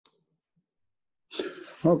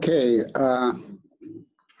Okay,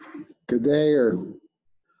 good day or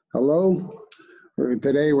hello.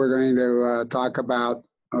 Today we're going to talk about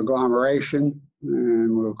agglomeration,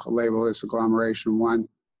 and we'll label this agglomeration 1.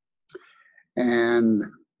 And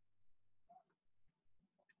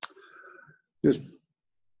just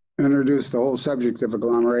introduce the whole subject of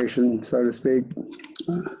agglomeration, so to speak.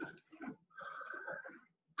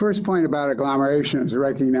 First point about agglomeration is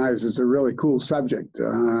recognized as a really cool subject.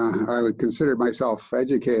 I would consider myself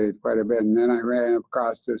educated quite a bit, and then I ran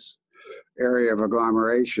across this area of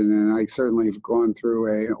agglomeration, and I certainly have gone through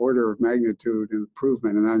an order of magnitude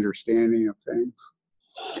improvement in understanding of things.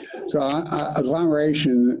 So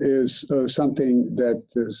agglomeration is something that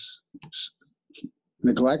is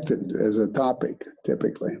neglected as a topic,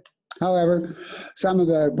 typically. However, some of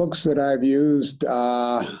the books that I've used,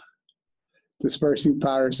 Dispersing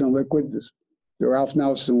Powders and Liquids, Ralph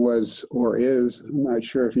Nelson was, or is, I'm not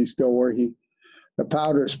sure if he's still working, the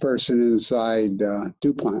powders person inside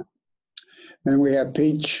DuPont. Then we have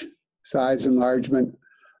Peach, Size Enlargement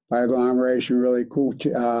by Agglomeration, really cool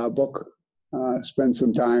book. Spend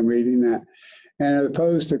some time reading that. And as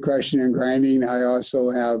opposed to crushing and grinding, I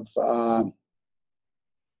also have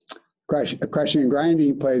crushing and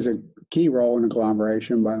grinding plays a key role in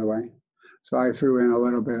agglomeration, by the way. So I threw in a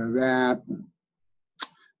little bit of that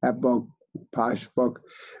book, posh book.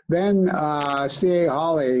 Then C.A.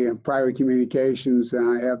 Hawley, Private Communications, and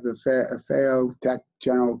I have the FAO Tech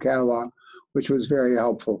General Catalog, which was very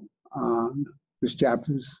helpful. This chap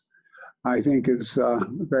is, I think, is a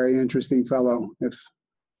very interesting fellow.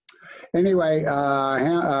 Anyway,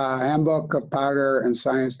 Handbook of Powder and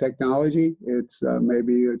Science Technology. It's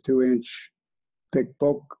maybe a 2-inch thick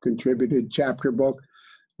book, contributed chapter book.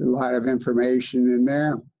 A lot of information in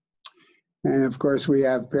there. And of course, we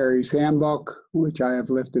have Perry's Handbook, which I have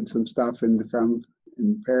lifted some stuff from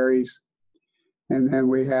Perry's. And then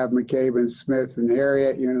we have McCabe and Smith and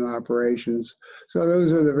Harriet Unit Operations. So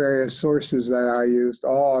those are the various sources that I used.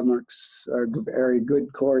 All of them are very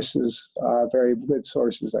good courses, very good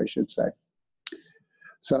sources, I should say.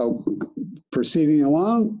 So proceeding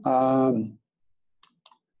along,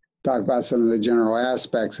 talk about some of the general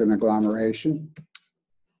aspects in agglomeration.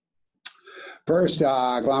 First,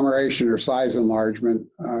 agglomeration or size enlargement,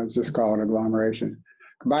 it's just called agglomeration.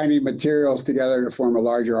 Combining materials together to form a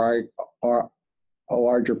larger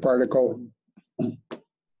particle.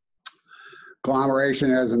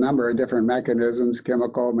 Agglomeration has a number of different mechanisms: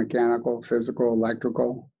 chemical, mechanical, physical,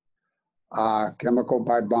 electrical. Chemical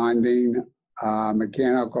by bonding,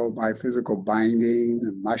 mechanical by physical binding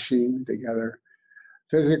and mushing together.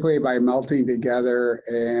 Physically by melting together,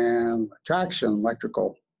 and attraction,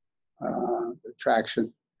 electrical.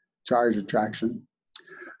 Attraction, charge attraction.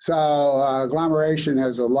 So agglomeration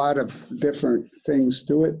has a lot of different things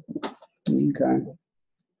to it. Okay.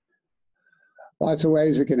 Lots of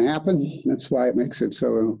ways it can happen. That's why it makes it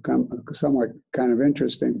so somewhat kind of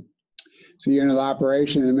interesting. So unit of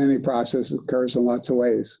operation in many processes occurs in lots of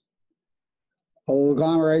ways.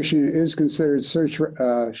 Agglomeration is considered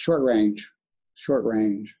short range,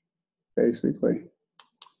 basically.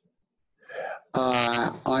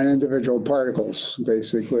 On individual particles,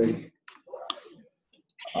 basically.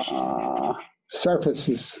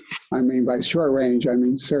 Surfaces, I mean by short range, I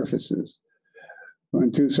mean surfaces. When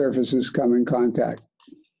two surfaces come in contact.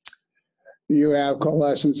 You have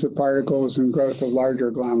coalescence of particles and growth of larger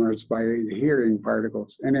agglomerates by adhering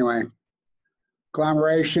particles. Anyway,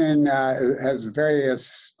 agglomeration has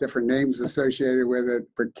various different names associated with it: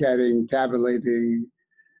 briquetting, tabulating,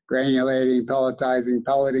 granulating, pelletizing,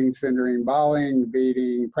 pelleting, sintering, balling,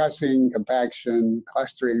 beating, pressing, compaction,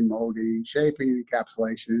 clustering, molding, shaping,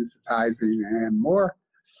 encapsulation, sensitizing, and more.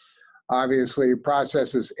 Obviously,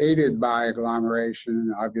 processes aided by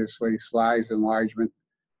agglomeration, obviously size enlargement,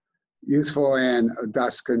 useful in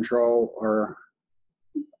dust control or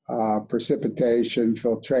precipitation,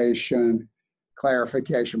 filtration,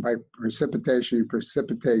 clarification. By precipitation, you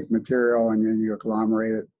precipitate material and then you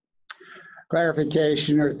agglomerate it.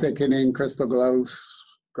 Clarification or thickening, crystal growth,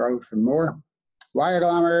 and more. Why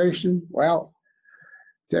agglomeration? Well,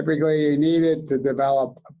 typically you need it to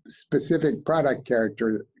develop specific product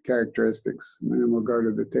characteristics. And we'll go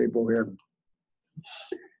to the table here.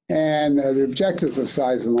 And the objectives of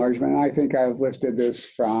size enlargement, I think I've lifted this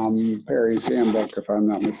from Perry's Handbook, if I'm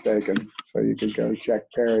not mistaken. So you can go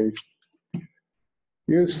check Perry's.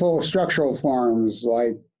 Useful structural forms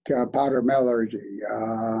like powder metallurgy,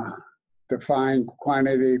 define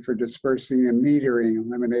quantity for dispersing and metering,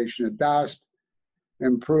 elimination of dust,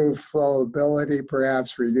 improve flowability,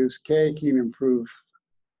 perhaps reduce caking, improve,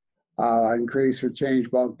 increase or change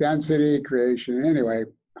bulk density, creation, anyway,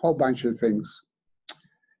 a whole bunch of things.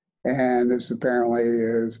 And this apparently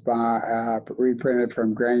is reprinted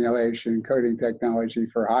from granulation coating technology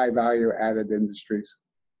for high value added industries.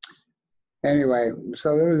 Anyway,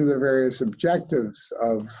 so those are the various objectives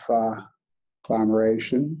of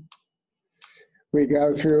agglomeration. We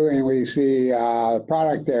go through and we see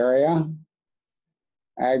product area,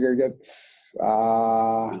 aggregates,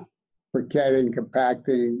 briquetting,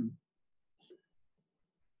 compacting,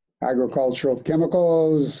 agricultural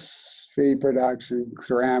chemicals, feed production,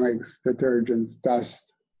 ceramics, detergents,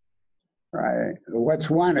 dust, right? What's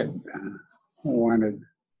wanted? Wanted.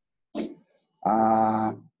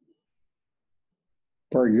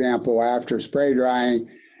 For example, after spray drying,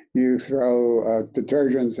 you throw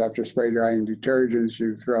detergents. After spray drying detergents,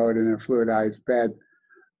 you throw it in a fluidized bed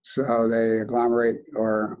so they agglomerate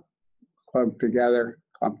or clump together,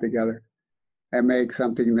 and make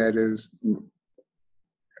something that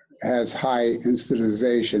has high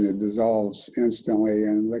instantization. It dissolves instantly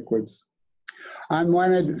in liquids.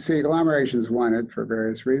 Unwanted, see, agglomeration is wanted for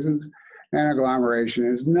various reasons, and agglomeration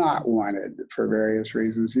is not wanted for various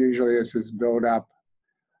reasons. Usually this is build-up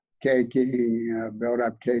caking,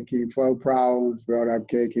 flow problems, build-up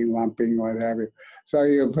caking, lumping, whatever. So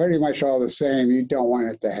you're pretty much all the same. You don't want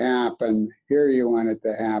it to happen. Here you want it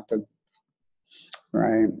to happen,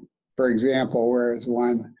 right? For example, whereas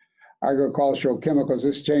one agricultural chemicals,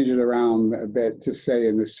 this changes around a bit, just say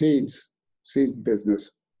in the seed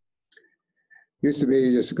business. Used to be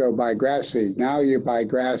you just go buy grass seed. Now you buy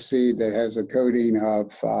grass seed that has a coating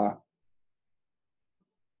of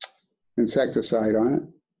insecticide on it,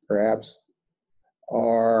 perhaps,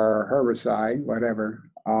 or herbicide, whatever.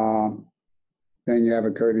 Then you have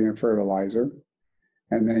a coating of fertilizer,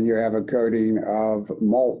 and then you have a coating of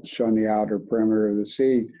mulch on the outer perimeter of the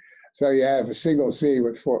seed. So you have a single seed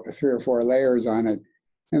with 3 or 4 layers on it,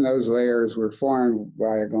 and those layers were formed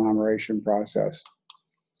by agglomeration process.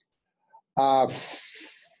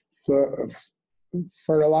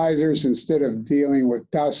 Fertilizers, instead of dealing with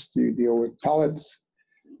dust, you deal with pellets.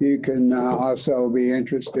 You can also be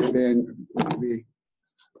interested in maybe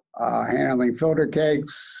handling filter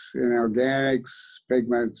cakes, organics,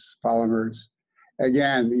 pigments, polymers.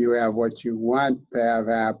 Again, you have what you want to have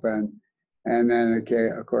happen, and then,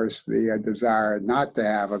 of course, the desire not to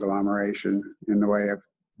have agglomeration in the way of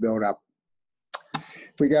buildup.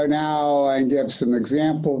 If we go now and give some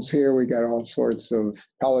examples here, we got all sorts of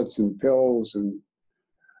pellets and pills and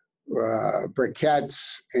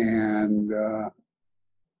briquettes and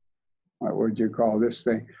what would you call this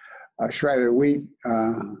thing? Shredded wheat,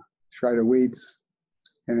 shredded wheats.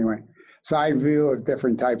 Anyway, side view of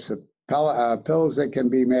different types of pills that can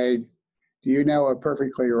be made. Do you know a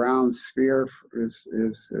perfectly round sphere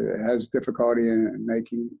has difficulty in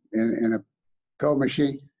making in a pill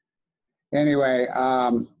machine? Anyway,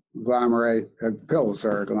 pills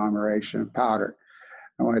are agglomeration of powder.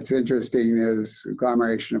 And what's interesting is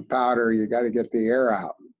agglomeration of powder, you got to get the air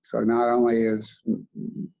out. So not only is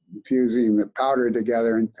fusing the powder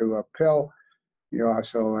together into a pill, you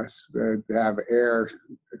also have air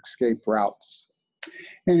escape routes.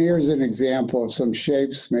 And here's an example of some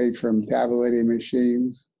shapes made from tabulating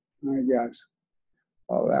machines, I guess.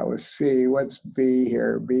 Oh, that was C. What's B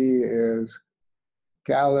here? B is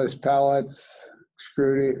catalyst pellets,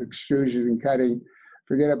 extrusion and cutting.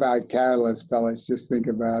 Forget about catalyst pellets. Just think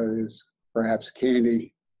about it as perhaps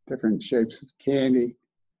candy, different shapes of candy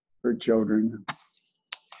for children.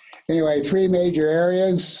 Anyway, 3 major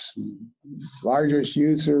areas, largest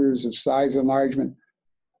users of size enlargement.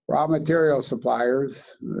 Raw material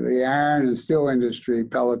suppliers, the iron and steel industry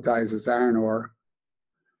pelletizes iron ore.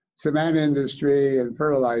 Cement industry and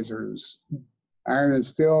fertilizers. Iron and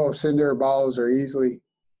steel cinder balls are easily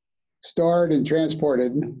stored and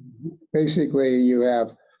transported. Basically, you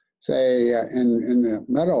have, say, in the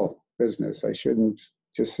metal business, I shouldn't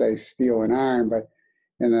just say steel and iron, but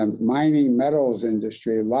in the mining metals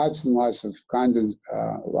industry, lots and lots of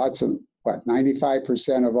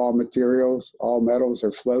 95% of all materials, all metals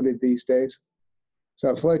are floated these days.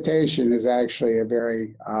 So flotation is actually a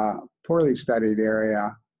very poorly studied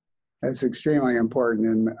area. It's extremely important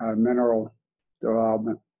in mineral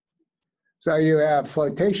development. So you have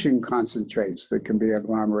flotation concentrates that can be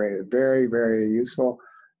agglomerated, very, very useful.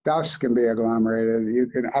 Dust can be agglomerated. You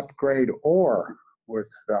can upgrade ore with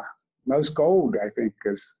most gold, I think,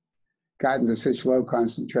 has gotten to such low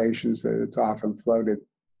concentrations that it's often floated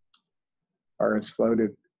or is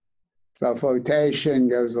floated. So flotation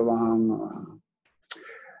goes along.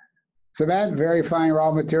 Cement, very fine raw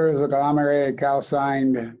materials, agglomerated,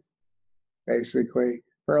 calcined, basically.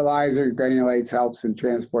 Fertilizer, granulates, helps in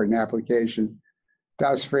transport and application.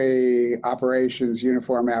 Dust-free operations,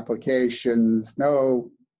 uniform applications, no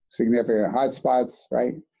significant hotspots,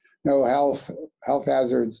 right? No health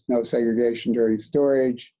hazards, no segregation during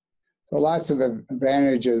storage. So lots of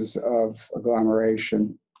advantages of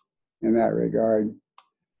agglomeration in that regard.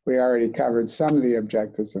 We already covered some of the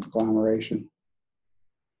objectives of agglomeration.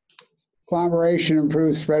 Agglomeration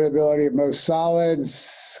improves spreadability of most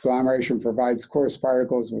solids. Agglomeration provides coarse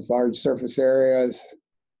particles with large surface areas,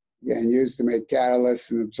 again, used to make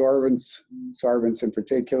catalysts and absorbents in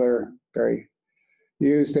particular, very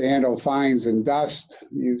used to handle fines and dust,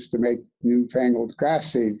 used to make newfangled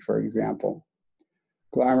grass seed, for example.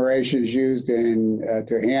 Agglomeration is used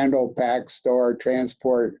to handle, pack, store,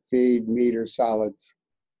 transport, feed, meat, or solids.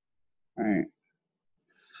 All right.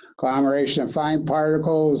 Agglomeration of fine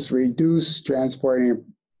particles reduce transporting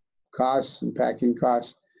costs and packing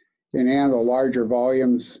costs, can handle larger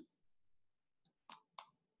volumes.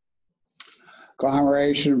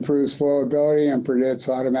 Agglomeration improves flowability and predicts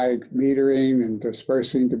automatic metering and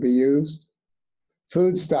dispersing to be used.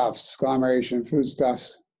 Foodstuffs, agglomeration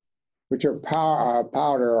foodstuffs, which are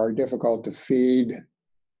powder, are difficult to feed.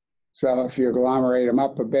 So if you agglomerate them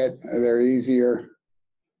up a bit, they're easier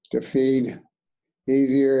to feed.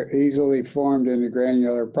 Easily formed into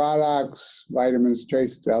granular products, vitamins,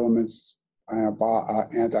 trace elements,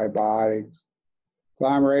 antibiotics.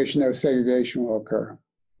 Agglomeration, no segregation will occur,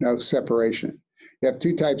 no separation. You have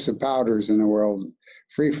two types of powders in the world,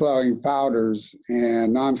 free-flowing powders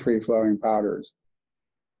and non-free-flowing powders.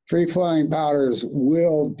 Free-flowing powders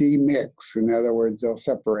will demix, in other words, they'll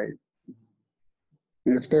separate.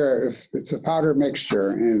 If it's a powder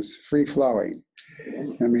mixture and it's free-flowing,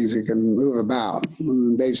 that means it can move about.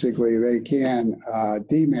 Basically, they can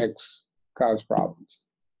demix, cause problems.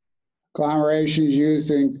 Agglomeration is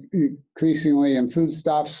used increasingly in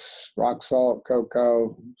foodstuffs, rock salt,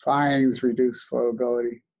 cocoa, fines, reduce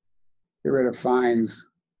flowability. Get rid of fines.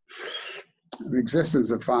 The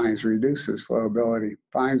existence of fines reduces flowability.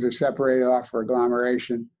 Fines are separated off for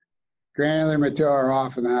agglomeration. Granular material are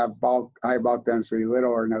often have high bulk density,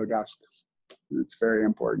 little or no dust. It's very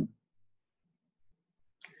important.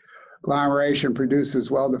 Agglomeration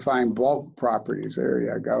produces well-defined bulk properties. There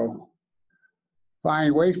you go.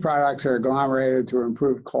 Fine waste products are agglomerated to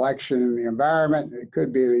improve collection in the environment. It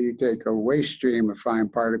could be that you take a waste stream of fine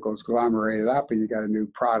particles, agglomerate it up, and you got a new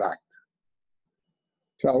product.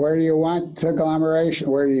 So where do you want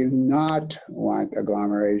agglomeration? Where do you not want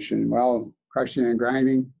agglomeration? Well, crushing and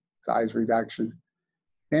grinding, size reduction.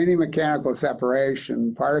 Any mechanical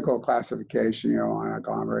separation, particle classification, you don't want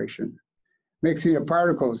agglomeration. Mixing of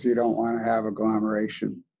particles, you don't want to have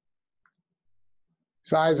agglomeration.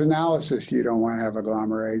 Size analysis, you don't want to have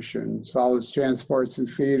agglomeration. Solids transports and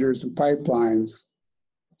feeders and pipelines.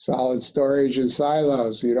 Solid storage and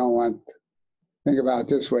silos, you don't want, think about it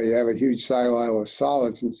this way, you have a huge silo of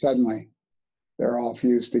solids and suddenly they're all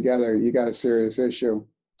fused together. You got a serious issue.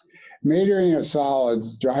 Metering of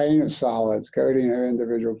solids, drying of solids, coating of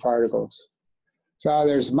individual particles. So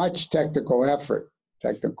there's much technical effort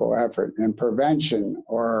in prevention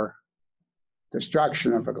or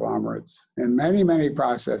destruction of agglomerates. In many, many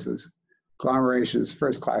processes, agglomeration is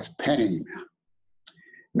first-class pain.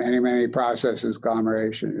 Many processes,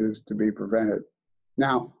 agglomeration is to be prevented.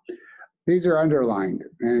 Now, these are underlined,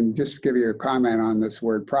 and just to give you a comment on this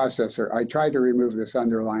word processor, I tried to remove this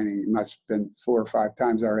underlining. It must have been 4 or 5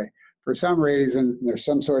 times already. For some reason, there's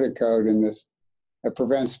some sort of code in this that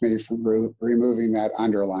prevents me from removing that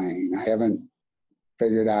underlining. I haven't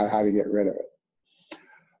figured out how to get rid of it.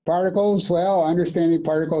 Particles, well, understanding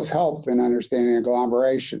particles help in understanding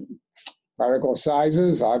agglomeration. Particle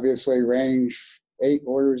sizes obviously range 8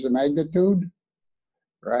 orders of magnitude,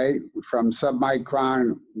 right? From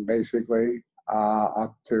submicron, basically,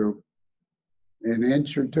 up to an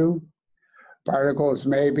inch or 2. Particles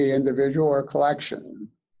may be individual or collection.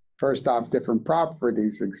 First off, different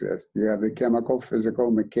properties exist. You have the chemical, physical,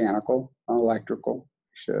 mechanical, electrical.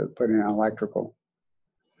 Should put in electrical.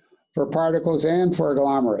 For particles and for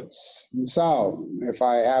agglomerates. So if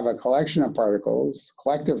I have a collection of particles,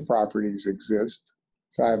 collective properties exist.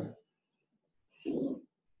 So I have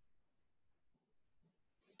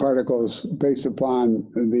particles based upon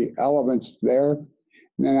the elements there. And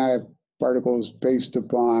then I have particles based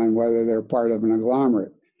upon whether they're part of an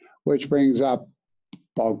agglomerate, which brings up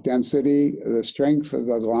bulk density, the strength of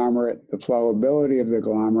the agglomerate, the flowability of the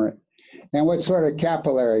agglomerate, and what sort of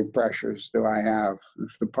capillary pressures do I have?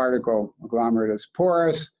 If the particle agglomerate is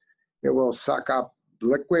porous, it will suck up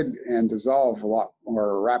liquid and dissolve a lot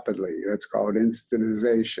more rapidly. That's called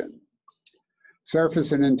instantization.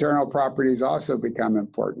 Surface and internal properties also become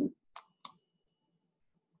important.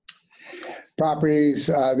 Properties,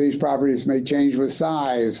 these properties may change with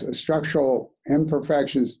size. Structural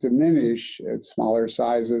imperfections diminish at smaller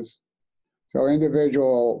sizes. So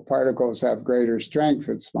individual particles have greater strength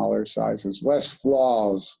at smaller sizes, less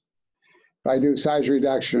flaws. If I do size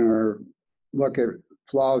reduction or look at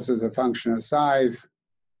flaws as a function of size,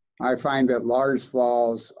 I find that large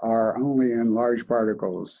flaws are only in large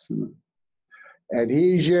particles.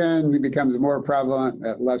 Adhesion becomes more prevalent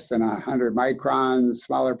at less than 100 microns.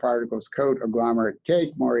 Smaller particles coat agglomerate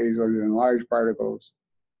cake more easily than large particles.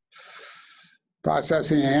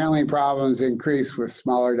 Processing and handling problems increase with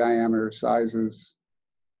smaller diameter sizes.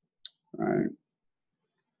 Right.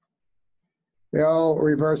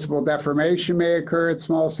 Irreversible deformation may occur at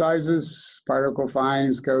small sizes. Particles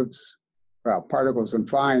and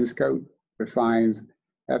fines coat with fines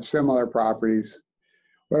have similar properties.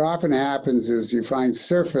 What often happens is you find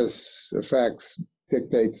surface effects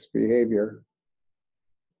dictates behavior.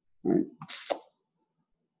 Right?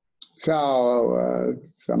 So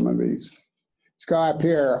some of these. Let's go up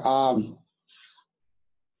here.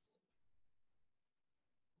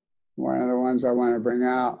 One of the ones I want to bring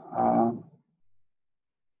out.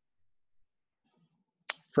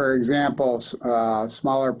 For example,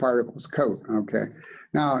 smaller particles coat. Okay.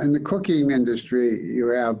 Now, in the cooking industry, you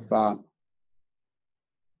have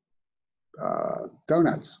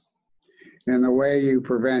donuts. And the way you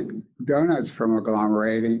prevent donuts from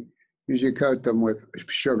agglomerating is you coat them with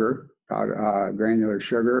sugar, granular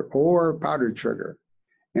sugar, or powdered sugar.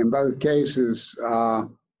 In both cases,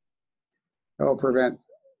 it'll prevent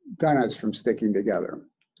donuts from sticking together.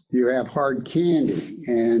 You have hard candy,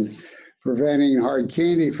 and preventing hard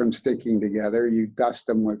candy from sticking together, you dust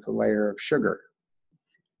them with a layer of sugar.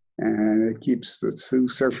 And it keeps the two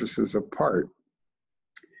surfaces apart,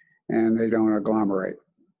 and they don't agglomerate.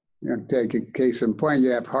 You know, take a case in point,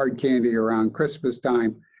 you have hard candy around Christmas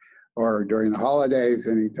time or during the holidays,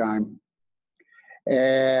 anytime.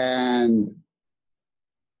 And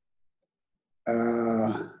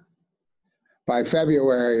by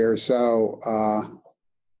February or so,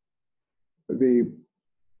 the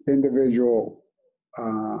individual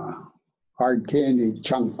hard candy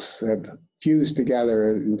chunks have fused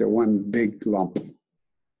together into one big lump,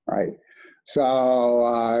 right?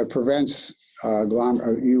 So it prevents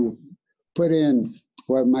you put in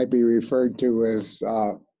what might be referred to as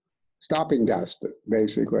stopping dust,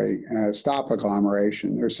 basically, stop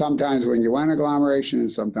agglomeration. There's sometimes when you want agglomeration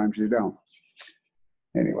and sometimes you don't.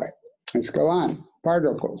 Anyway, let's go on.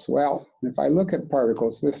 Particles. Well, if I look at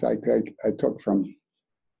particles, this I took from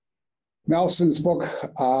Nelson's book.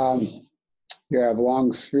 You have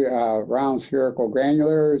long, round spherical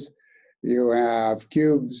granulars. You have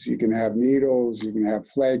cubes. You can have needles. You can have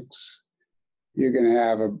flakes. You can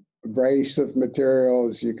have abrasive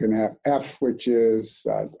materials. You can have F, which is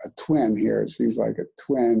a twin here. It seems like a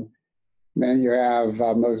twin. Then you have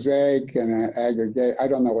mosaic and aggregate. I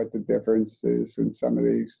don't know what the difference is in some of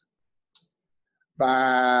these,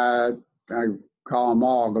 but I call them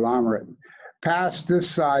all agglomerate. Past this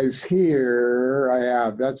size here, I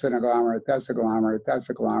have, that's an agglomerate, that's agglomerate,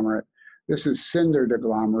 that's agglomerate. This is cindered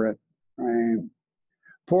agglomerate, right?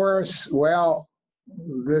 Porous, well,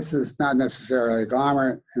 this is not necessarily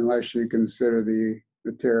agglomerate unless you consider the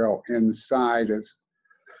material inside as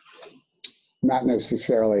not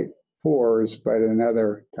necessarily pores, but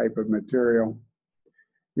another type of material.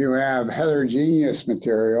 You have heterogeneous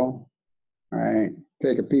material, right?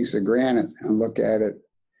 Take a piece of granite and look at it.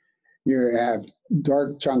 You have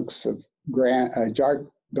dark chunks of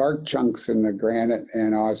dark chunks in the granite,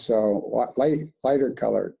 and also lighter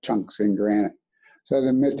colored chunks in granite. So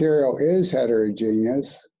the material is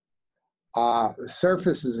heterogeneous. The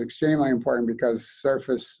surface is extremely important because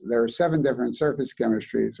there are 7 different surface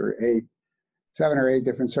chemistries, or 7 or 8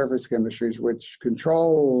 different surface chemistries, which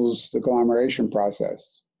controls the agglomeration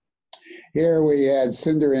process. Here we had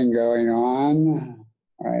cindering going on,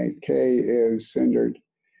 right? K is cindered.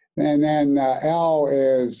 And then L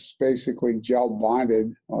is basically gel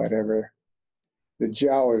bonded, whatever. The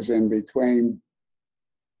gel is in between.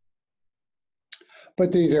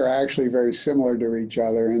 But these are actually very similar to each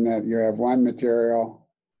other in that you have one material,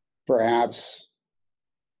 perhaps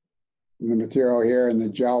the material here and the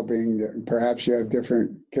gel being, perhaps you have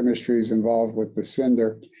different chemistries involved with the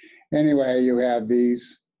cinder. Anyway, you have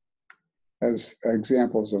these as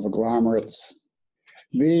examples of agglomerates.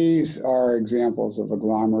 These are examples of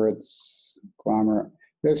agglomerates.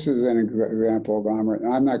 This is an example of agglomerate.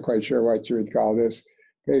 I'm not quite sure what you would call this.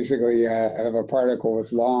 Basically, you have a particle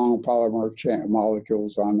with long polymer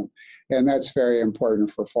molecules on them. And that's very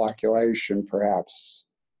important for flocculation, perhaps.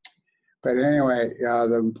 But anyway,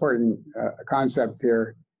 the important concept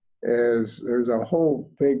here is there's a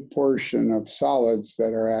whole big portion of solids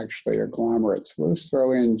that are actually agglomerates. Let's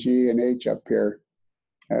throw in G and H up here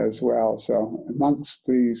as well. So amongst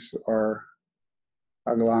these are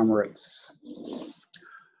agglomerates.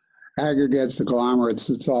 Aggregates, agglomerates,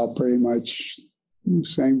 it's all pretty much the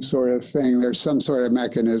same sort of thing. There's some sort of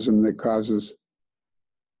mechanism that causes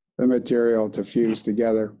the material to fuse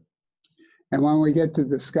together. And when we get to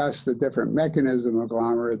discuss the different mechanism of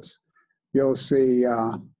agglomerates, you'll see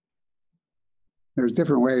there's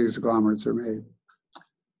different ways agglomerates are made.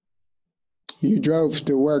 You drove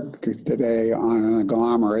to work today on an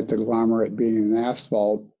agglomerate, the agglomerate being an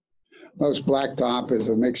asphalt. Most blacktop is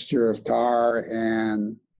a mixture of tar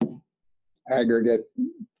and aggregate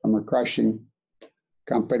from a crushing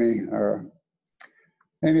company.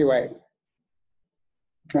 Anyway,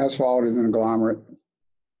 asphalt is an agglomerate.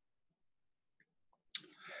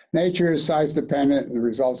 Nature is size dependent and the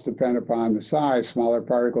results depend upon the size. Smaller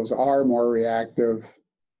particles are more reactive.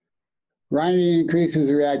 Grinding increases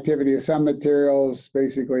the reactivity of some materials.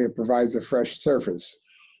 Basically, it provides a fresh surface.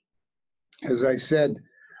 As I said,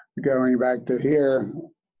 going back to here,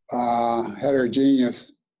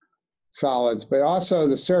 heterogeneous solids, but also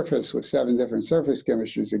the surface with 7 different surface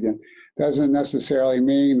chemistries again, doesn't necessarily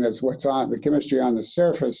mean that what's on the chemistry on the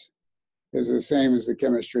surface is the same as the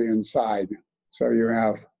chemistry inside. So you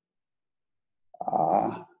have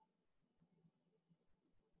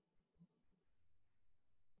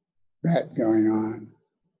that going on.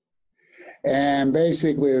 And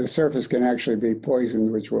basically the surface can actually be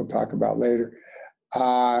poisoned, which we'll talk about later.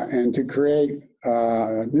 And to create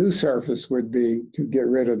a new surface would be to get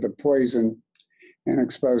rid of the poison and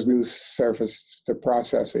expose new surface to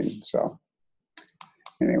processing. So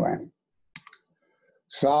anyway,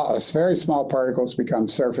 very small particles become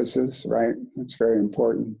surfaces, right? It's very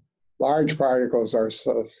important. Large particles are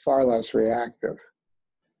far less reactive.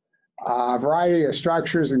 A variety of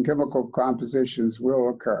structures and chemical compositions will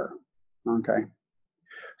occur, okay?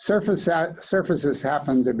 Surfaces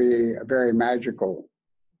happen to be very magical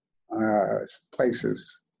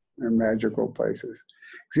places. They're magical places.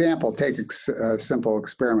 Example, take a simple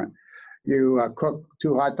experiment. You cook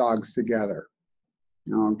 2 hot dogs together,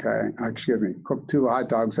 okay? Excuse me, cook 2 hot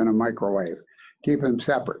dogs in a microwave. Keep them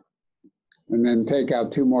separate. And then take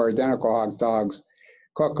out 2 more identical hot dogs,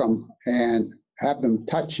 cook them, and have them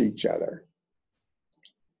touch each other.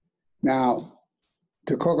 Now,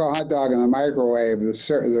 to cook a hot dog in the microwave,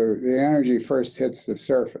 the energy first hits the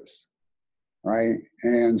surface, right?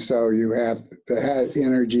 And so you have, the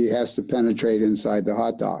energy has to penetrate inside the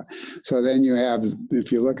hot dog. So then you have,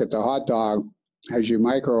 if you look at the hot dog, as you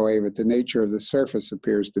microwave it, the nature of the surface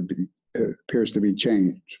appears to be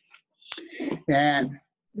changed. And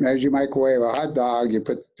as you microwave a hot dog, you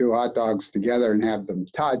put 2 hot dogs together and have them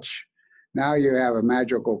touch. Now you have a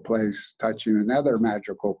magical place touching another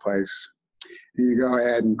magical place. And you go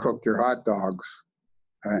ahead and cook your hot dogs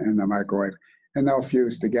in the microwave, and they'll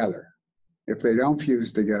fuse together. If they don't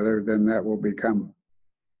fuse together, then that will become,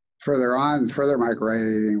 further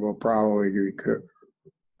microwaving will probably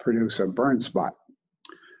produce a burn spot.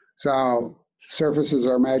 So surfaces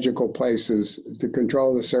are magical places. To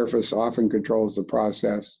control the surface often controls the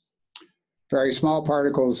process. Very small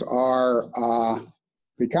particles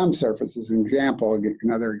become surfaces.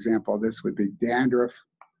 Another example of this would be dandruff.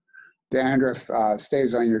 Dandruff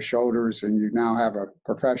stays on your shoulders, and you now have a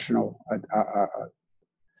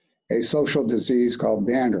social disease called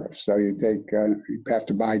dandruff. So you have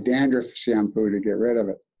to buy dandruff shampoo to get rid of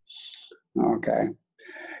it. Okay.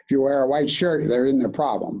 If you wear a white shirt, there isn't a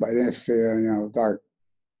problem, but if, dark.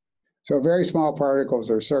 So very small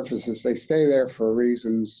particles are surfaces. They stay there for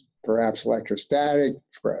reasons, perhaps electrostatic.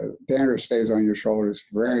 Dandruff stays on your shoulders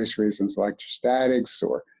for various reasons, electrostatics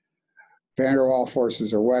or van der Waals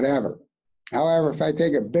forces or whatever. However, if I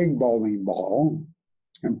take a big bowling ball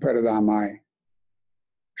and put it on my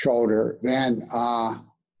shoulder, then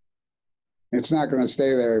it's not going to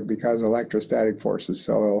stay there because of electrostatic forces,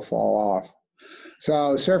 so it'll fall off.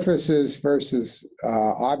 So surfaces versus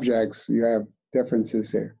objects, you have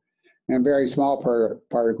differences here. And very small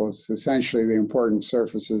particles, essentially the important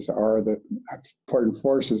forces are the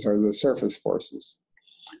surface forces.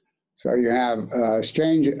 So you have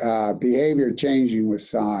strange behavior changing with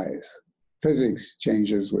size. Physics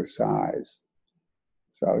changes with size.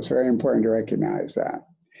 So it's very important to recognize that.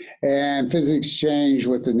 And physics change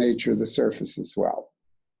with the nature of the surface as well.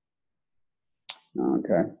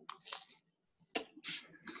 Okay.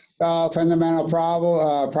 Fundamental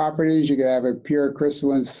properties, you can have a pure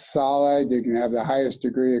crystalline solid, you can have the highest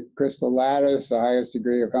degree of crystal lattice, the highest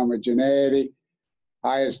degree of homogeneity,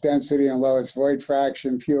 highest density and lowest void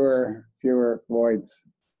fraction, fewer voids.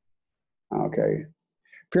 Okay.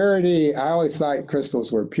 Purity, I always thought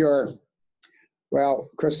crystals were pure. Well,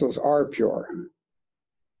 crystals are pure,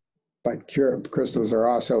 but crystals are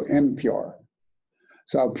also impure.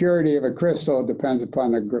 So purity of a crystal depends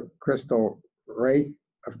upon the crystal rate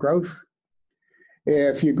of growth.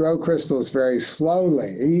 If you grow crystals very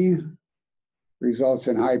slowly, results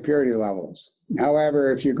in high purity levels.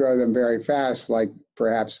 However, if you grow them very fast, like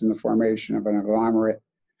perhaps in the formation of an agglomerate,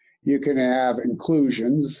 you can have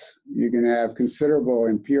inclusions, you can have considerable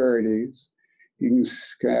impurities, you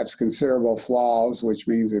can have considerable flaws, which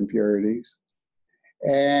means impurities,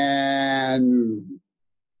 and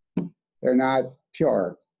they're not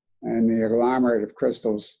pure. And the agglomerate of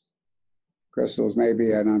crystals may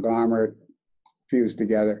be an agglomerate fused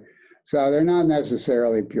together. So they're not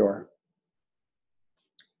necessarily pure.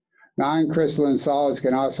 Non-crystalline solids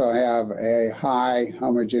can also have a high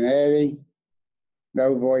homogeneity,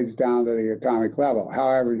 no voids down to the atomic level.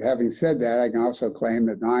 However, having said that, I can also claim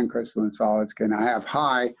that non-crystalline solids can have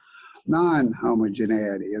high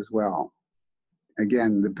non-homogeneity as well.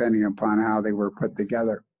 Again, depending upon how they were put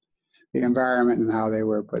together, the environment and how they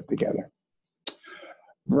were put together.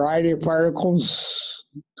 Variety of particles,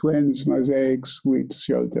 twins, mosaics, we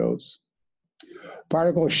showed those.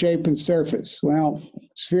 Particle shape and surface. Well,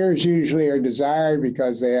 spheres usually are desired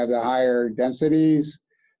because they have the higher densities,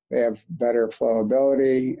 they have better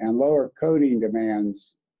flowability, and lower coating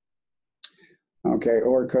demands, okay,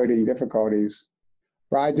 or coating difficulties.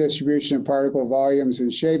 Broad distribution of particle volumes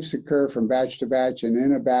and shapes occur from batch to batch, and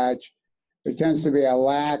in a batch, there tends to be a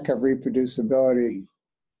lack of reproducibility.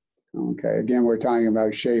 Okay, again, we're talking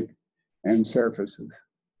about shape and surfaces.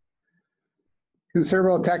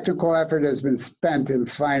 Considerable technical effort has been spent in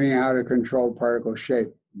finding out how to control particle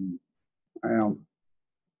shape.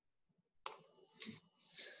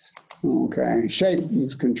 Okay, shape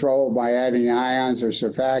is controlled by adding ions or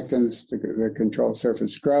surfactants to control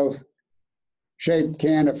surface growth. Shape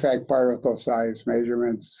can affect particle size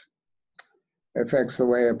measurements. It affects the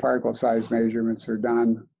way the particle size measurements are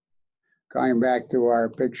done. Going back to our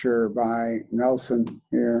picture by Nelson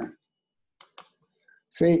here.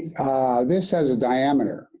 See, this has a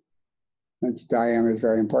diameter. Its diameter is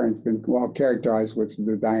very important. It's been well characterized with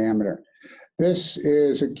the diameter. This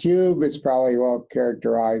is a cube. It's probably well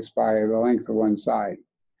characterized by the length of one side.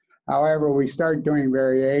 However, we start doing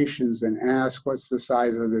variations and ask, what's the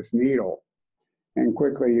size of this needle? And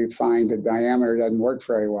quickly you find the diameter doesn't work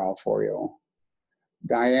very well for you.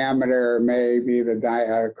 Diameter may be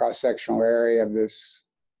the cross-sectional area of this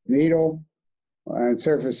needle. And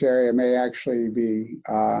surface area may actually be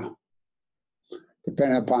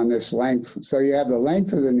dependent upon this length. So you have the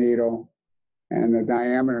length of the needle and the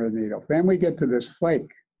diameter of the needle. Then we get to this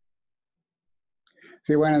flake.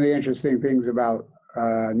 See, one of the interesting things about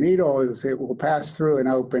a needle is it will pass through an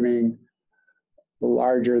opening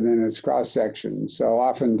larger than its cross-section. So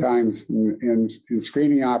oftentimes in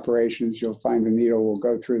screening operations, you'll find the needle will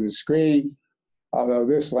go through the screen, although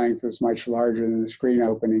this length is much larger than the screen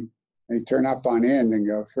opening. They turn up on end and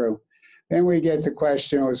go through. Then we get the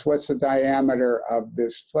question was, what's the diameter of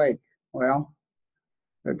this flake? Well,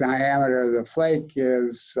 the diameter of the flake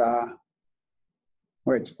is,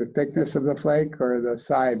 which, the thickness of the flake or the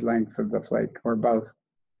side length of the flake, or both?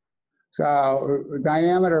 So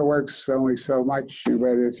diameter works only so much,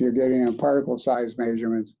 but if you're getting a particle size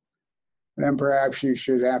measurements, then perhaps you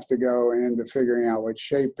should have to go into figuring out what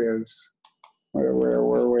shape is. Where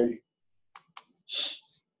were we?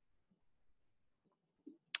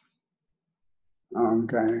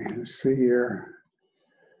 Okay, let's see here.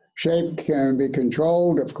 Shape can be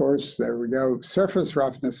controlled, of course. There we go. Surface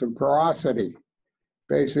roughness and porosity.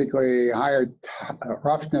 Basically, higher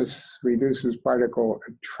roughness reduces particle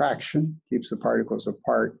attraction, keeps the particles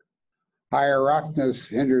apart. Higher roughness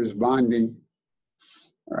hinders bonding,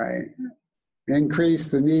 right?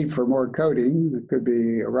 Increase the need for more coating. It could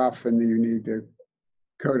be rough and you need to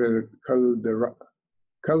coat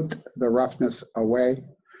the roughness away.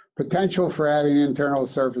 Potential for having internal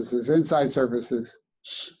surfaces, inside surfaces.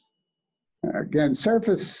 Again,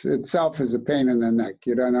 surface itself is a pain in the neck.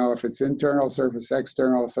 You don't know if it's internal surface,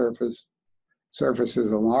 external surface.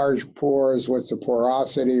 Surfaces and large pores. What's the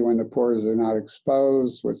porosity when the pores are not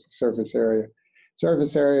exposed? What's the surface area?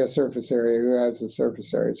 Surface area, surface area. Who has the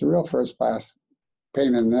surface area? It's a real first class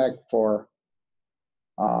pain in the neck for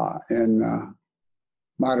in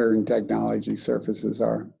modern technology surfaces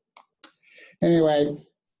are. Anyway,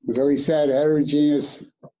 so we said heterogeneous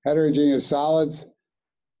solids.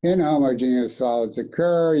 Inhomogeneous solids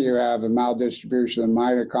occur. You have a maldistribution of the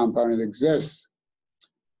minor component exists.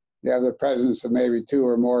 You have the presence of maybe 2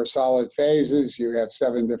 or more solid phases. You have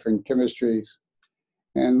 7 different chemistries.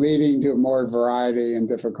 and leading to more variety and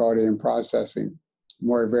difficulty in processing,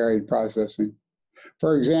 more varied processing.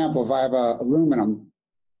 For example, if I have aluminum,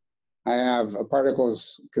 I have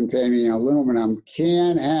particles containing aluminum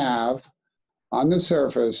can have on the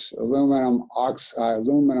surface aluminum oxide,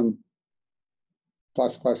 aluminum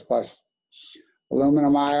plus plus plus.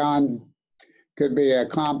 Aluminum ion could be a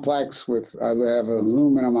complex with, I have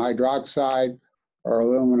aluminum hydroxide or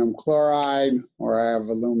aluminum chloride, or I have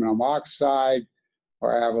aluminum oxide,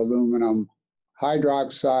 or I have aluminum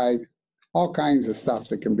hydroxide, all kinds of stuff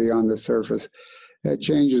that can be on the surface. It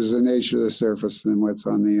changes the nature of the surface and what's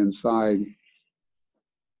on the inside.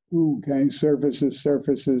 Okay,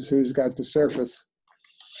 surfaces, who's got the surface?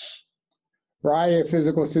 Variety of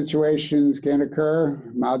physical situations can occur.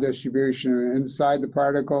 Maldistribution inside the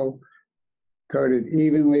particle, coated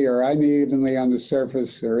evenly or unevenly on the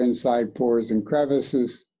surface or inside pores and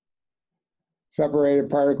crevices. Separated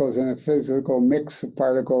particles in a physical mix of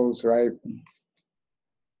particles, right?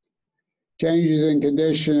 Changes in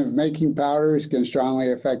condition of making powders can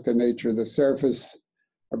strongly affect the nature of the surface.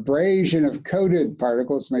 Abrasion of coated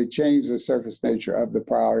particles may change the surface nature of the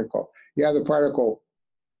particle. You have the particle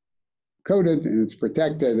coated and it's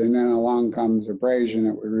protected, and then along comes abrasion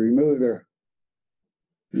that would remove the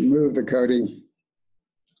coating.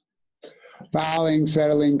 Fouling,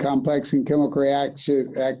 settling, complex and chemical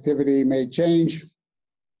activity may change.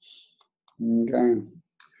 Okay.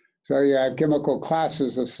 So you have chemical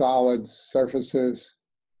classes of solids, surfaces.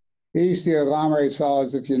 These agglomerate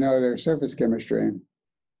solids, if you know their surface chemistry.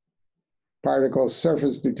 Particles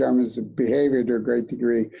surface determines the behavior to a great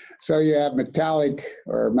degree. So you have metallic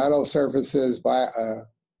or metal surfaces,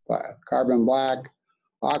 carbon black,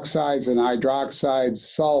 oxides and hydroxides,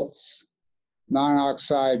 salts,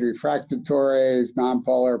 non-oxide refractories,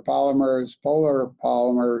 non-polar polymers, polar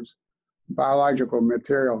polymers, biological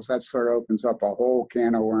materials. That sort of opens up a whole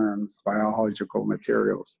can of worms, biological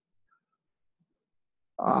materials.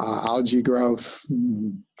 Algae growth,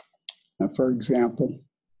 for example.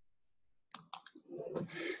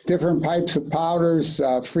 Different types of powders,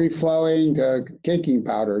 free-flowing to caking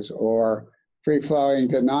powders, or free-flowing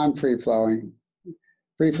to non-free-flowing.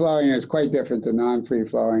 Free-flowing is quite different than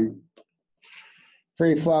non-free-flowing.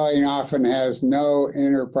 Free-flowing often has no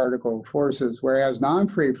interparticle forces, whereas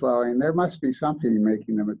non-free-flowing, there must be something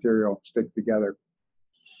making the material stick together.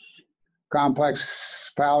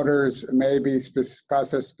 Complex powders may be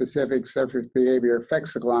process-specific surface behavior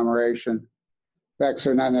affects agglomeration. Effects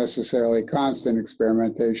are not necessarily constant.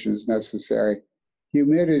 Experimentation is necessary.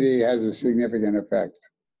 Humidity has a significant effect.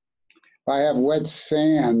 If I have wet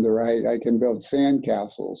sand, right, I can build sand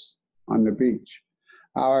castles on the beach.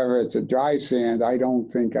 However, it's a dry sand, I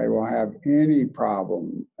don't think I will have any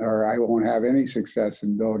problem, or I won't have any success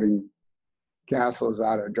in building castles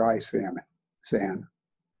out of dry sand.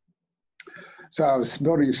 So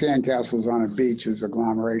building sand castles on a beach is an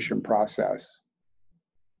agglomeration process.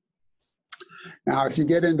 Now, if you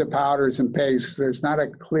get into powders and pastes, there's not a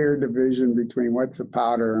clear division between what's a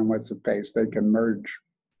powder and what's a paste. They can merge.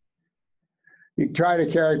 You try to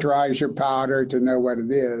characterize your powder to know what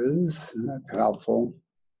it is. That's helpful.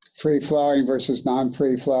 Free-flowing versus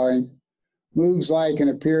non-free-flowing. Moves like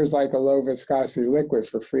and appears like a low viscosity liquid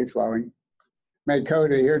for free-flowing. May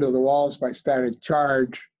coat adhere to the walls by static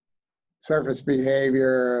charge. Surface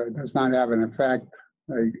behavior does not have an effect.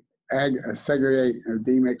 They segregate or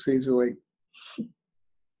demix easily.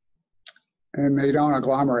 And they don't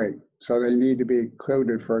agglomerate, so they need to be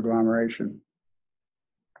coated for agglomeration.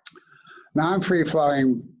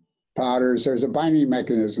 Non-free-flowing powders, there's a binding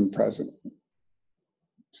mechanism present.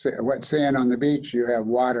 Wet sand on the beach, you have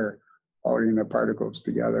water holding the particles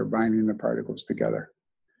together, binding the particles together.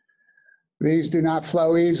 These do not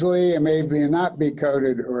flow easily and may not be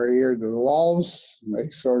coated or adhered to the walls. They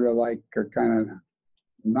sort of like are kind of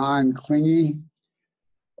non-clingy.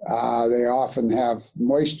 They often have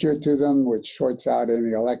moisture to them, which shorts out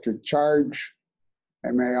any electric charge.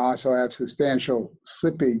 They may also have substantial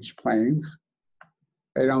slippage planes.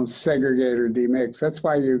 They don't segregate or demix. That's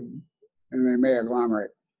why and they may agglomerate.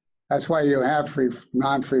 That's why you have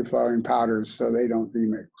non-free-flowing powders, so they don't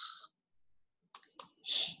demix.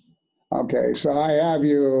 Okay, so I have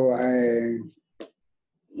you a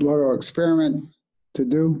little experiment to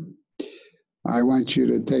do. I want you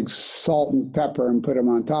to take salt and pepper and put them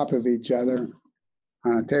on top of each other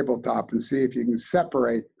on a tabletop and see if you can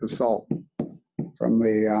separate the salt from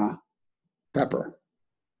the pepper.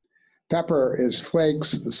 Pepper is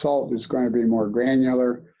flakes, the salt is going to be more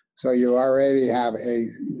granular, so you already have a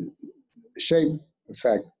shape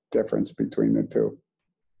effect difference between the two.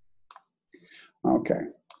 Okay,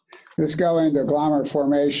 Let's go into agglomerate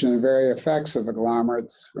formation and the very effects of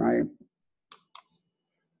agglomerates, right?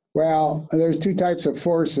 Well, there's two types of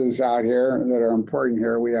forces out here that are important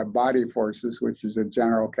here. We have body forces, which is a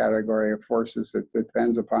general category of forces that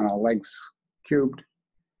depends upon a length cubed.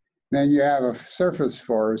 Then you have a surface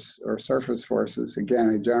force or surface forces, again,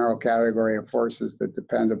 a general category of forces that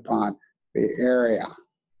depend upon the area.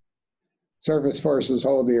 Surface forces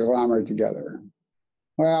hold the agglomerate together.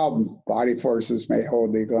 Well, body forces may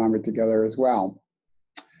hold the agglomerate together as well.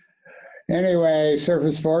 Anyway,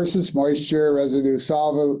 surface forces, moisture, residue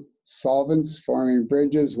solvents forming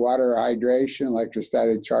bridges, water hydration,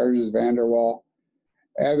 electrostatic charges, van der Waal,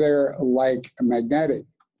 other like magnetic.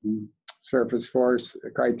 Surface force,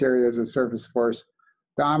 the criteria is a surface force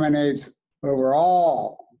dominates over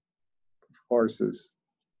all forces.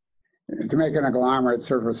 To make an agglomerate,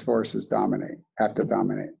 surface forces have to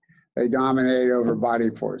dominate. They dominate over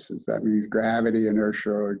body forces. That means gravity,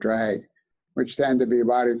 inertia, or drag, which tend to be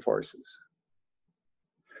body forces.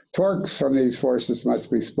 Torques from these forces must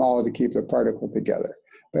be small to keep the particle together.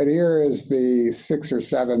 But here is the 6 or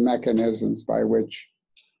 7 mechanisms by which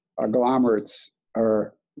agglomerates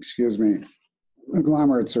are made.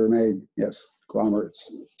 Yes,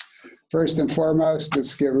 agglomerates. First and foremost,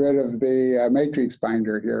 let's get rid of the matrix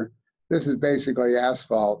binder here. This is basically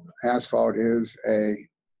asphalt. Asphalt is a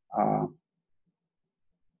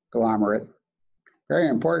agglomerate. Very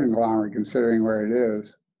important agglomerate considering where it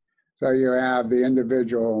is. So you have the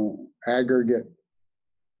individual aggregate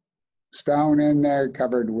stone in there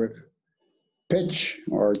covered with pitch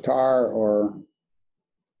or tar,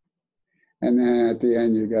 and then at the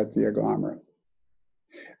end you got the agglomerate.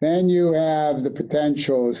 Then you have the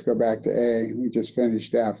potential. Let's go back to A. We just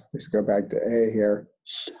finished F. Let's go back to A here.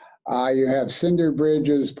 You have cinder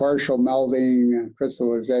bridges, partial melting,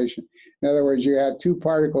 crystallization. In other words, you have two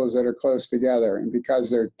particles that are close together, and because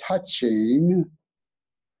they're touching,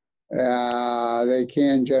 they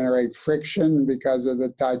can generate friction because of the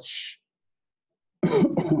touch,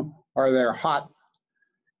 or they're hot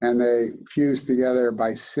and they fuse together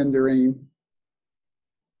by cindering,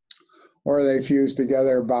 or they fuse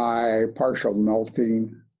together by partial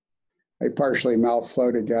melting. They partially melt,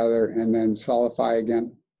 flow together, and then solidify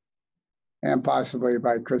again, and possibly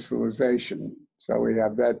by crystallization. So we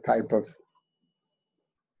have that type of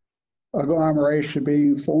agglomeration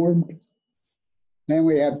being formed. Then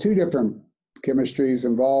we have two different chemistries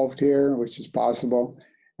involved here, which is possible.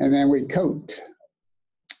 And then we coat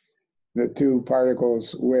the two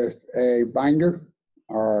particles with a binder,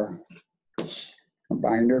 or a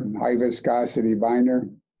binder, high viscosity binder.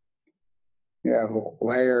 You have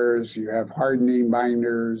layers, you have hardening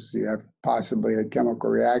binders, you have possibly chemical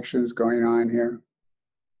reactions going on here.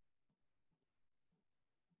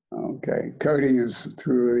 Okay, coating is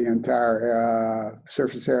through the entire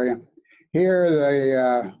surface area. Here,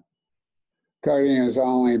 the coating is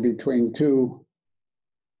only between two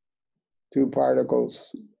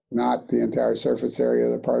particles, not the entire surface area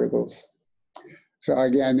of the particles. So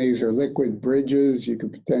again, these are liquid bridges. You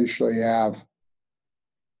could potentially have,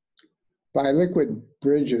 by liquid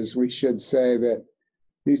bridges, we should say that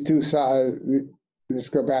these two solids, let's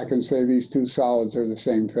go back and say these two solids are the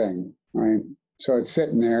same thing, right? So it's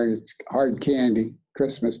sitting there, it's hard candy,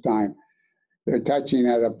 Christmas time. They're touching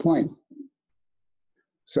at a point.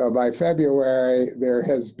 So by February, there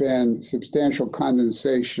has been substantial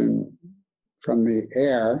condensation from the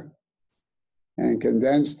air and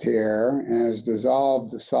condensed here and has dissolved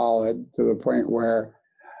the solid to the point where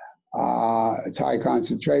it's high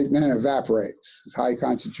concentration, then evaporates. It's high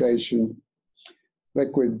concentration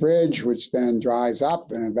liquid bridge, which then dries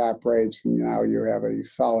up and evaporates, and now you have a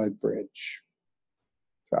solid bridge.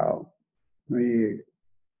 So the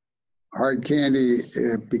hard candy,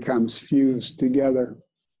 it becomes fused together.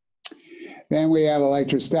 Then we have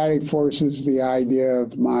electrostatic forces, the idea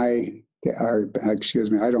of I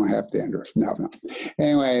don't have dandruff, no.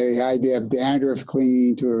 Anyway, the idea of dandruff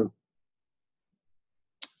clinging to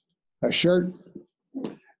a shirt,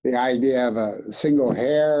 the idea of a single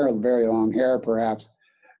hair, a very long hair perhaps,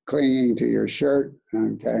 clinging to your shirt,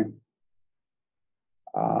 okay?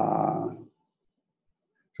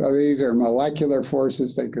 So these are molecular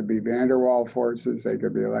forces. They could be van der Waal forces. They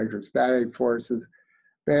could be electrostatic forces.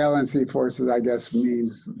 Valency forces, I guess,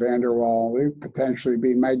 means van der Waal. They potentially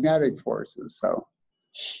be magnetic forces. So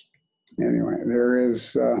anyway, there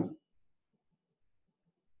is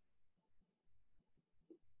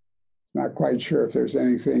not quite sure if there's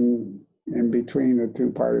anything in between the two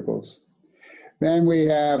particles. Then we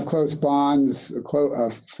have close bonds,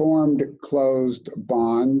 formed closed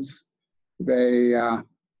bonds. They,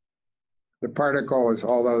 the particle is,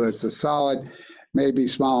 although it's a solid, may be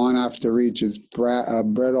small enough to reach its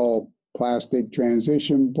brittle plastic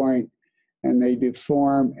transition point, and they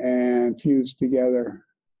deform and fuse together.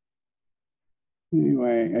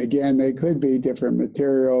 Anyway, again, they could be different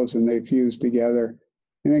materials and they fuse together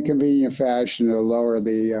in a convenient fashion to lower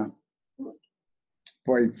the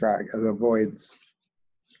void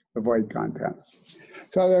content.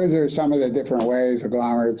 So those are some of the different ways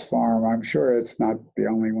agglomerates form. I'm sure it's not the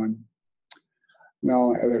only one.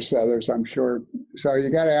 No, there's others, I'm sure. So you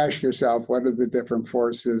got to ask yourself, what are the different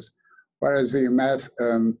forces? What is the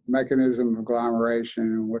mechanism of agglomeration,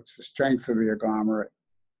 and what's the strength of the agglomerate?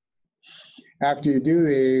 After you do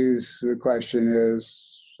these, the question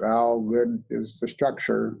is, how good is the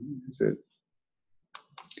structure? Is it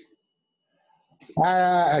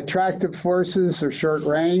attractive forces are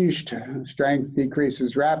short-ranged. Strength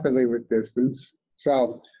decreases rapidly with distance.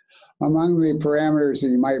 So among the parameters that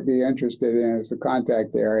you might be interested in is the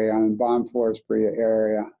contact area and bond force per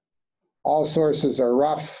area. All sources are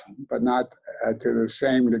rough, but not to the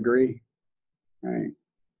same degree. Right?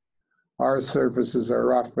 Our surfaces are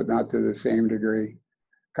rough, but not to the same degree.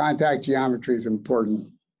 Contact geometry is important.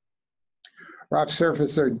 Rough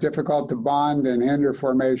surfaces are difficult to bond and hinder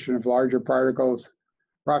formation of larger particles.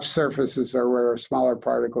 Rough surfaces are where smaller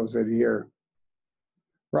particles adhere.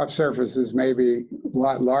 Rough surfaces may be a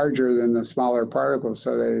lot larger than the smaller particles,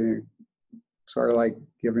 so they sort of like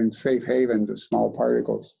giving safe haven to small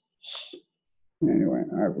particles. Anyway,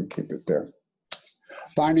 I would keep it there.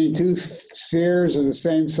 Bonding two spheres of the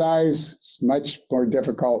same size is much more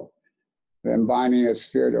difficult than bonding a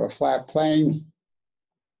sphere to a flat plane.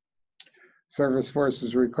 Surface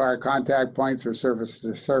forces require contact points or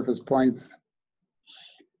surface points.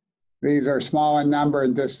 These are small in number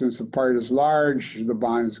and distance apart is large. The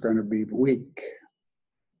bond is going to be weak.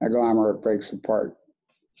 Agglomerate breaks apart.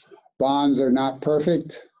 Bonds are not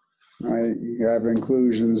perfect. Right? You have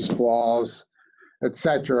inclusions, flaws,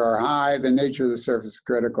 etc. are high. The nature of the surface is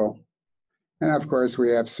critical. And of course, we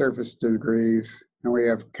have surface degrees, and we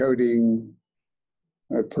have coating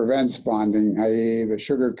that prevents bonding, i.e. the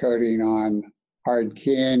sugar coating on hard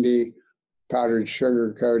candy, powdered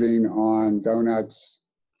sugar coating on donuts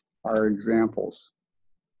are examples.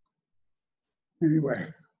 Anyway.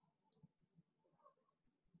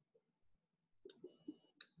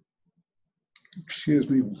 Excuse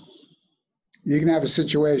me. You can have a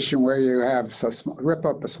situation where you have rip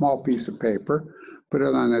up a small piece of paper, put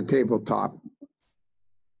it on a tabletop.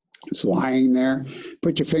 It's lying there.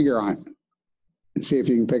 Put your finger on it and see if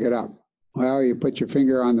you can pick it up. Well, you put your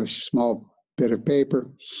finger on the small bit of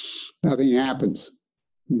paper, nothing happens.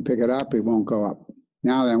 You pick it up, it won't go up.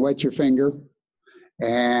 Now then, wet your finger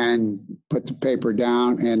and put the paper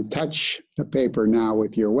down and touch the paper now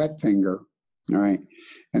with your wet finger, all right?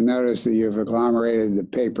 And notice that you've agglomerated the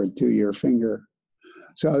paper to your finger.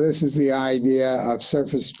 So this is the idea of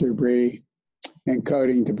surface debris and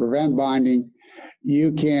coating to prevent bonding.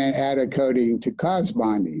 You can add a coating to cause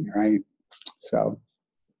bonding, right? So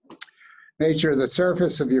nature of the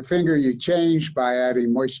surface of your finger, you change by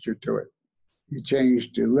adding moisture to it. You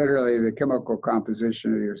change to literally the chemical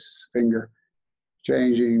composition of your finger,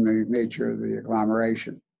 changing the nature of the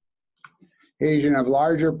agglomeration. Adhesion of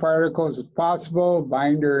larger particles is possible.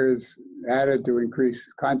 Binder is added to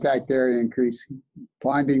increase contact area, increase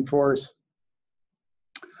bonding force.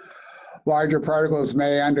 Larger particles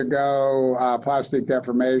may undergo plastic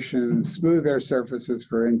deformation and smooth their surfaces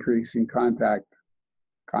for increasing contacting.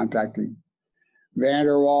 Van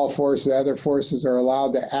der Waals force and other forces are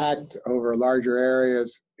allowed to act over larger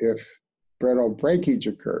areas if brittle breakage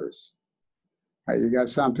occurs. You got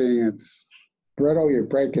something that's brittle, you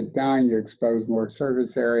break it down, you expose more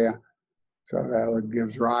surface area, so that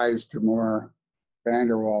gives rise to more van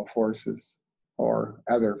der Waals forces or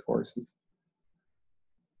other forces.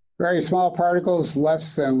 Very small particles,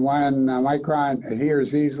 less than 1 micron,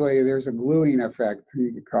 adheres easily. There's a gluing effect,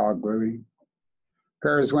 you could call it gluing.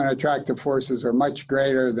 Occurs when attractive forces are much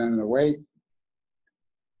greater than the weight.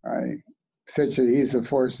 Right? Such adhesive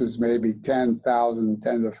forces may be 10,000,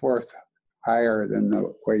 10 to the fourth higher than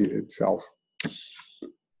the weight itself.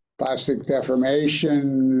 Plastic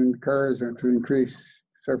deformation occurs to increase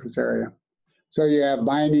surface area. So you have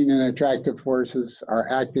binding and attractive forces are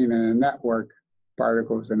acting in a network,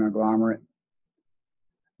 particles in agglomerate.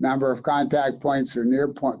 Number of contact points or near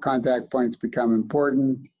contact points become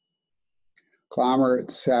important.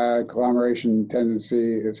 Agglomeration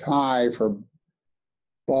tendency is high for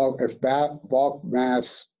bulk. If bulk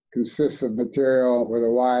mass consists of material with a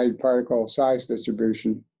wide particle size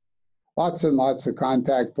distribution, lots and lots of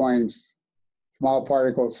contact points, small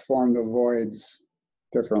particles form the voids,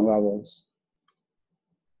 different levels.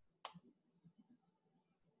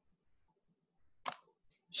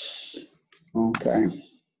 Okay.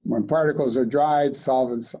 When particles are dried,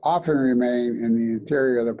 solvents often remain in the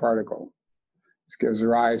interior of the particle. This gives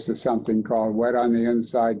rise to something called wet on the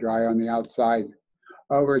inside, dry on the outside.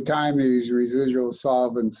 Over time, these residual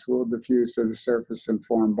solvents will diffuse to the surface and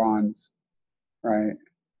form bonds, right?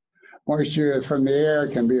 Moisture from the air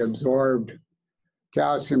can be absorbed.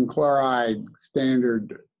 Calcium chloride,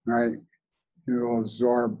 standard, right? It will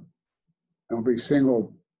absorb, it'll be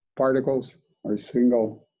single particles or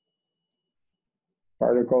single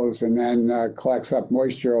particles, and then collects up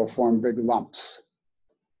moisture, will form big lumps.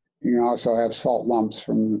 You can also have salt lumps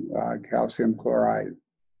from calcium chloride.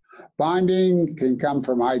 Bonding can come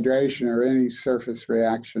from hydration or any surface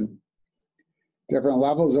reaction. Different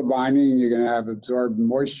levels of bonding, you're going to have absorbed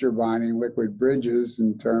moisture bonding, liquid bridges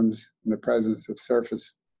in the presence of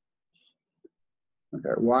surface. Okay,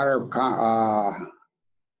 water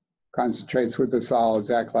concentrates with the solids,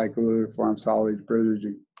 act like glue to form solid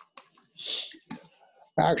bridging.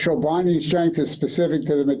 Actual bonding strength is specific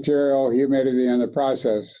to the material, humidity, and the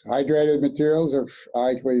process. Hydrated materials are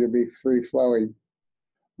likely to be free-flowing.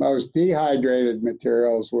 Most dehydrated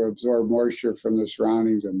materials will absorb moisture from the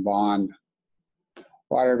surroundings and bond.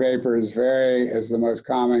 Water vapor is the most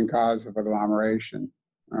common cause of agglomeration,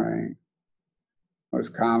 right?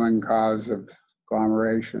 Most common cause of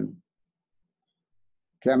agglomeration.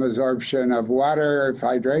 Chemabsorption of water,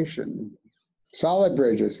 hydration. Solid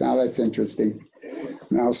bridges, now that's interesting.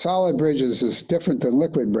 Now, solid bridges is different than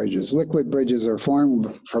liquid bridges. Liquid bridges are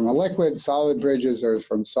formed from a liquid. Solid bridges are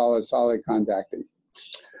from solid-solid contacting.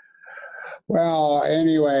 Well,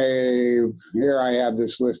 anyway, here I have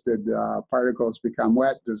this listed. Particles become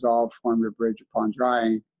wet, dissolve, form a bridge upon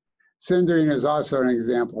drying. Sindering is also an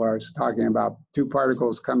example. I was talking about two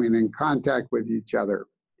particles coming in contact with each other.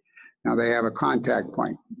 Now they have a contact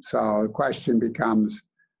point. So the question becomes,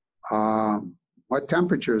 what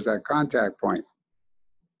temperature is that contact point?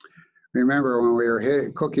 Remember when we were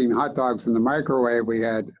cooking hot dogs in the microwave, we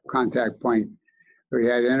had contact point. We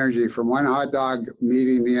had energy from one hot dog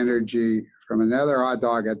meeting the energy from another hot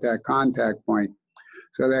dog at that contact point.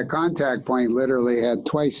 So that contact point literally had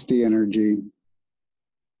twice the energy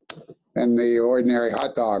than the ordinary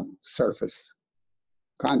hot dog surface.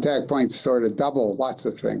 Contact points sort of double lots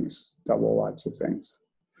of things.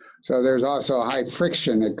 So there's also high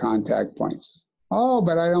friction at contact points. Oh,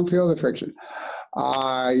 but I don't feel the friction.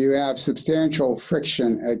 You have substantial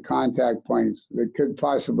friction at contact points that could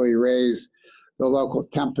possibly raise the local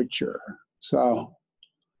temperature. So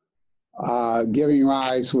giving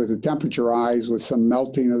rise with a temperature rise with some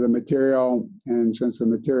melting of the material. And since the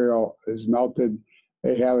material is melted,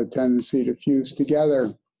 they have a tendency to fuse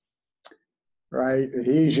together, right?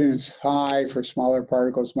 Adhesion is high for smaller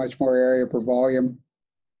particles, much more area per volume.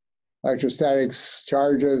 Electrostatic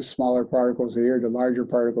charges, smaller particles adhere to larger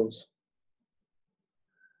particles.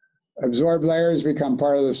 Absorbed layers become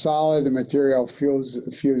part of the solid. The material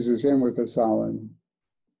fuses in with the solid.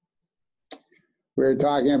 We're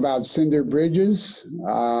talking about cinder bridges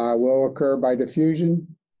will occur by diffusion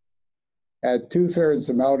at 2/3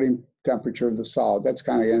 the melting temperature of the solid. That's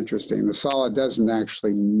kind of interesting. The solid doesn't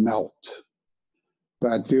actually melt,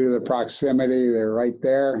 but due to the proximity, they're right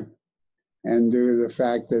there. And due to the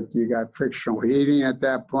fact that you got frictional heating at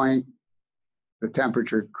that point, the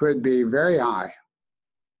temperature could be very high.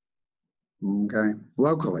 Okay,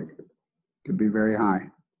 locally, could be very high.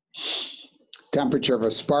 Temperature of a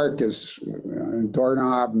spark is a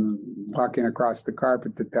doorknob and walking across the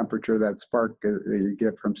carpet. The temperature of that spark that you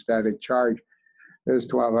get from static charge is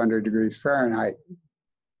 1200 degrees Fahrenheit,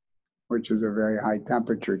 which is a very high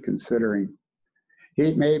temperature considering.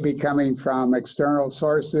 Heat may be coming from external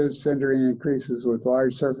sources. Sindering increases with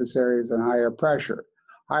large surface areas and higher pressure.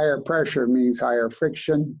 Higher pressure means higher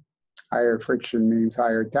friction. Higher friction means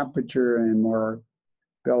higher temperature and more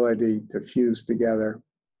ability to fuse together.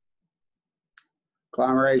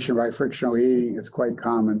 Agglomeration by frictional heating is quite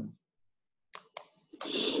common.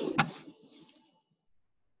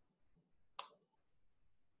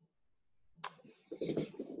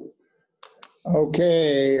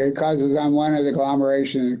 Okay, it causes unwanted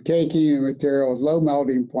agglomeration and caking. The material with low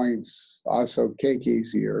melting points also cake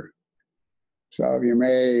easier. So you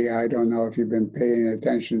may, I don't know if you've been paying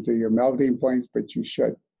attention to your melting points, but you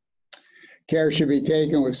should. Care should be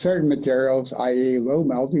taken with certain materials, i.e. low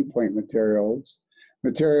melting point materials,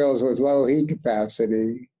 materials with low heat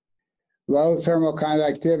capacity, low thermal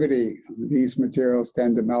conductivity. These materials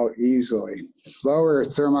tend to melt easily. Lower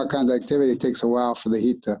thermal conductivity takes a while for the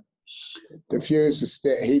heat to diffuse.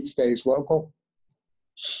 The heat stays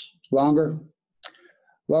longer.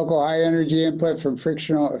 Local high energy input from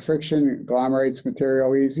friction agglomerates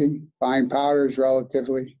material easy. Fine powders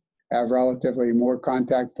have relatively more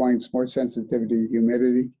contact points, more sensitivity to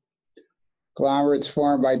humidity. Agglomerates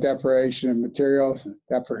formed by deposition of materials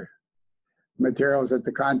at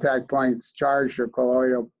the contact points. Charged or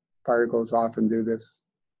colloidal particles often do this.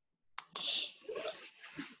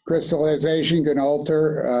 Crystallization can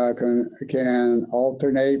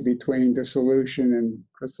alternate between dissolution and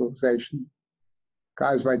crystallization,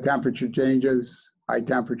 caused by temperature changes. High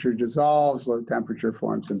temperature dissolves, low temperature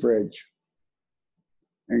forms a bridge.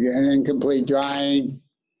 Again, incomplete drying.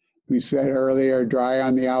 We said earlier, dry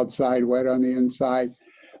on the outside, wet on the inside.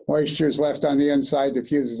 Moisture is left on the inside,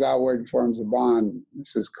 diffuses outward, and forms a bond.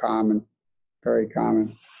 This is common, very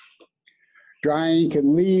common. Drying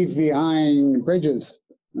can leave behind bridges.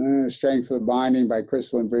 The strength of the bonding by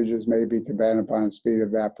crystalline bridges may be dependent upon the speed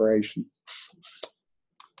of evaporation.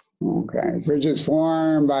 Okay, bridges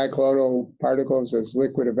formed by colloidal particles as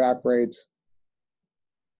liquid evaporates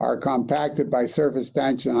are compacted by surface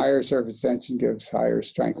tension. Higher surface tension gives higher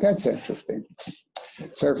strength. That's interesting.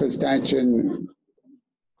 Surface tension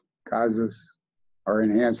causes or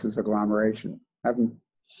enhances agglomeration.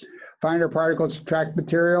 Finer particles attract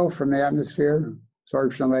material from the atmosphere.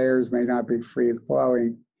 Absorption layers may not be free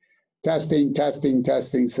flowing. Testing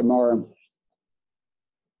some more.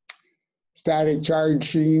 Static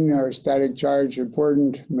charging or static charge,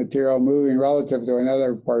 important material moving relative to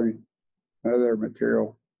another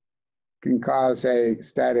material can cause a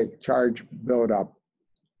static charge buildup.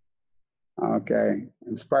 Okay,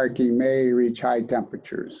 and sparking may reach high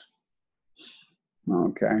temperatures.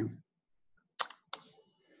 Okay.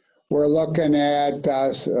 We're looking at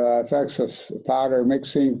effects of powder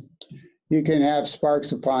mixing. You can have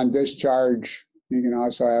sparks upon discharge. You can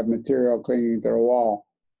also have material clinging to the wall.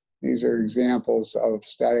 These are examples of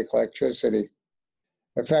static electricity.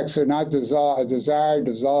 Effects are not desired.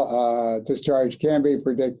 Discharge can be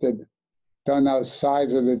predicted. Don't know the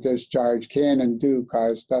size of the discharge can and do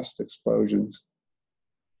cause dust explosions.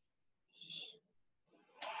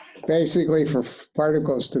 Basically, for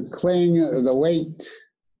particles to cling, the weight,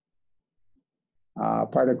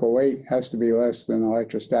 particle weight has to be less than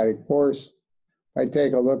electrostatic force. If I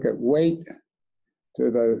take a look at weight to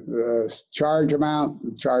the charge amount,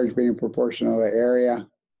 the charge being proportional to the area,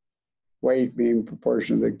 weight being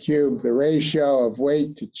proportional to the cube, the ratio of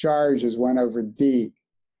weight to charge is 1/d.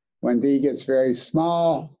 When d gets very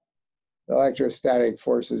small, the electrostatic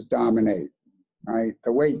forces dominate, right?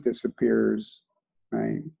 The weight disappears,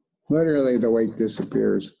 right? Literally, the weight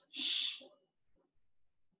disappears.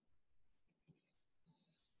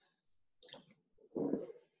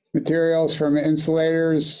 Materials from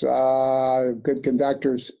insulators, good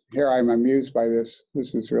conductors. Here, I'm amused by this.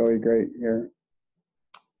 This is really great here.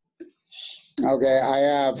 Okay, I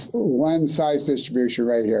have one size distribution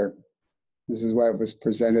right here. This is what was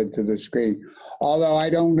presented to the screen. Although I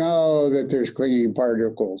don't know that there's clinging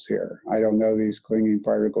particles here. I don't know these clinging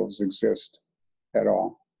particles exist at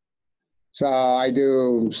all. So I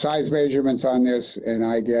do size measurements on this, and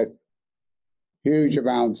I get huge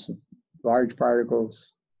amounts of large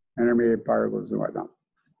particles, intermediate particles, and whatnot.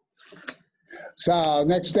 So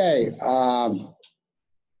next day,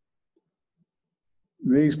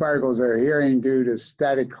 these particles are adhering due to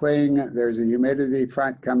static cling. There's a humidity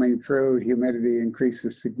front coming through. Humidity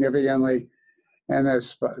increases significantly, and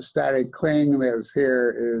this static cling that's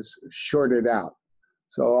here is shorted out.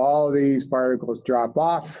 So all these particles drop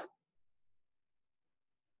off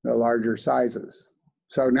the larger sizes.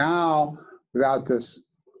 So now, without this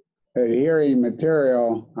adhering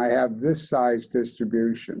material, I have this size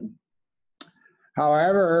distribution.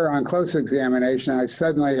 However, on close examination, I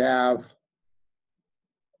suddenly have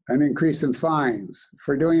an increase in fines.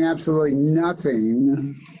 For doing absolutely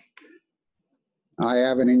nothing, I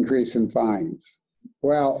have an increase in fines.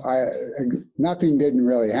 Well, nothing didn't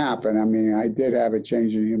really happen. I mean, I did have a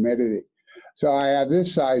change in humidity. So I have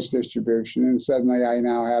this size distribution, and suddenly I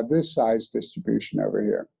now have this size distribution over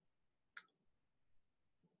here.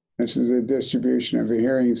 This is a distribution of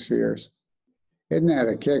adhering spheres. Isn't that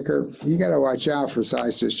a kicker? You got to watch out for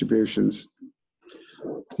size distributions.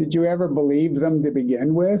 Did you ever believe them to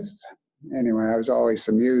begin with? Anyway, I was always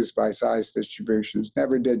amused by size distributions,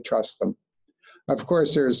 never did trust them. Of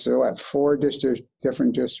course, there's four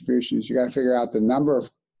different distributions. You got to figure out the number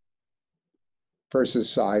versus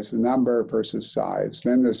size, the number versus size,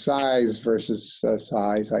 then the size versus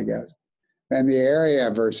size, I guess. Then the area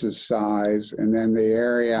versus size, and then the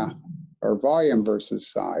area or volume versus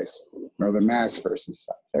size, or the mass versus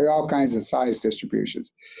size. There are all kinds of size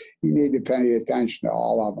distributions. You need to pay attention to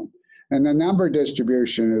all of them. And the number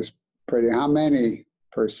distribution is pretty, how many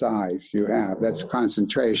per size you have. That's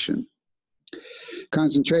concentration.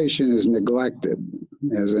 Concentration is neglected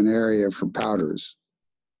as an area for powders.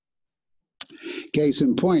 Case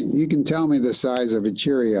in point, you can tell me the size of a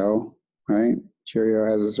Cheerio, right? Cheerio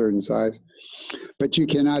has a certain size, but you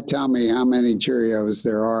cannot tell me how many Cheerios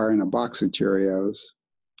there are in a box of Cheerios.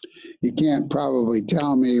 You can't probably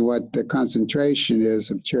tell me what the concentration is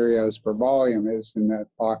of Cheerios per volume is in that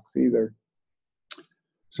box either.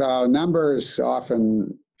 So numbers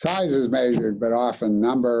often, size is measured, but often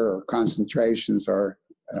number or concentrations are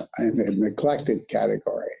in a neglected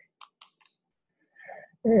category.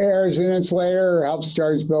 Air is an insulator, helps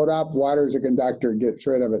charge build up. Water is a conductor, gets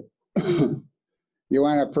rid of it. You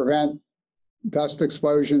want to prevent dust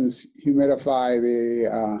explosions, humidify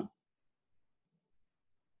the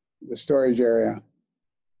storage area.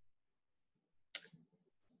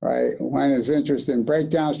 Right, one is interested in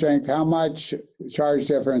breakdown strength. How much charge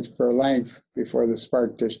difference per length before the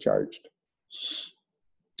spark discharged?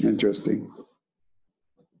 Interesting.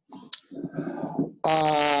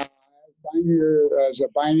 As a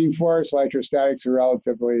binding force, electrostatics are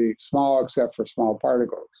relatively small except for small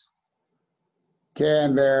particles.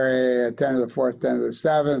 Can vary at 10 to the 4th, 10 to the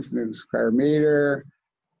 7th, newton square meter.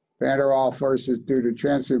 Van der Waals forces due to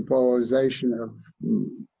transient polarization of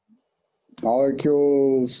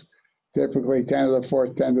molecules, typically 10 to the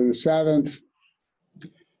 4th, 10 to the 7th.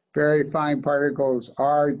 Very fine particles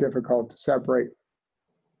are difficult to separate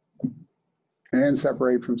and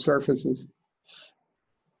separate from surfaces.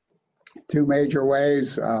 Two major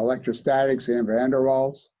ways, electrostatics and van der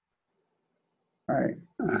Waals. Right.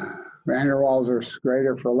 Van der Waals are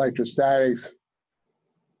greater for electrostatics,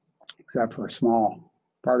 except for small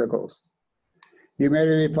particles.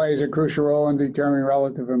 Humidity plays a crucial role in determining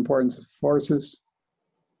relative importance of forces.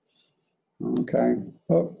 Okay.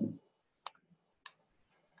 Oh.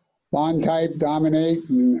 Bond type dominate,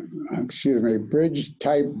 bridge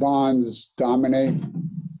type bonds dominate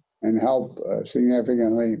and help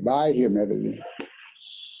significantly by humidity.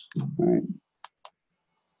 Right.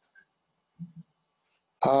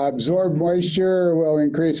 Absorbed moisture will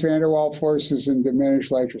increase van der Waals forces and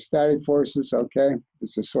diminish electrostatic forces. Okay,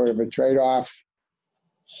 this is sort of a trade-off.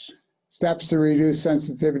 Steps to reduce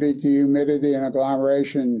sensitivity to humidity and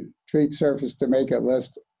agglomeration. Treat surface to make it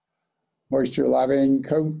less moisture-loving.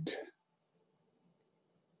 Coat.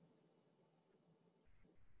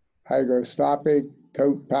 Hygroscopic.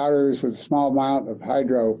 Coat powders with a small amount of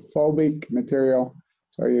hydrophobic material.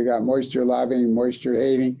 So you got moisture-loving,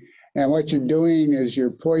 moisture-hating. And what you're doing is you're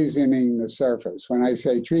poisoning the surface. When I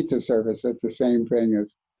say treat the surface, that's the same thing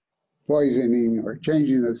as poisoning or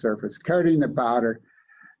changing the surface. Coating the powder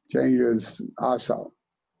changes also.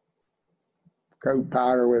 Coat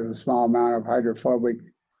powder with a small amount of hydrophobic.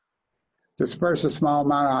 Disperse a small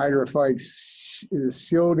amount of hydrophobic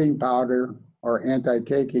shielding powder or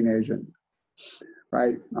anti-caking agent.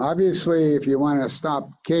 Right? Obviously, if you want to stop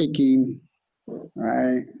caking,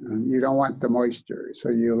 right, you don't want the moisture. So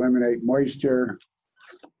you eliminate moisture,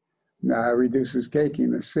 reduces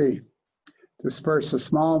caking, the C. Disperse a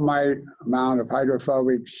small amount of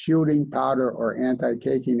hydrophobic shielding powder or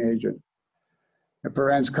anti-caking agent. It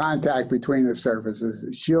prevents contact between the surfaces.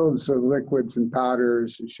 It shields the liquids and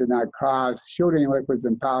powders. It should not cause, shielding liquids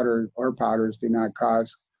and powders or powders do not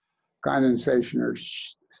cause condensation or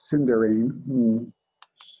cindering.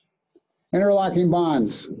 Interlocking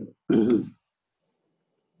bonds.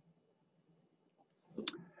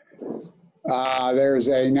 There's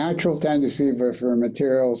a natural tendency for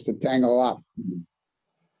materials to tangle up,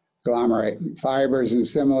 agglomerate. Fibers in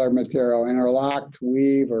similar material interlocked,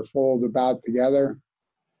 weave, or fold about together.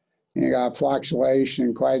 You got flocculation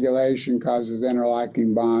and coagulation causes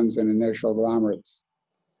interlocking bonds and initial agglomerates.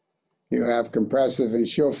 You have compressive and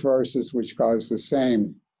shield forces, which cause the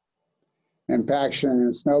same. Impaction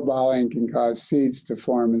and snowballing can cause seeds to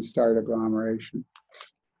form and start agglomeration.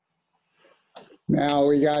 Now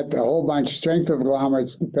we got a whole bunch. Strength of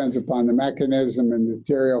agglomerates depends upon the mechanism and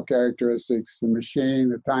material characteristics. The machine,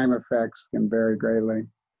 the time effects can vary greatly.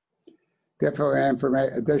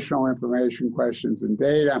 Additional information, questions, and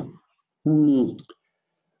data.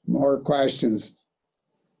 More questions.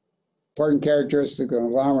 Important characteristic of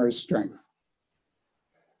agglomerate strength.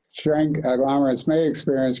 Agglomerates may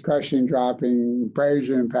experience crushing, dropping,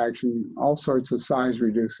 abrasion, impaction, all sorts of size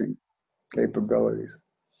reducing capabilities.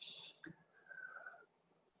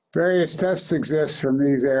 Various tests exist from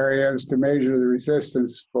these areas to measure the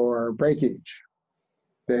resistance for breakage.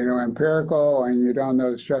 They know empirical, and you don't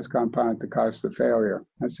know the stress component that caused the failure.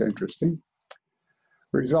 That's interesting.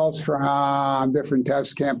 Results from different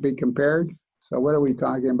tests can't be compared. So what are we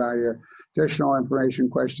talking about here? Additional information,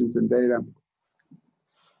 questions, and data.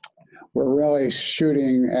 we're really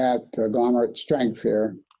shooting at agglomerate strength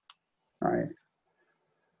here, right?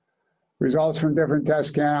 Results from different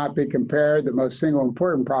tests cannot be compared. The most single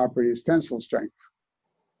important property is tensile strength.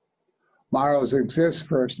 Models exist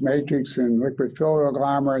for matrix and liquid-filled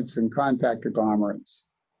agglomerates and contact agglomerates.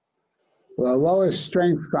 The lowest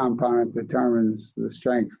strength component determines the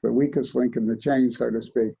strength, the weakest link in the chain, so to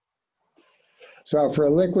speak. So for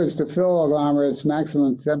liquids to fill agglomerates,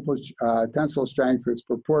 maximum tensile strength is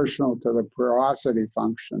proportional to the porosity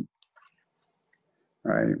function,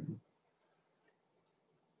 right?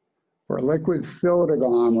 For liquid-filled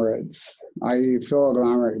agglomerates, i.e. fill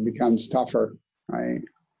agglomerate becomes tougher, right?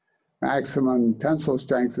 Maximum tensile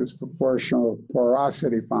strength is proportional to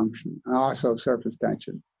porosity function, and also surface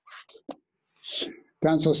tension.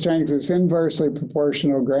 Tensile strength is inversely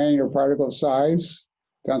proportional to granular particle size.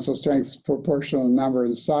 Tensile strength is proportional to the number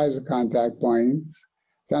and size of contact points.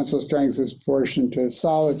 Tensile strength is proportional to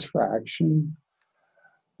solids fraction.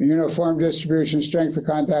 The uniform distribution strength of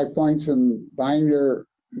contact points and binder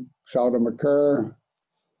seldom occur.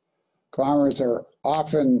 Agglomerates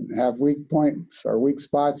often have weak points or weak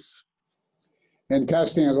spots. In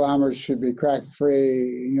testing, agglomerates should be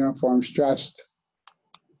crack-free, uniform stressed.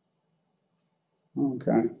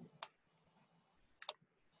 Okay.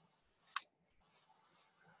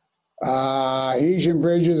 Adhesion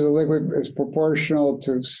bridges, a liquid is proportional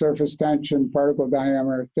to surface tension, particle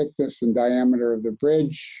diameter, thickness, and diameter of the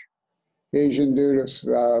bridge. Adhesion due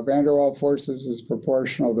to van der Waals forces is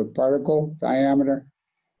proportional to particle diameter,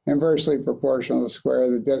 inversely proportional to the square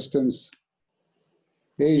of the distance.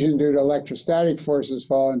 Adhesion due to electrostatic forces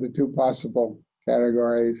fall into two possible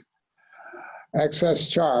categories. Excess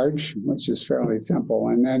charge, which is fairly simple,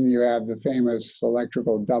 and then you have the famous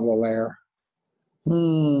electrical double layer.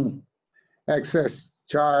 Excess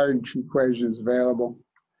charge equations available.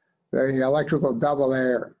 The electrical double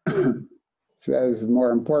layer says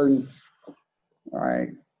more important. All right,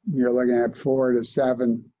 you're looking at 4 to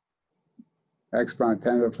 7 exponent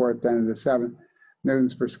 10 to the 4th, 10 to the 7th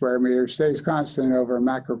newtons per square meter, stays constant over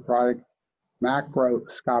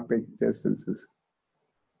macroscopic distances.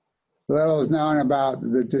 Little is known about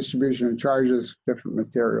the distribution of charges of different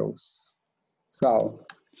materials. So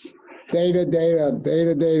data,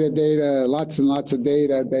 lots and lots of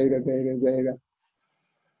data.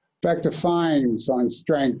 Effective fines on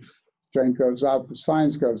strength. Strength goes up as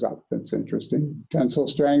fines goes up. That's interesting. Tensile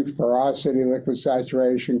strength, porosity, liquid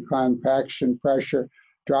saturation, compaction, pressure,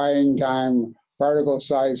 drying time, particle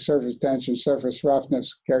size, surface tension, surface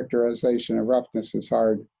roughness. Characterization of roughness is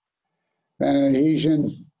hard. Then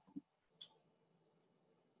adhesion.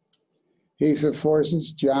 Adhesive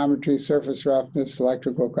forces, geometry, surface roughness,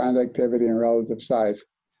 electrical conductivity, and relative size.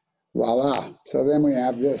 Voila. So then we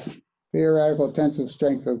have this theoretical tensile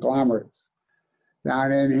strength of agglomerates.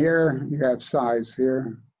 Down in here, you have size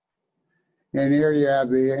here. In here, you have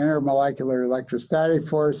the intermolecular electrostatic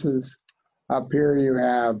forces. Up here, you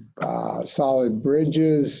have solid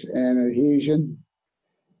bridges and adhesion.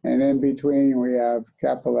 And in between, we have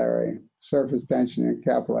capillary, surface tension and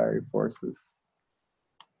capillary forces.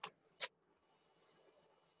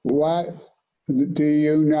 What do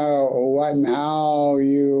you know what and how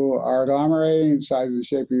you are agglomerating, size and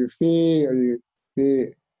shape of your feet? Are you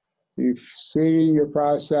seeding your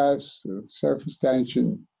process, surface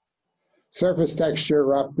tension, surface texture,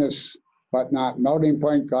 roughness, whatnot, melting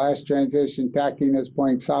point, glass transition, tackiness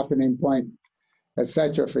point, softening point,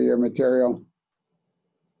 etc. for your material.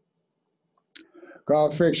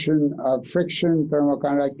 Coefficient of friction, thermal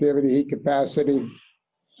conductivity, heat capacity.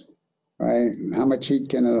 Right? How much heat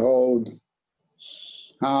can it hold?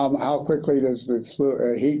 How quickly does the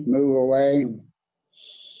heat move away?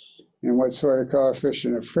 And what sort of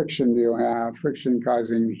coefficient of friction do you have? Friction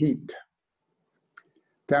causing heat.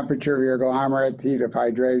 Temperature of your agglomerate, heat of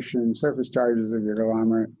hydration, surface charges of your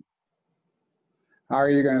agglomerate. How are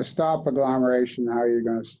you going to stop agglomeration? How are you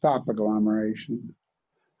going to stop agglomeration?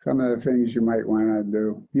 Some of the things you might want to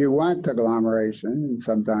do. You want agglomeration, and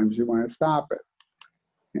sometimes you want to stop it.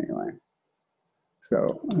 Anyway. So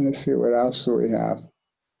let's see what else do we have.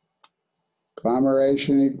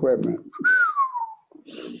 Agglomeration equipment.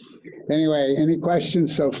 Anyway, any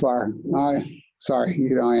questions so far? Sorry,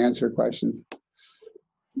 you don't answer questions.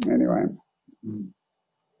 Anyway,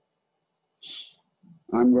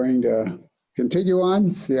 I'm going to continue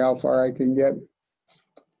on, see how far I can get.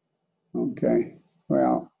 Okay,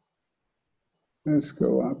 well, let's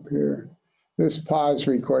go up here. Let's pause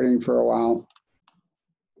recording for a while.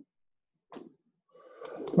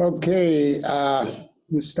 Okay,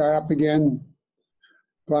 let's start up again.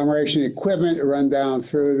 Agglomeration equipment, run down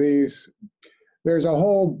through these. there's a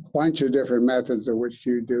whole bunch of different methods in which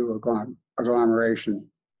you do agglomeration.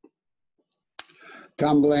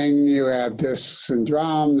 Tumbling, you have discs and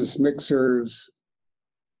drums, mixers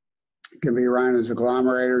can be run as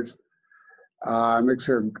agglomerators,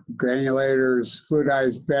 mixer granulators,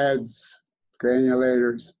 fluidized beds,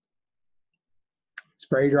 granulators,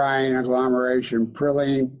 spray drying, agglomeration,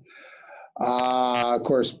 prilling, of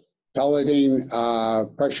course, pelleting,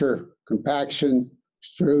 pressure compaction,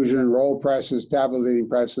 extrusion, roll presses, tabulating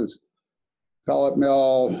presses, pellet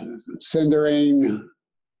mill, cindering.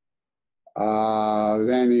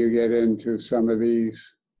 Then you get into some of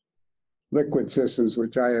these liquid systems,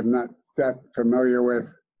 which I am not that familiar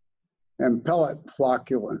with, and pellet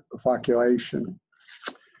flocculation.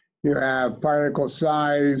 You have particle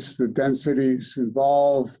size, the densities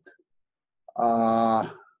involved,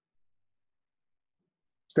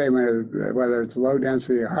 statement of whether it's low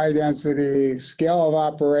density or high density, scale of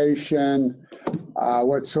operation,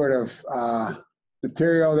 what sort of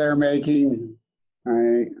material they're making,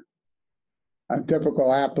 right?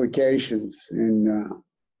 Typical applications in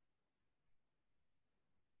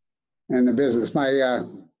the business. My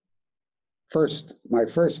first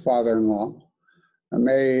father-in-law,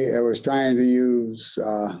 was trying to use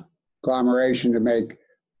agglomeration to make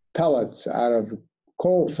pellets out of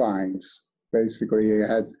coal fines. Basically, he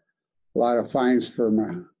had a lot of fines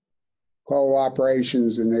from coal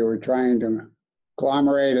operations, and they were trying to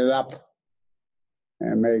agglomerate it up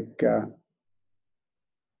and make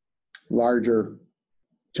larger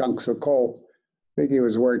chunks of coal. I think he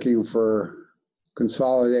was working for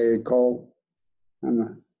Consolidated Coal.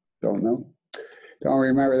 Don't know. Don't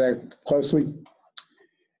remember that closely.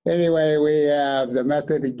 Anyway, we have the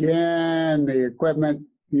method again, the equipment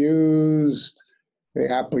used,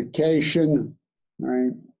 the application,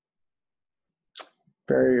 right?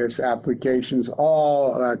 Various applications,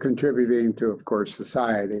 all contributing to, of course,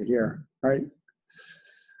 society here, right?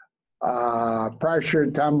 Pressure,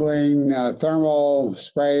 tumbling, thermal,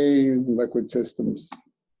 spraying, liquid systems.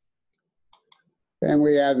 And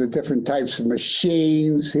we have the different types of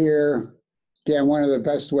machines here. Again, one of the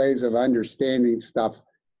best ways of understanding stuff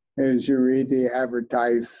is you read the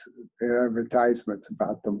advertisements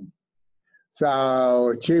about them. So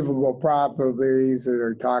achievable properties that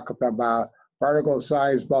are talking about particle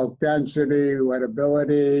size, bulk density,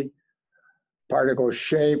 wettability, particle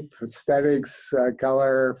shape, aesthetics,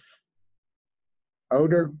 color,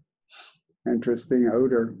 odor, interesting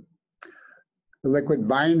odor. The liquid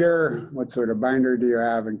binder, what sort of binder do you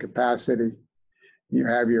have in capacity? You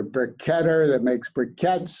have your briquetter that makes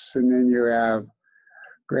briquettes, and then you have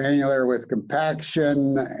granular with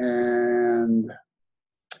compaction, and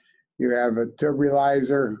you have a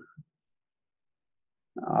tubulizer.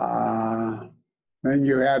 Then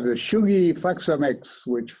you have the Shugi Flexomix,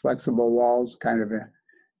 which flexible walls, kind of a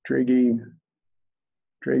trigging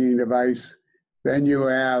device. Then you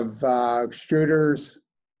have extruders,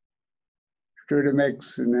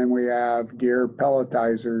 extrudamix, and then we have gear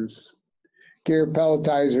pelletizers. Gear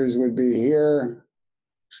pelletizers would be here.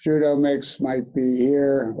 Extrudamix might be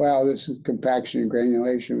here. Well, this is compaction and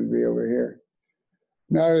granulation would be over here.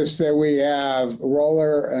 Notice that we have a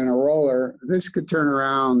roller and a roller. This could turn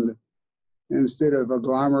around instead of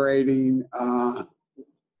agglomerating.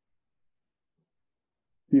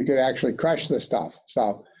 You could actually crush the stuff.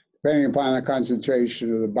 So depending upon the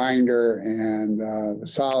concentration of the binder and the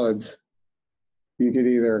solids, you could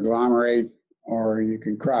either agglomerate or you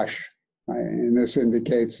can crush. Right? And this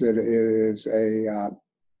indicates that it is a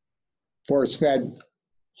force-fed.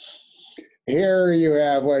 Here you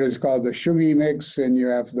have what is called the Shugi mix, and you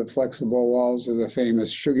have the flexible walls of the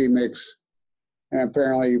famous Shugi mix. And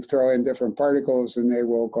apparently you throw in different particles and they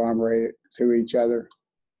will agglomerate to each other.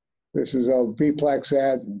 This is a biplex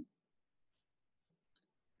head.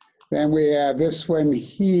 Then we have this one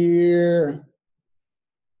here.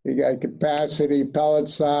 You got capacity, pellet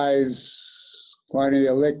size, quantity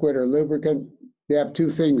of liquid or lubricant. You have two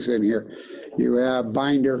things in here. You have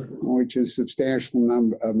binder, which is a substantial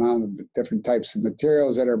amount of different types of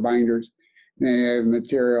materials that are binders. And then you have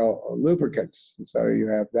material lubricants. So you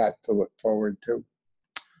have that to look forward to.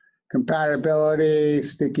 Compatibility,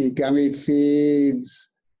 sticky gummy feeds,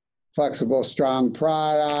 flexible strong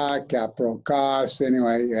product, capital costs.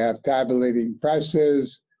 Anyway, you have tabulating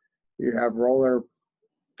presses. You have roller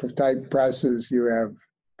type presses. You have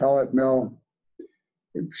pellet mill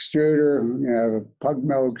extruder. You have a pug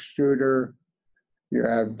mill extruder. You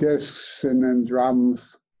have discs and then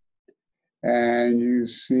drums. And you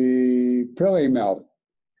see prilling mill.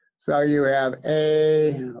 So you have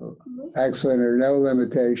excellent or no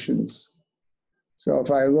limitations. So if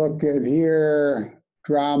I look at here,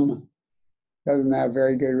 drum, Doesn't have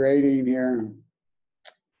very good rating here.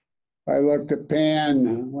 I looked at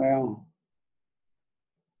pan, well,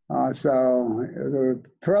 so the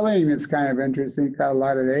drilling is kind of interesting. Got a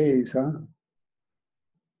lot of A's, huh?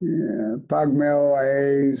 Yeah, Pug Mill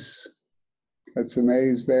A's. Got some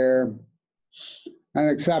A's there.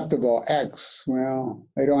 Unacceptable, X. Well,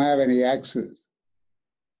 they don't have any X's.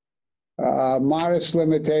 Modest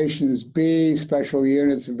limitations, B. Special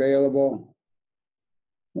units available.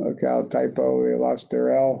 Locale typo, they lost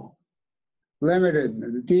their L.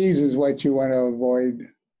 Limited, D's is what you want to avoid.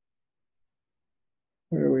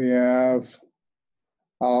 What do we have?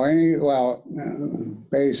 Oh,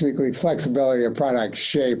 basically flexibility of product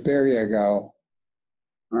shape. There you go.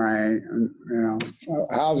 All right.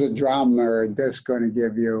 How's a drum or a disc going to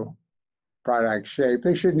give you product shape?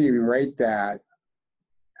 They shouldn't even rate that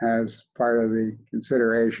as part of the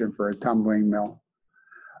consideration for a tumbling mill.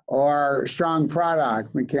 Or strong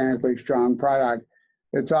product, mechanically strong product.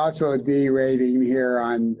 It's also a D rating here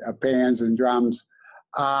on pans and drums.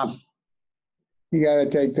 You got to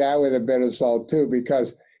take that with a bit of salt too,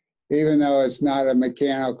 because even though it's not a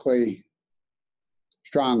mechanically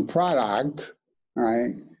strong product,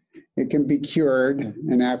 right, it can be cured,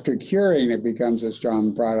 and after curing, it becomes a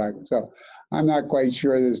strong product. So I'm not quite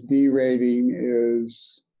sure this D rating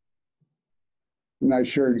is, I'm not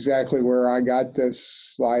sure exactly where I got this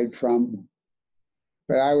slide from,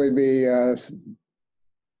 but I would be,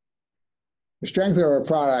 the strength of a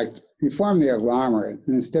product, you form the agglomerate,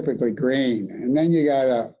 and it's typically green, and then you got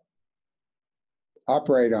to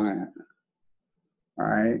operate on it, all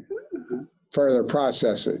right? Further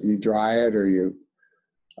process it. You dry it, or you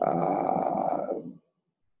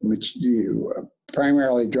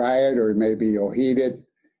primarily dry it, or maybe you'll heat it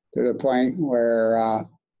to the point where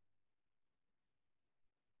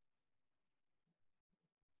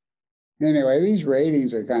anyway, these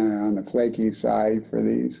ratings are kind of on the flaky side for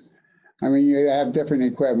these. I mean, you have different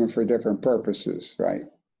equipment for different purposes, right?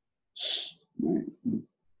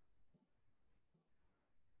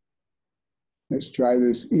 Let's try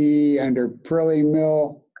this E under Prilly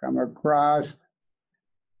Mill, come across.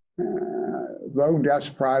 Low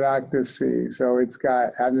dust product is C. So it's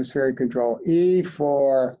got atmospheric control. E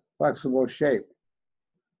for flexible shape.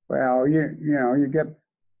 Well, you get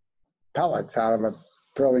pellets out of a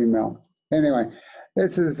Prilly Mill. Anyway,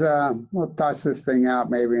 this is, we'll toss this thing out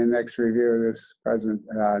maybe in the next review of this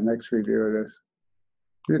next review of this.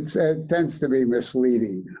 It tends to be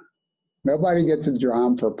misleading. Nobody gets a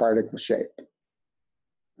drum for particle shape,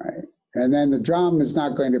 right? And then the drum is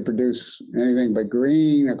not going to produce anything but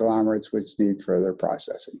green agglomerates, which need further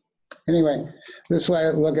processing. Anyway, let's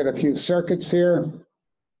look at a few circuits here.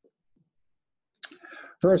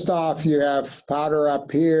 First off, you have powder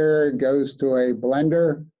up here. It goes to a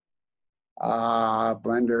blender.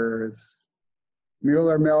 Blender is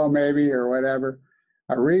Mueller mill maybe, or whatever.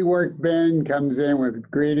 A rework bin comes in with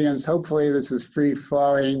ingredients. Hopefully this is free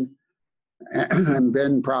flowing and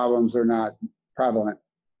bin problems are not prevalent.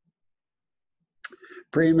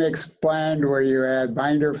 Premix blend, where you add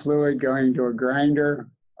binder fluid going to a grinder,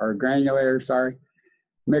 or granulator, sorry.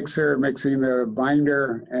 Mixer, mixing the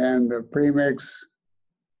binder and the premix.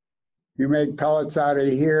 You make pellets out of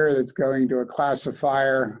here that's going to a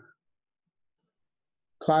classifier.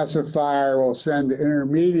 Classifier will send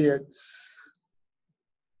intermediates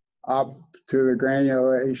up to the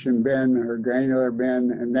granulation bin or granular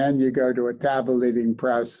bin, and then you go to a tabulating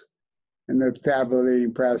press, and the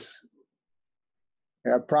tabulating press,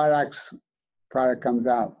 product comes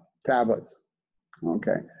out, tablets.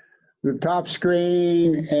 Okay. The top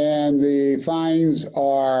screen and the fines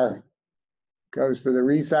goes to the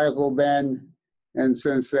recycle bin, and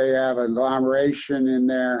since they have agglomeration in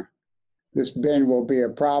there, this bin will be a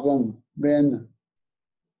problem bin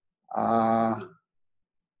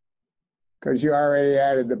because you already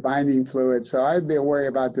added the binding fluid. So I'd be worried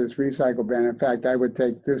about this recycle bin. In fact, I would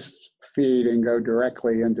take this feed and go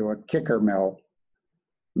directly into a kicker mill.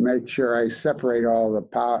 Make sure I separate all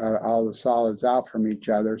the solids out from each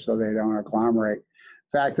other so they don't agglomerate.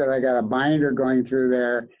 The fact that I got a binder going through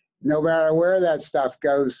there, no matter where that stuff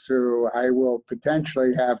goes through, I will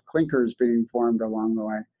potentially have clinkers being formed along the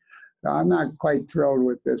way. So I'm not quite thrilled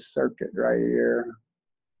with this circuit right here.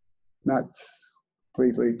 Not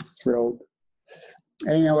completely thrilled.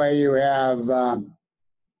 Anyway, you have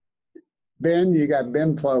bin, you got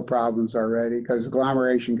bin flow problems already because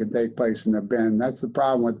agglomeration can take place in the bin. That's the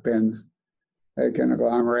problem with bins. They can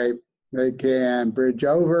agglomerate, they can bridge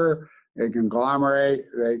over, they can agglomerate,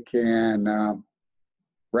 they can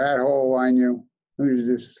rat hole on you. These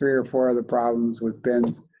are just 3 or 4 of the problems with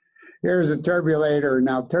bins. Here's a turbulator.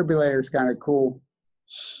 Now, turbulator is kind of cool.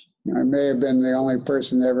 I may have been the only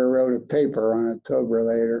person that ever wrote a paper on a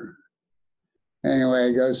turbulator.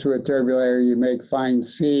 Anyway, it goes through a turbulator, you make fine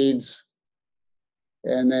seeds,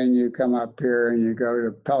 and then you come up here and you go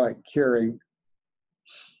to pellet curing.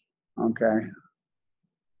 Okay.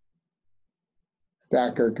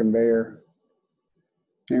 Stacker conveyor.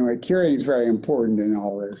 Anyway, curing is very important in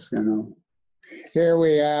all this, you know. Here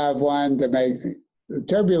we have one to make, the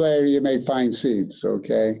turbulator, you make fine seeds,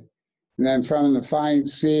 okay? And then from the fine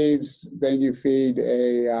seeds, then you feed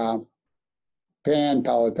a pan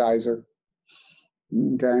pelletizer,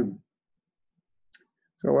 okay?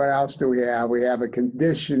 So what else do we have? We have a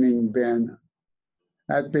conditioning bin.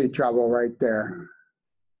 That'd be trouble right there.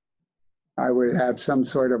 I would have some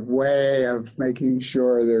sort of way of making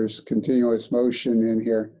sure there's continuous motion in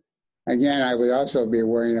here. Again, I would also be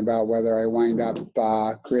worrying about whether I wind up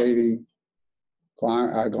creating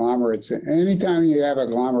agglomerates. Anytime you have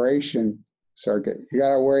agglomeration circuit, you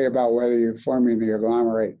got to worry about whether you're forming the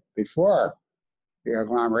agglomerate before the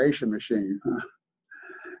agglomeration machine.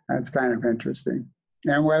 That's kind of interesting.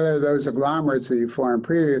 And whether those agglomerates that you formed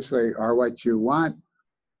previously are what you want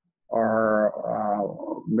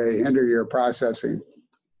or may hinder your processing.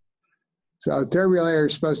 So a turbulator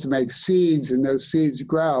is supposed to make seeds, and those seeds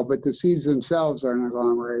grow, but the seeds themselves are an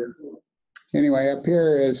agglomerator. Anyway, up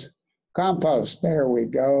here is compost. There we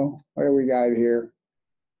go. What do we got here?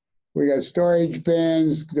 We got storage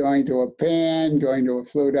bins going to a pan, going to a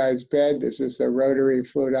fluidized bed. This is a rotary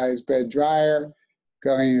fluidized bed dryer,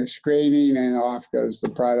 going to screening, and off goes the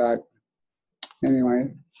product.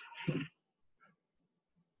 Anyway,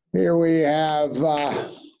 here we have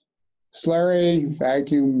slurry,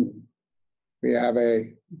 vacuum. We have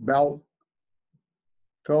a belt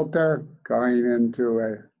filter going into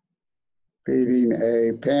feeding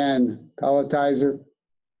a pan pelletizer.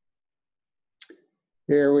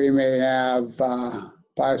 Here we may have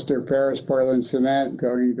plaster Paris Portland cement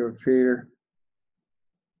going to a feeder.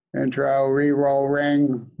 Intro re-roll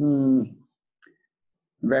ring,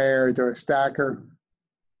 conveyor to a stacker.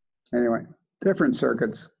 Anyway, different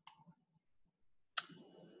circuits.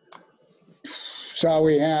 So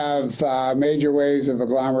we have major ways of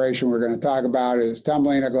agglomeration we're going to talk about is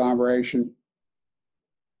tumbling agglomeration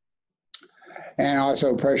and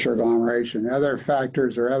also pressure agglomeration. Other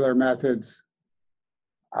factors or other methods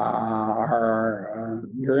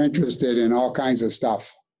you're interested in all kinds of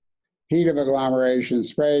stuff. Heat of agglomeration,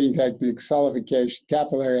 spraying techniques, solidification,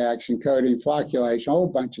 capillary action, coating, flocculation, a whole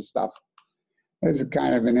bunch of stuff. This is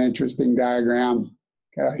kind of an interesting diagram.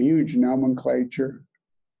 Got a huge nomenclature,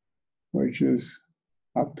 which is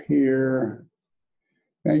up here.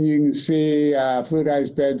 Then you can see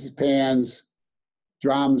fluidized beds, pans,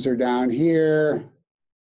 drums are down here.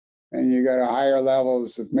 And you go to higher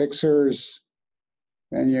levels of mixers.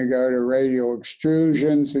 Then you go to radial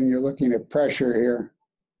extrusions, and you're looking at pressure here.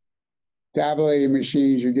 Tabulating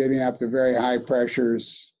machines, you're getting up to very high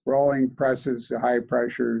pressures. Rolling presses to high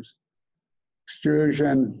pressures.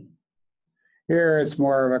 Extrusion. Here it's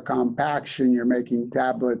more of a compaction. You're making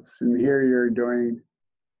tablets, and here you're doing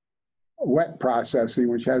wet processing,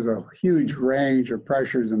 which has a huge range of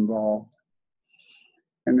pressures involved.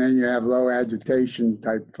 And then you have low agitation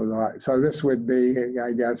type of, so this would be,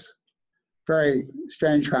 I guess, very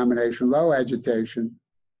strange combination, low agitation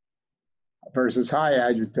versus high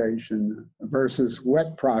agitation versus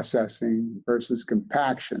wet processing versus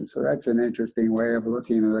compaction. So that's an interesting way of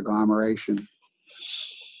looking at agglomeration.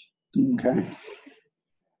 Okay.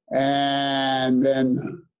 And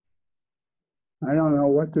then I don't know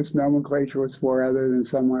what this nomenclature was for other than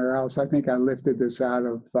somewhere else. I think I lifted this out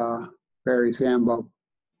of Barry Sambo,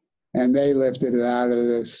 and they lifted it out of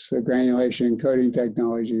this granulation and coating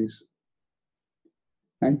technologies,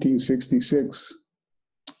 1966.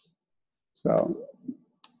 So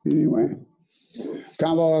anyway,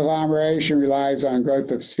 tumble agglomeration relies on growth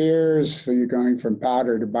of spheres. So you're going from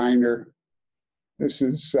powder to binder. This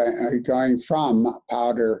is going from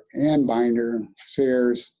powder and binder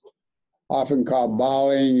spheres, often called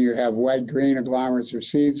balling. You have wet green agglomerates or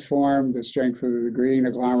seeds formed. The strength of the green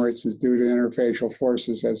agglomerates is due to interfacial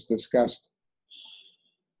forces as discussed.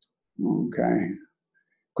 Okay.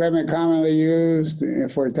 Equipment commonly used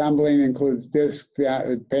for tumbling includes discs,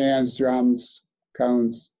 pans, drums,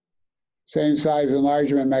 cones. Same size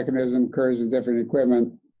enlargement mechanism occurs in different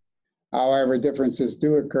equipment. However, differences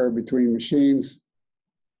do occur between machines.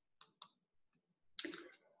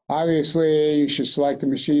 Obviously, you should select a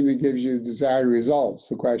machine that gives you the desired results.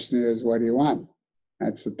 The question is, what do you want?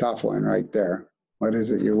 That's the tough one right there. What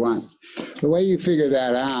is it you want? The way you figure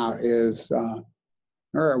that out is,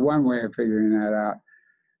 or one way of figuring that out,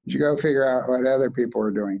 is you go figure out what other people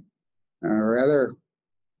are doing, or other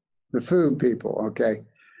the food people, okay?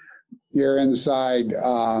 You're inside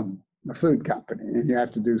a food company and you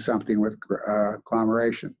have to do something with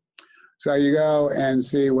agglomeration. So you go and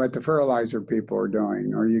see what the fertilizer people are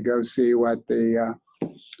doing, or you go see what the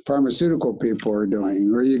pharmaceutical people are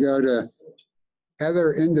doing, or you go to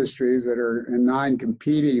other industries that are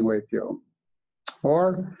non-competing with you,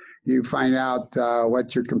 or you find out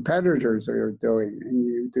what your competitors are doing, and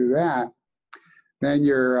you do that. Then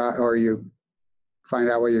or you find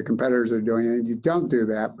out what your competitors are doing, and you don't do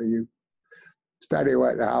that, but you study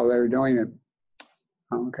how they're doing it.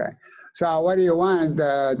 Okay. So what do you want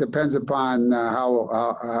depends upon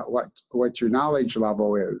what your knowledge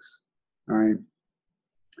level is, right?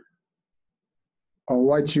 Or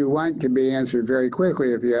what you want can be answered very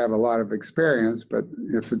quickly if you have a lot of experience, but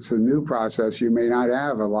if it's a new process, you may not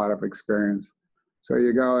have a lot of experience. So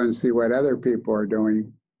you go and see what other people are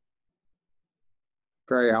doing.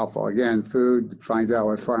 Very helpful. Again, food finds out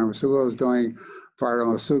what pharmaceuticals is doing.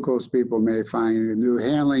 Pharmaceuticals people may find new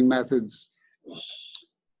handling methods.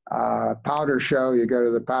 Powder show, you go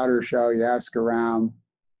to the powder show, you ask around,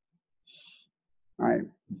 right?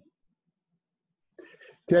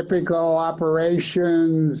 Typical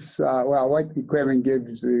operations, well, what equipment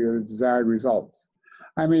gives you the desired results?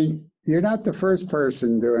 I mean, you're not the first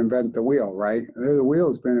person to invent the wheel, right? The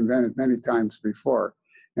wheel's been invented many times before.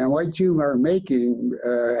 And what you are making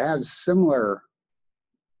has similar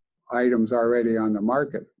items already on the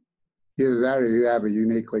market. Either that or you have a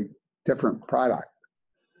uniquely different product.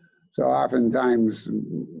 So oftentimes,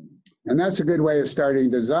 and that's a good way of starting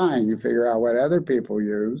design. You figure out what other people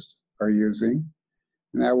are using,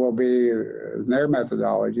 and that will be their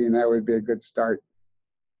methodology, and that would be a good start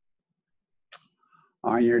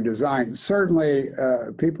on your design. Certainly,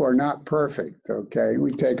 people are not perfect, okay?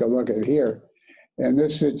 We take a look at here. In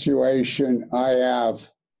this situation, I have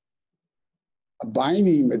a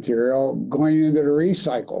binding material going into the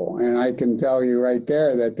recycle, and I can tell you right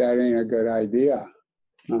there that that ain't a good idea.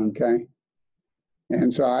 Okay,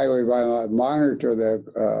 and so I would monitor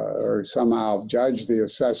or somehow judge the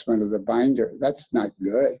assessment of the binder. That's not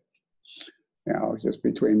good. You know, just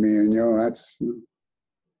between me and you, that's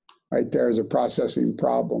right there is a processing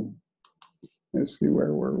problem. Let's see,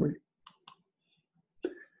 where were we?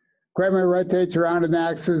 Equipment rotates around an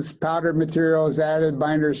axis, powdered material is added,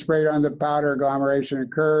 binder sprayed on the powder, agglomeration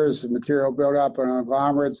occurs, material buildup on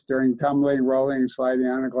agglomerates during tumbling, rolling, sliding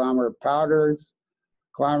on agglomerate powders.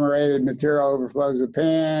 Agglomerated material overflows the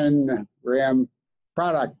pan, rim,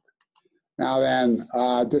 product. Now then,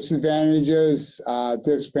 disadvantages,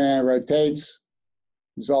 this pan rotates,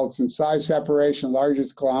 results in size separation.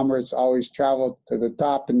 Largest agglomerates always travel to the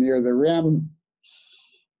top and near the rim,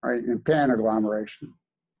 right, in pan agglomeration.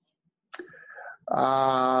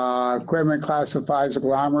 Equipment classifies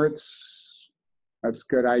agglomerates. That's a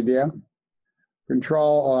good idea.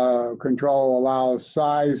 Control allows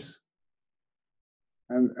size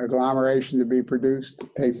and agglomeration to be produced,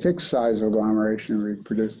 a fixed size agglomeration to be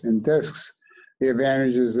produced. In discs, the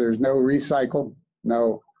advantage is there's no recycle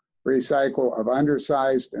of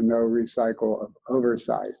undersized and no recycle of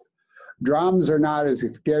oversized. Drums are not as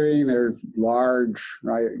forgiving, they're large,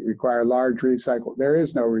 right? Require large recycle. There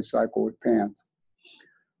is no recycle with pans.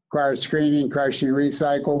 Requires screening, crushing,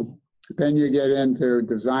 recycle. Then you get into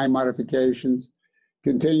design modifications.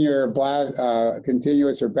 Continuous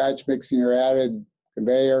or batch mixing are added.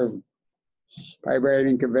 Conveyor,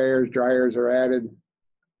 vibrating conveyors, dryers are added.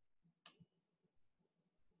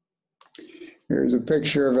 Here's a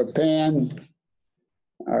picture of a pan,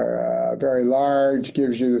 very large,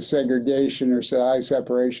 gives you the segregation or size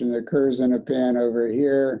separation that occurs in a pan over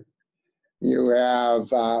here. You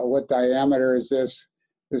have, what diameter is this?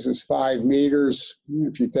 This is 5 meters.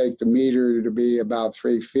 If you take the meter to be about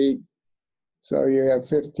 3 feet. So you have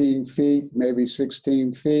 15 feet, maybe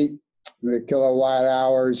 16 feet. The kilowatt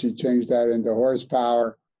hours, you change that into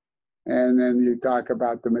horsepower. And then you talk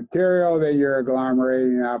about the material that you're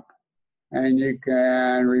agglomerating up. And you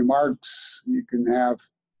can remarks, you can have.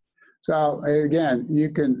 So again,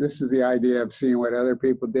 this is the idea of seeing what other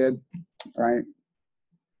people did, right?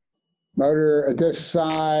 Motor, disc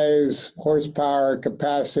size, horsepower,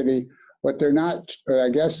 capacity. What they're not, I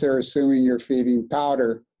guess they're assuming you're feeding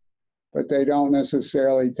powder, but they don't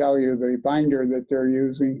necessarily tell you the binder that they're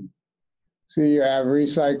using. So you have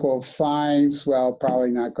recycled fines. Well,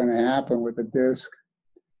 probably not going to happen with a disc.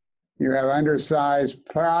 You have undersized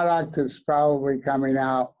product is probably coming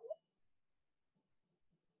out.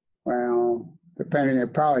 Well, depending,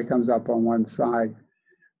 it probably comes up on one side.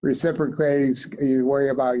 Reciprocating, you worry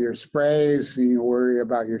about your sprays, you worry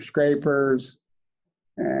about your scrapers,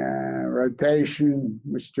 and rotation,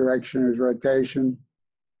 which direction is rotation.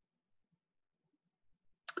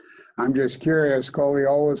 I'm just curious,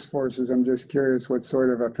 Coriolis forces, I'm just curious what sort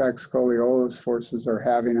of effects Coriolis forces are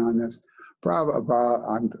having on this.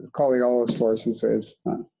 Coriolis forces is,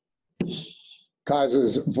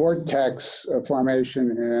 causes vortex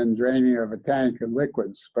formation and draining of a tank of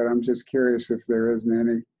liquids, but I'm just curious if there isn't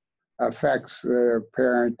any effects that are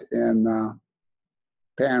apparent in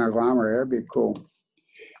pan agglomerate. That'd be cool.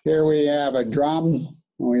 Here we have a drum.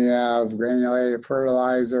 We have granulated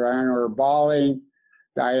fertilizer, iron ore balling,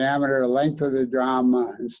 diameter, length of the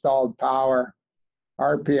drum, installed power,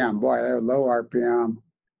 RPM. Boy, they're low RPM.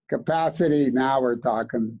 Capacity, now we're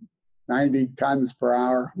talking 90 tons per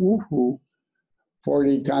hour. Woohoo.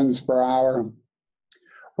 40 tons per hour.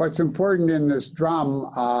 What's important in this drum,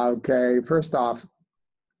 okay, first off,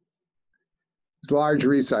 it's large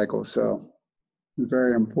recycle, so it's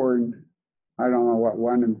very important. I don't know what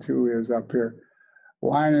 1 and 2 is up here.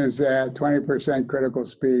 One is at 20% critical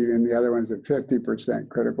speed, and the other one's at 50%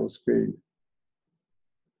 critical speed.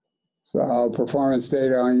 So performance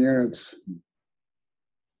data on units.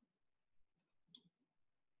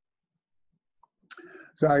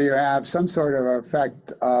 So you have some sort of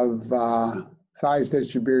effect of size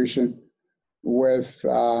distribution with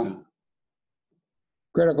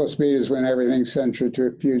critical speed is when everything's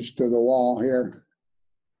centrifuged to the wall here.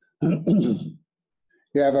 You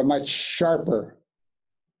have a much sharper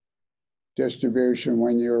distribution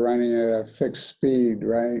when you're running at a fixed speed,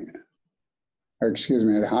 right? Or excuse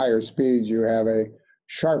me, at higher speeds, you have a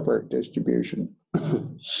sharper distribution.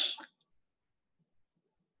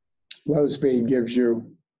 Low speed gives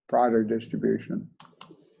you broader distribution.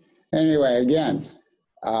 Anyway, again,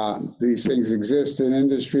 these things exist in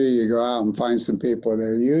industry. You go out and find some people that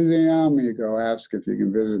are using them. You go ask if you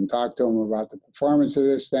can visit and talk to them about the performance of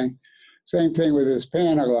this thing. Same thing with this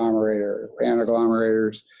pan agglomerator. Pan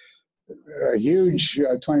agglomerators, a huge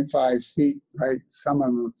 25 feet, right? Some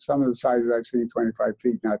of the sizes I've seen 25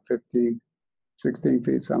 feet, not 15, 16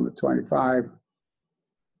 feet, some at 25.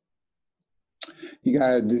 You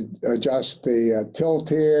got to adjust the tilt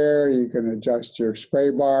here. You can adjust your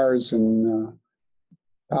spray bars and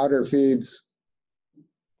powder feeds.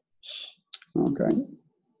 Okay.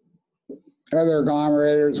 Other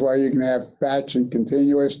agglomerators, well, you can have batch and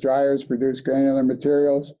continuous dryers produce granular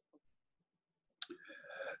materials.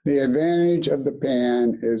 The advantage of the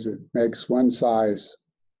pan is it makes one size,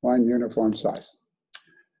 one uniform size.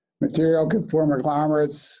 Material can form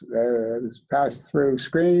agglomerates, pass through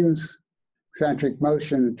screens, eccentric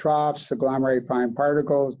motion in troughs, agglomerate fine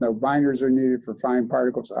particles. No binders are needed for fine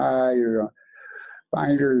particles.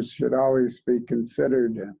 Binders should always be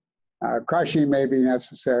considered. Crushing may be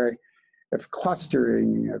necessary if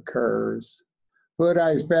clustering occurs.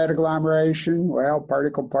 Fluidized bed agglomeration, well,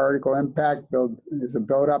 particle-particle impact is a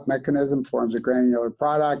build-up mechanism, forms a granular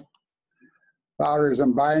product. Powders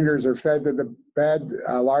and binders are fed to the bed.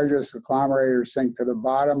 Largest agglomerators sink to the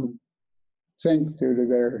bottom, sink due to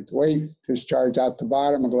their weight, discharge out the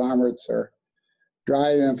bottom. Agglomerates are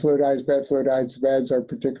dried in a fluidized bed. Fluidized beds are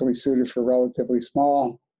particularly suited for relatively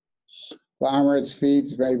small agglomerates.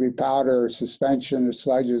 Feeds may be powder or suspension or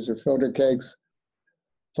sludges or filter cakes.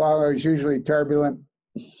 Flow is usually turbulent.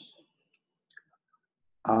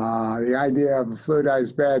 The idea of a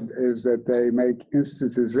fluidized bed is that they make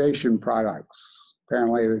instantization products.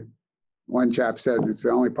 Apparently, one chap said it's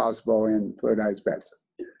only possible in fluidized beds.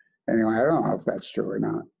 Anyway, I don't know if that's true or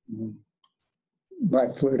not.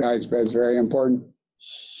 But fluidized bed is very important.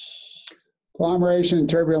 Agglomeration in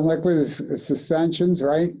turbulent liquid suspensions,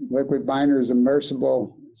 right? Liquid binder is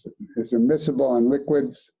immersible, is immiscible in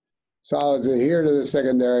liquids. Solids adhere to the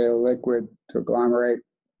secondary liquid to agglomerate.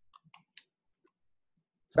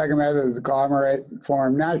 Second method is agglomerate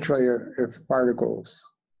form naturally if particles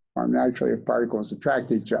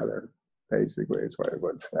attract each other. Basically, it's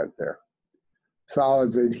what's said there.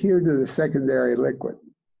 Solids adhere to the secondary liquid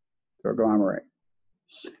to agglomerate.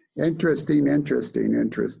 Interesting, interesting,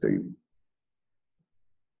 interesting.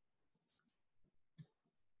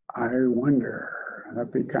 I wonder,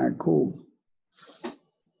 that'd be kind of cool.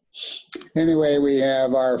 Anyway, we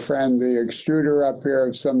have our friend, the extruder up here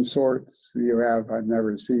of some sorts. I've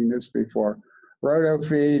never seen this before.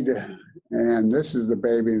 Rotofeed, and this is the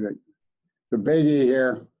baby, the biggie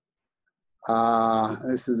here.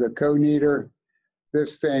 This is a co-kneader.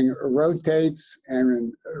 This thing rotates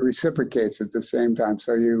and reciprocates at the same time.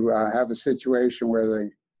 So you have a situation where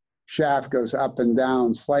the shaft goes up and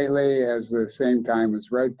down slightly as the same time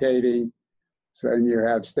as rotating. So then you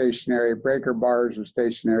have stationary breaker bars or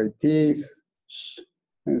stationary teeth.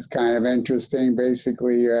 It's kind of interesting.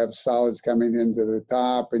 Basically, you have solids coming into the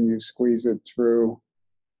top and you squeeze it through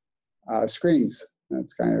screens.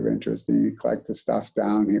 That's kind of interesting. You collect the stuff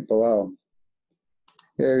down here below.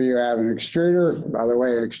 Here you have an extruder. By the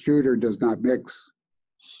way, an extruder does not mix.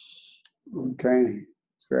 Okay,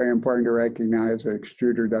 it's very important to recognize that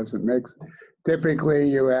extruder doesn't mix. Typically,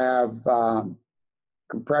 you have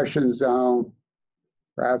compression zone,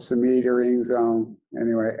 perhaps a metering zone.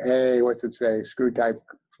 Anyway, what's it say? Screw type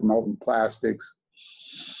for molten plastics.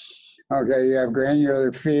 Okay, you have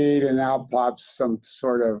granular feed, and out pops some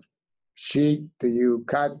sort of sheet that you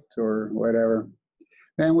cut or whatever.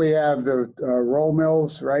 Then we have the roll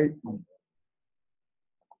mills, right?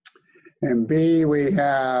 And B, we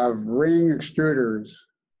have ring extruders,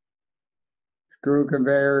 screw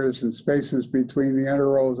conveyors, and spaces between the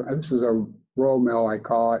inner rolls. This is a roll mill, I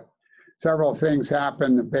call it. Several things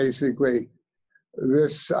happen. Basically,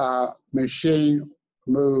 this machine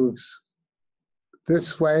moves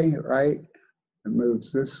this way, right? It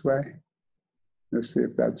moves this way. Let's see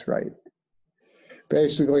if that's right.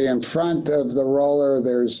 Basically, in front of the roller,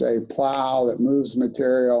 there's a plow that moves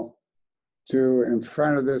material to in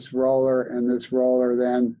front of this roller, and this roller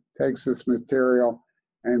then takes this material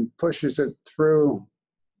and pushes it through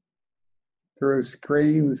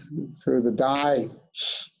screens, through the die.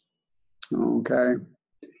 Okay.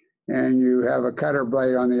 And you have a cutter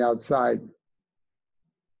blade on the outside.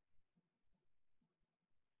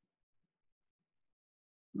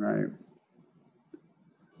 Right.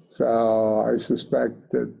 So I suspect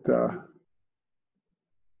that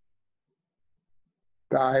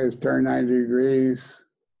die is turned 90 degrees,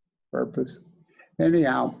 purpose.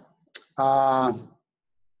 Anyhow,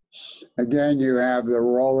 again, you have the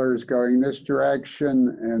rollers going this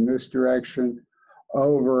direction and this direction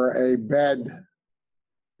over a bed,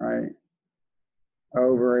 right?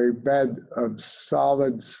 Over a bed of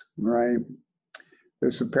solids, right?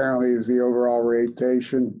 This apparently is the overall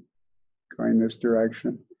rotation going this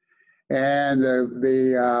direction. And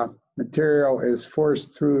the material is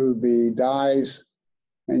forced through the dies,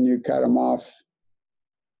 and you cut them off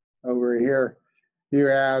over here. You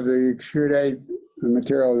have the extrudate, the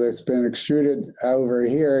material that's been extruded over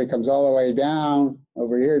here. It comes all the way down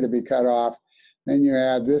over here to be cut off. Then you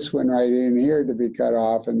have this one right in here to be cut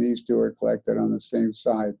off, and these two are collected on the same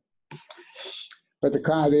side. But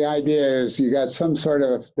the idea is you got some sort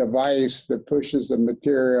of device that pushes the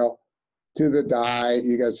material to the die.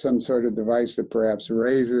 You got some sort of device that perhaps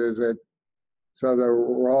raises it so the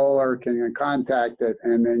roller can contact it,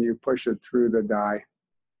 and then you push it through the dies.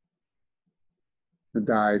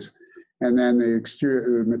 And then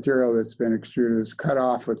the material that's been extruded is cut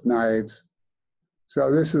off with knives. So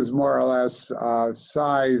this is more or less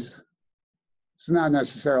size. It's not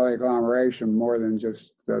necessarily agglomeration, more than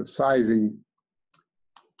just sizing.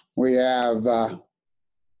 We have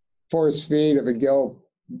force feed of a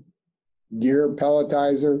gear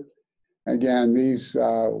pelletizer. Again, these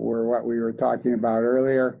were what we were talking about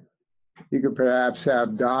earlier. You could perhaps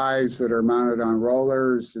have dies that are mounted on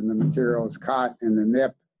rollers, and the material is caught in the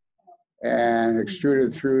nip and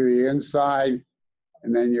extruded through the inside,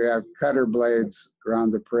 and then you have cutter blades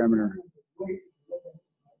around the perimeter.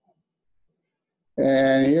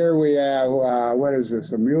 And here we have, what is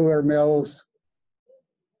this, a Mueller mills?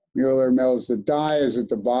 Mueller mills, the die is at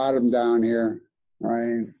the bottom down here,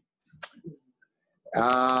 right?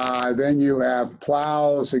 Then you have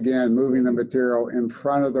plows, again, moving the material in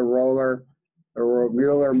front of the roller. The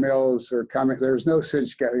Mueller mills are coming. There's no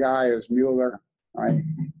such guy as Mueller, right?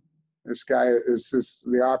 This guy is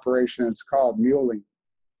the operation. It's called muling.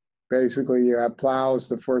 Basically, you have plows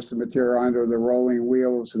to force the material under the rolling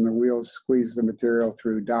wheels, and the wheels squeeze the material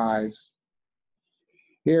through dies.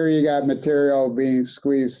 Here you got material being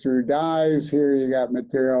squeezed through dies. Here you got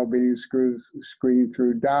material being squeezed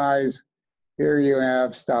through dies. Here you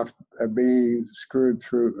have stuff being screwed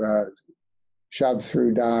through, shoved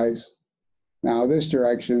through dies. Now this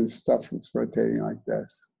direction, stuff is rotating like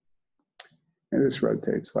this. And this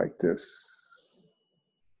rotates like this.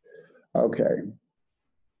 Okay.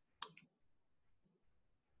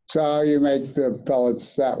 So you make the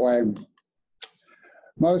pellets that way.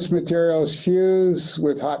 Most materials fuse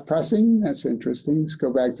with hot pressing. That's interesting. Let's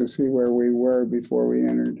go back to see where we were before we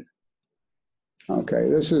entered. Okay,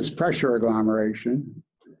 this is pressure agglomeration.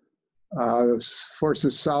 This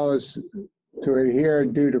forces solids to adhere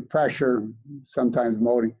due to pressure, sometimes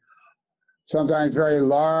molding. Sometimes very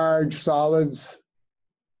large solids,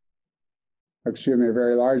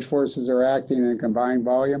 very large forces are acting in combined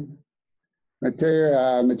volume.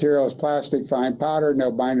 Material is plastic, fine powder,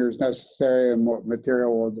 no binder is necessary, and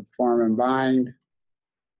material will deform and bind.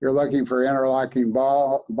 You're looking for interlocking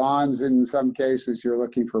bonds in some cases. You're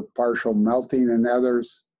looking for partial melting in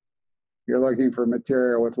others. you're looking for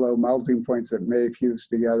material with low melting points that may fuse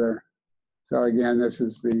together. So again, this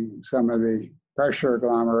is some of the pressure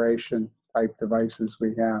agglomeration type devices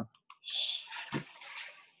we have.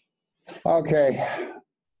 Okay.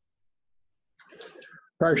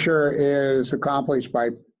 Pressure is accomplished by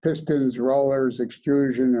pistons, rollers,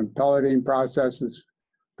 extrusion, and pelleting processes.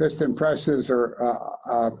 Piston presses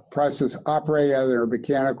or presses operate either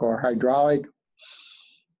mechanical or hydraulic.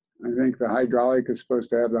 I think the hydraulic is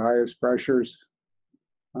supposed to have the highest pressures.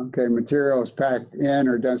 Okay, material is packed in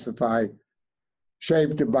or densified,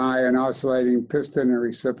 shaped by an oscillating piston in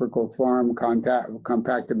reciprocal form.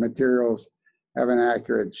 Compacted materials have an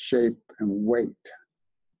accurate shape and weight.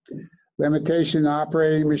 Limitation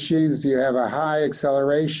operating machines, you have a high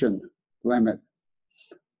acceleration limit.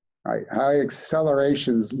 Right, high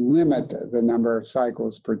accelerations limit the number of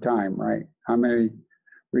cycles per time, right? How many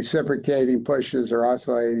reciprocating pushes or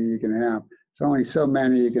oscillating you can have. It's only so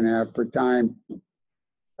many you can have per time,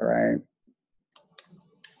 all right?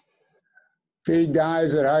 Feed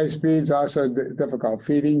dies at high speeds, also difficult.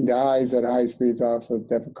 Feeding dies at high speeds, also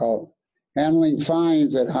difficult. Handling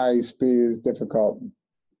fines at high speed is difficult.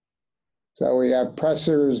 So we have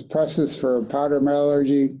presses for powder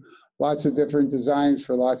metallurgy, lots of different designs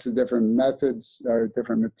for lots of different methods or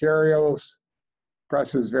different materials.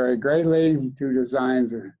 Presses vary greatly. Two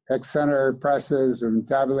designs, eccentric presses and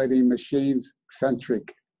tabulating machines,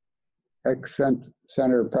 eccentric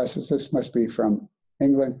presses. This must be from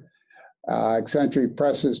England. Eccentric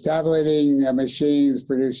presses, tabulating machines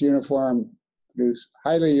produce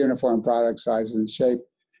highly uniform product size and shape.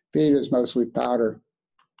 Feed is mostly powder.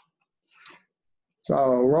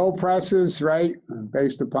 So roll presses, right,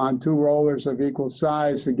 based upon two rollers of equal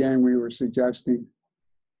size. Again, we were suggesting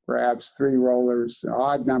perhaps 3 rollers, an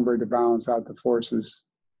odd number to balance out the forces.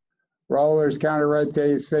 Rollers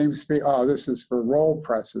counter-rotate, same speed. Oh, this is for roll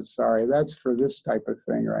presses. Sorry, that's for this type of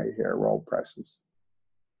thing right here, roll presses.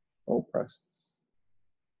 Roll presses.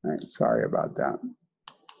 All right, sorry about that.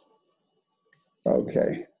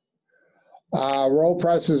 Okay. Roll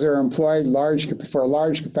presses are employed for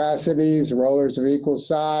large capacities, rollers of equal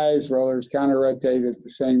size. Rollers counter-rotate at the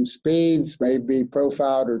same speeds, may be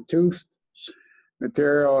profiled or toothed.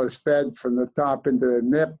 Material is fed from the top into the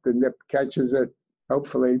nip. The nip catches it,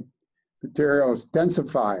 hopefully. Material is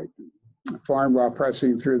densified. Formed while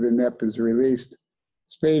pressing through the nip is released.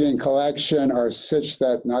 Speed and collection are such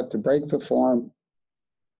that not to break the form.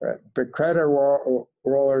 Becreta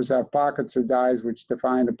rollers have pockets or dies which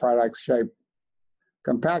define the product's shape.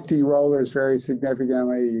 Compacting rollers vary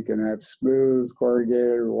significantly. You can have smooth,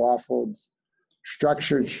 corrugated, waffled,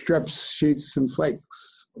 structured strips, sheets, and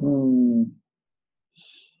flakes.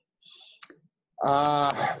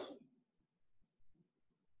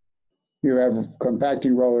 You have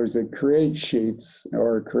compacting rollers that create sheets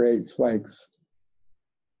or create flakes,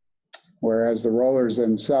 whereas the rollers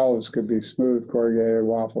themselves could be smooth, corrugated,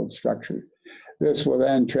 waffled, structured. This will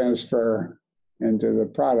then transfer into the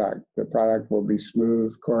product. The product will be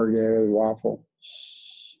smooth, corrugated, waffle,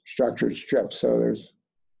 structured strips. So there's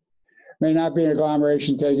may not be an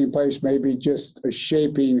agglomeration taking place, maybe just a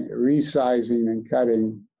shaping, resizing, and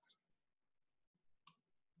cutting.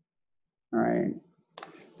 All right.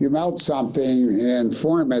 If you melt something and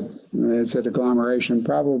form it, is it agglomeration?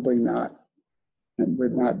 Probably not. It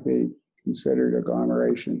would not be considered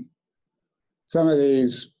agglomeration. Some of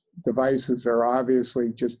these devices are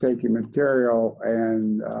obviously just taking material,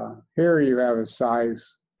 and here you have a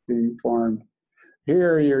size being formed.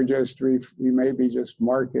 Here you're just, you maybe just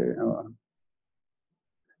mark it.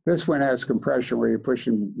 This one has compression where you're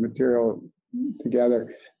pushing material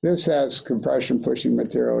together. This has compression pushing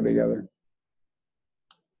material together.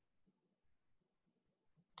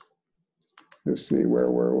 Let's see,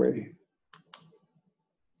 where were we?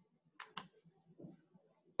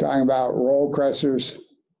 Talking about roll pressers.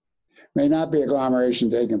 May not be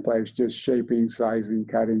agglomeration taking place, just shaping, sizing,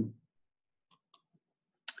 cutting.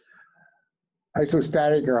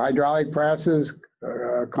 Isostatic or hydraulic presses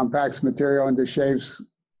compacts material into shapes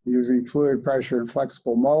using fluid pressure and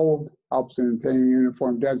flexible mold, helps in maintaining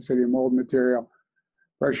uniform density of mold material.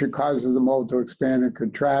 Pressure causes the mold to expand and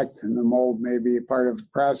contract, and the mold may be a part of the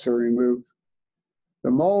press or removed.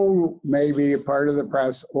 The mold may be a part of the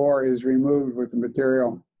press or is removed with the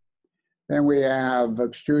material. Then we have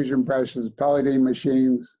extrusion presses, pelleting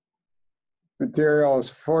machines. Material is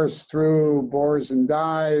forced through bores and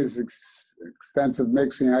dies. Extensive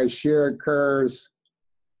mixing, high shear occurs.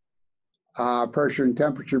 Pressure and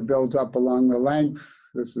temperature builds up along the length.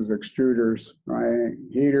 This is extruders, right?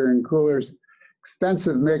 Heater and coolers.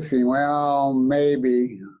 Extensive mixing, well,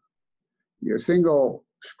 maybe. A single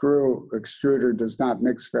screw extruder does not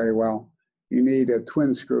mix very well. you need a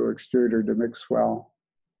twin screw extruder to mix well.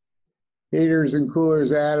 Heaters and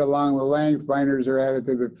coolers add along the length. Binders are added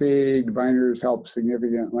to the feed. Binders help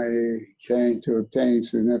significantly to obtain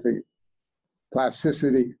significant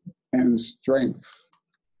plasticity and strength.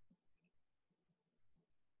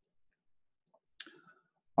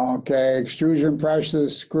 Okay, extrusion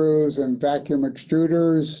presses, screws, and vacuum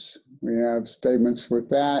extruders. We have statements with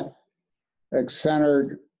that.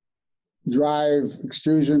 Eccentric drive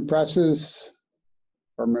extrusion presses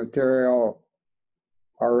for material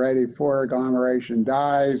already for agglomeration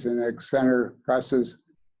dyes, and eccentric presses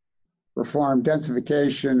perform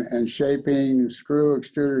densification and shaping. Screw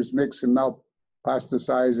extruders mix and melt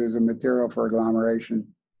plasticizers and material for agglomeration.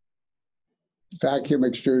 Vacuum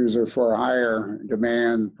extruders are for higher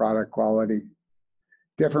demand product quality.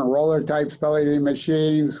 Different roller types, pelleting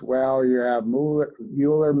machines. Well, you have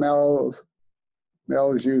Mueller mills.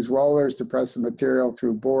 Mills use rollers to press the material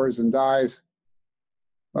through bores and dies.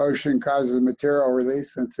 Motion causes material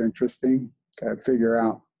release. That's interesting. Got to figure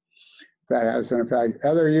out if that has an effect.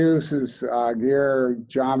 Other uses, gear,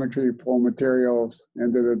 geometry, pull materials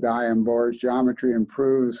into the die and bores. Geometry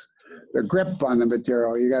improves the grip on the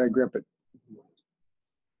material. You got to grip it.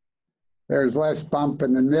 There's less bump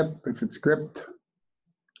in the nip if it's gripped.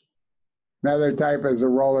 Another type is a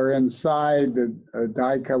roller inside, the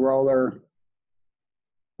die roller.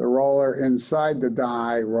 The roller inside the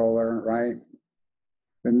die roller, right?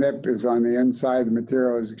 The nip is on the inside. The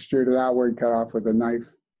material is extruded outward, cut off with a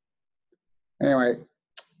knife. Anyway,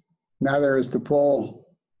 another is to pull.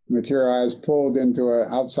 Material is pulled into an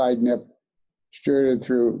outside nip, extruded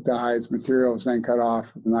through dies. Material is then cut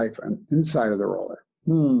off with a knife on the inside of the roller.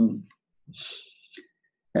 And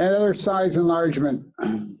other size enlargement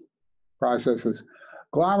processes.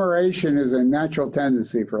 Agglomeration is a natural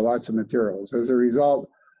tendency for lots of materials. As a result,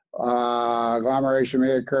 agglomeration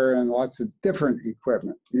may occur in lots of different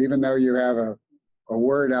equipment. Even though you have a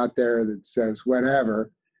word out there that says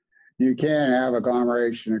whatever, you can have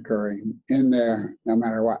agglomeration occurring in there no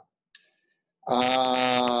matter what.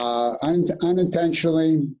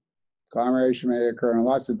 Unintentionally, agglomeration may occur in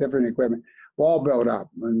lots of different equipment. Wall buildup,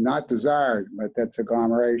 not desired, but that's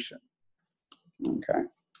agglomeration. Okay.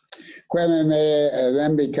 Equipment may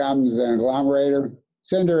then becomes an agglomerator.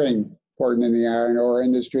 Cindering, important in the iron ore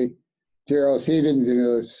industry. Materials heated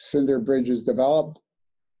into cinder bridges develop.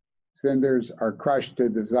 Cinders are crushed to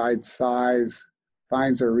desired size.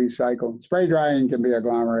 Fines are recycled. Spray drying can be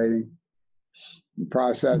agglomerating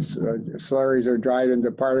process. Slurries are dried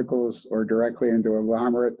into particles or directly into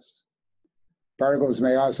agglomerates. Particles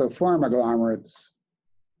may also form agglomerates.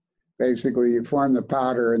 Basically, you form the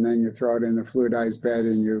powder and then you throw it in the fluidized bed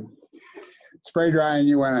and you spray drying.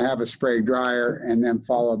 You want to have a spray dryer and then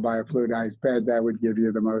followed by a fluidized bed. That would give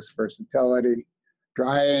you the most versatility.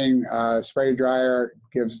 Drying, spray dryer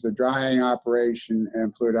gives the drying operation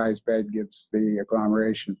and fluidized bed gives the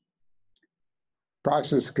agglomeration.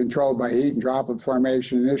 Process controlled by heat and droplet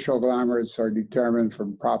formation. Initial agglomerates are determined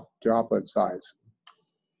from droplet size.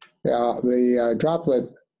 Yeah, the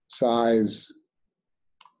droplet size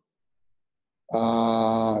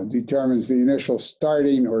determines the initial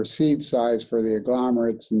starting or seed size for the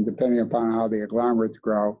agglomerates, and depending upon how the agglomerates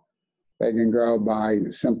grow, they can grow by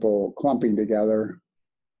simple clumping together.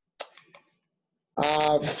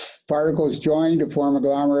 Particles join to form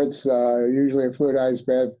agglomerates. Usually a fluidized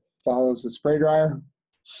bed follows the spray dryer.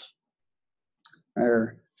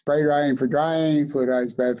 Or spray drying for drying,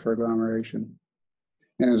 fluidized bed for agglomeration.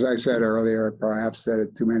 And as I said earlier, I perhaps said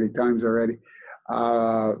it too many times already,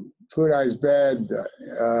 fluidized bed,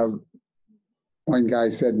 one guy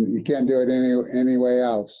said, you can't do it any way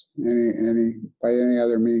else, by any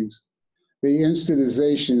other means. The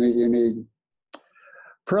instantization that you need.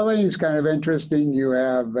 Prilling is kind of interesting. You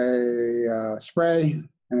have a spray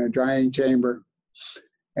and a drying chamber,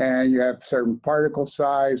 and you have certain particle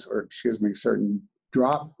size, or excuse me, certain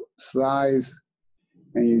drop size,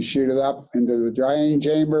 and you shoot it up into the drying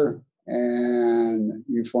chamber, and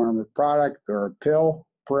you form a product or a prill.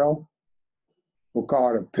 We'll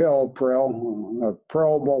call it a prill, a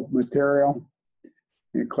prillable material.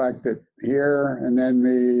 You collect it here, and then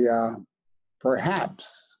the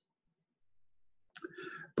perhaps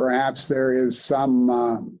there is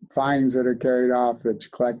some fines that are carried off that's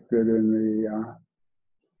collected in the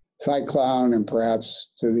cyclone, and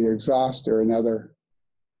perhaps to the exhaust or another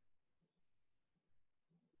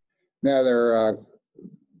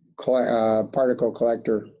particle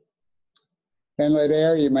collector. Inlet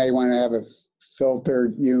air, you may want to have a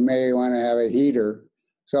filtered, you may want to have a heater.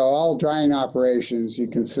 So all drying operations, you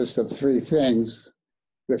consist of three things.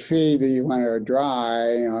 The feed that you want to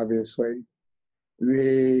dry, obviously.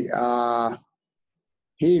 the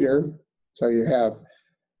heater, so you have,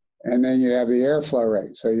 and then you have the airflow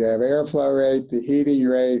rate. So you have airflow rate, the heating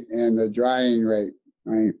rate, and the drying rate,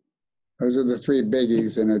 right? Those are the three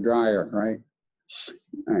biggies in a dryer, right?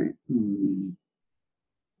 Right.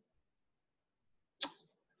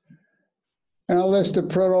 And a list of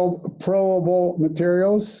prillable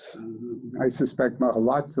materials. I suspect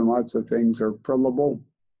lots and lots of things are prillable.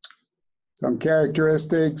 Some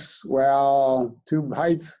characteristics, well, tube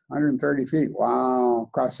height, 130 feet. Wow.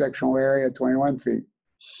 Cross-sectional area, 21 feet.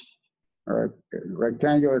 Or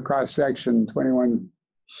rectangular cross-section, 21,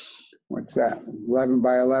 what's that? 11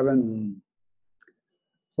 by 11.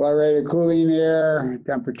 Flow rate of cooling air,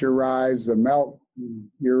 temperature rise, the melt,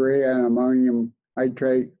 urea and ammonium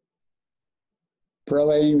nitrate.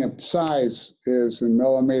 Prilling size is in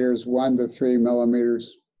millimeters, 1 to 3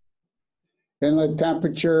 millimeters. Inlet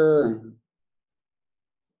temperature,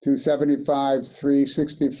 275,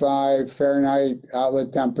 365 Fahrenheit.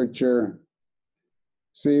 Outlet temperature.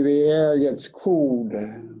 See, the air gets cooled.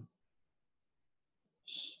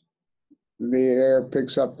 The air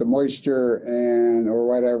picks up the moisture and, or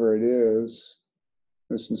whatever it is.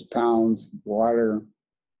 This is pounds, water,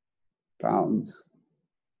 pounds.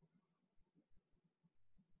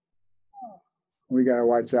 We got to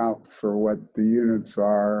watch out for what the units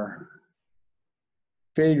are.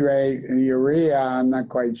 Feed rate and urea, I'm not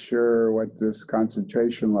quite sure what this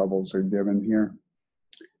concentration levels are given here.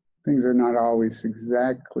 Things are not always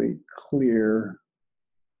exactly clear.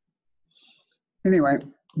 Anyway,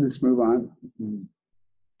 let's move on.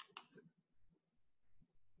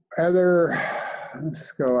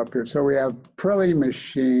 Let's go up here. So we have Prilly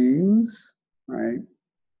machines, right?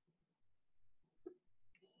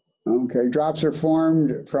 Okay, drops are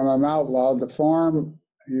formed from a melt load. The form,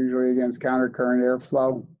 usually against countercurrent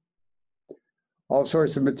airflow. All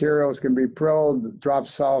sorts of materials can be prilled,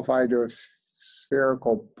 drops solidified to a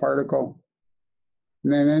spherical particle.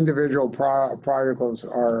 And then individual particles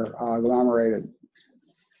are agglomerated.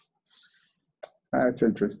 That's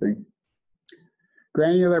interesting.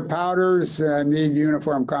 Granular powders need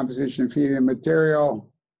uniform composition feeding the material.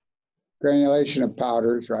 Granulation of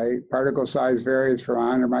powders, right? Particle size varies from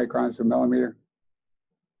 100 microns to a millimeter.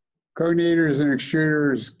 Cognators and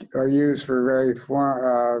extruders are used for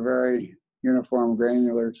very uniform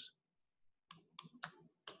granulars.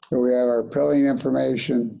 So we have our prilling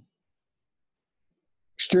information.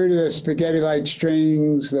 Extruded as spaghetti-like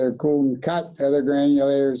strings that are cooled and cut. Other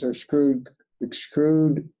granulators are screw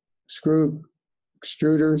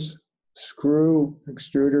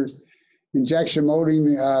extruders. Injection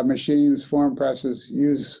molding machines, form presses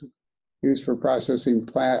used for processing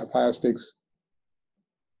plastics.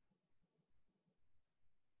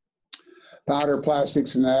 Powder,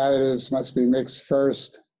 plastics, and additives must be mixed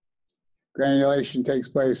first. Granulation takes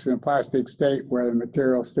place in a plastic state where the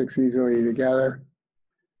material sticks easily together.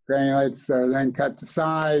 Granulates are then cut to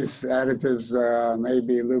size. Additives may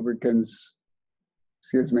be lubricants,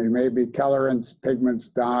 may be colorants, pigments,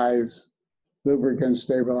 dyes, lubricants,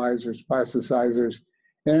 stabilizers, plasticizers.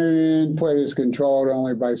 Energy input is controlled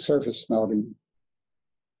only by surface melting.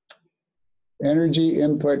 Energy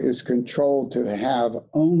input is controlled to have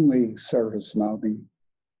only surface melting.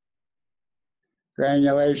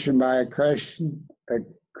 Granulation by accretion.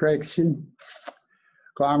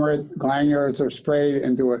 Granulars are sprayed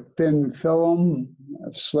into a thin film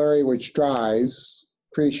of slurry which dries.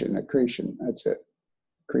 Accretion, that's it.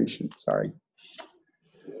 Accretion, sorry.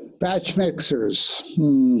 Batch mixers.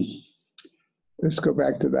 Let's go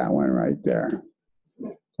back to that one right there.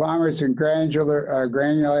 Conglomerates and granular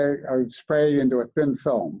are sprayed into a thin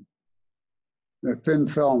film. The thin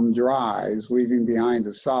film dries, leaving behind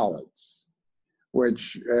the solids,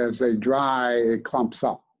 which as they dry, it clumps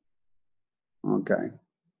up. Okay,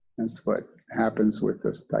 that's what happens with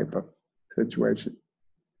this type of situation.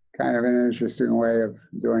 Kind of an interesting way of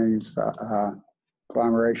doing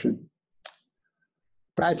agglomeration.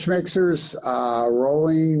 Batch mixers,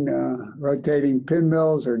 rotating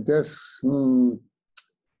pinwheels or discs.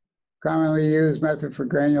 Commonly used method for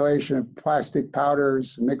granulation of plastic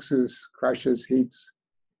powders, mixes, crushes, heats.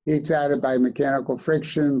 Heats added by mechanical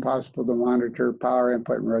friction, possible to monitor power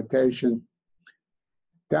input and rotation.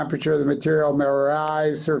 Temperature of the material may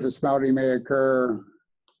rise, surface melting may occur,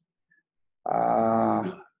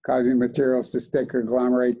 causing materials to stick or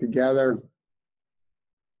agglomerate together.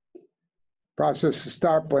 Process to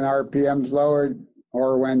start when RPM is lowered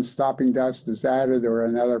or when stopping dust is added or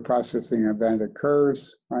another processing event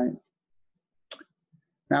occurs, right?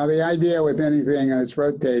 Now the idea with anything that's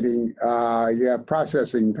rotating, you have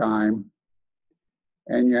processing time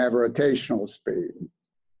and you have rotational speed.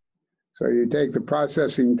 So you take the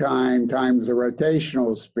processing time times the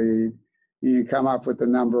rotational speed, and you come up with the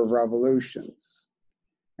number of revolutions.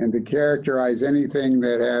 And to characterize anything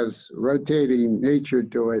that has rotating nature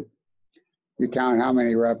to it, you count how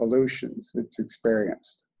many revolutions it's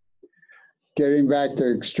experienced. Getting back to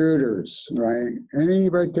extruders, right? Any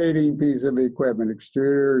rotating piece of equipment,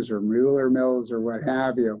 extruders or Mueller mills or what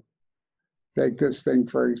have you. Take this thing,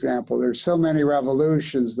 for example. There's so many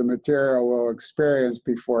revolutions the material will experience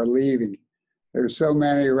before leaving. There's so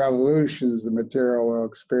many revolutions the material will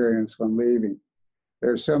experience when leaving.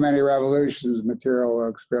 There's so many revolutions the material will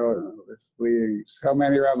experience with leaving. So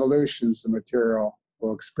many revolutions the material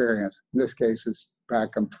will experience. In this case, it's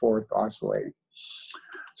back and forth oscillating.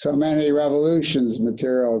 So many revolutions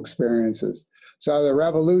material experiences. So the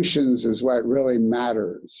revolutions is what really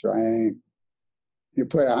matters, right? You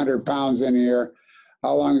put 100 pounds in here,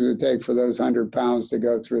 how long does it take for those 100 pounds to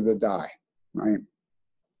go through the die, right?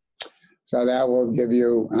 So that will give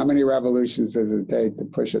you, how many revolutions does it take to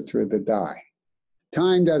push it through the die?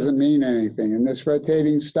 Time doesn't mean anything. In this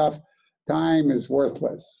rotating stuff, time is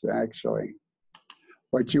worthless, actually.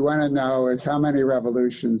 What you want to know is how many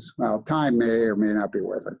revolutions, well, time may or may not be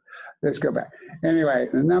worthless. Let's go back. Anyway,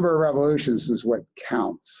 the number of revolutions is what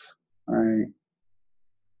counts, right?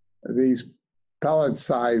 These pellet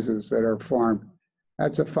sizes that are formed,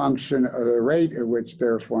 that's a function of the rate at which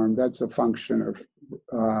they're formed. That's a function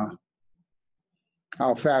of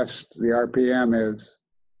how fast the RPM is.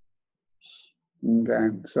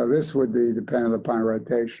 Okay, so this would be dependent upon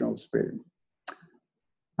rotational speed.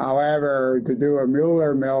 However, to do a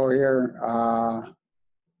Mueller mill here,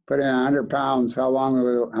 put in 100 pounds,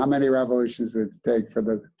 how many revolutions does it take for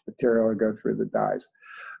the material to go through the dies?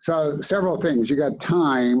 So several things. You got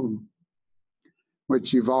time,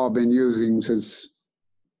 which you've all been using since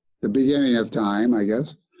the beginning of time, I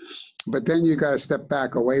guess. But then you got to step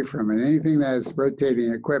back away from it. Anything that has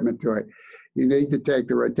rotating equipment to it, you need to take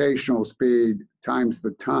the rotational speed times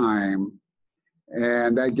the time,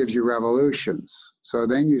 and that gives you revolutions. So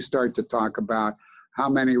then you start to talk about how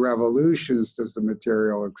many revolutions does the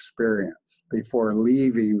material experience before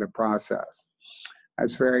leaving the process.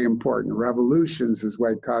 That's very important. Revolutions is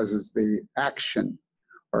what causes the action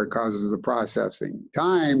or causes the processing.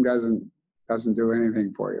 Time doesn't do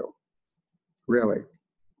anything for you, really.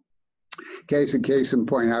 Case in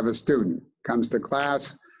point, I have a student, comes to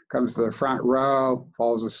class, comes to the front row,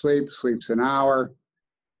 falls asleep, sleeps an hour,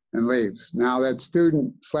 and leaves. Now that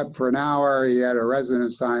student slept for an hour, he had a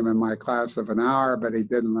residence time in my class of an hour, but he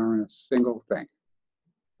didn't learn a single thing,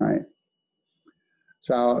 right?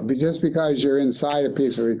 So just because you're inside a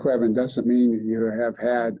piece of equipment doesn't mean that you have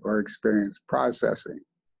had or experienced processing.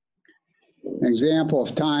 An example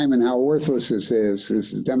of time and how worthless this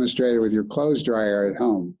is demonstrated with your clothes dryer at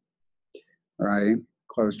home, right?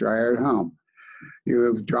 Clothes dryer at home.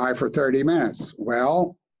 You dry for 30 minutes.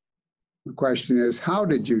 Well, the question is, how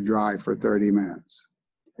did you dry for 30 minutes?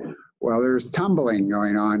 Well, there's tumbling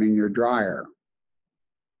going on in your dryer.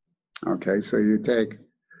 Okay, so you take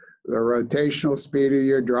the rotational speed of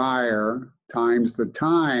your dryer times the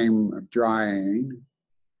time of drying,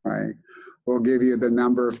 right, will give you the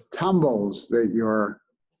number of tumbles that your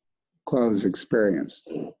clothes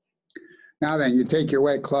experienced. Now then, you take your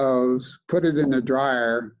wet clothes, put it in the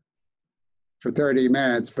dryer for 30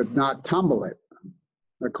 minutes, but not tumble it.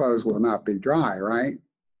 The clothes will not be dry, right?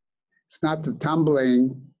 It's not the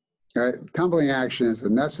tumbling. Tumbling action is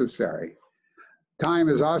necessary. Time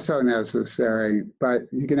is also necessary, but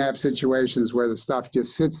you can have situations where the stuff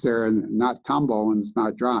just sits there and not tumble and it's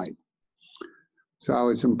not dried. So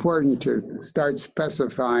it's important to start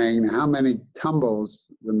specifying how many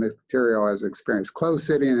tumbles the material has experienced. Clothes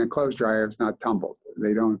sitting in a clothes dryer is not tumbled.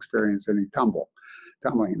 They don't experience any tumbling.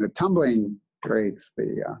 The tumbling creates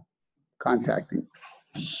the contacting.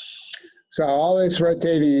 So all this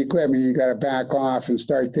rotating equipment, you got to back off and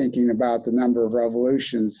start thinking about the number of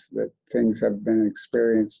revolutions that things have been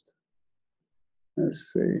experienced.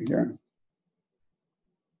 Let's see here.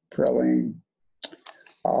 Drilling.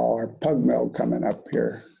 Oh, our pug mill coming up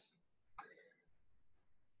here.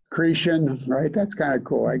 Accretion, right? That's kind of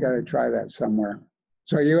cool. I got to try that somewhere.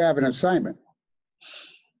 So you have an assignment.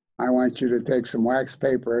 I want you to take some wax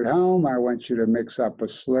paper at home. I want you to mix up a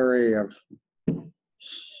slurry of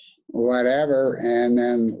whatever, and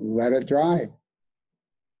then let it dry.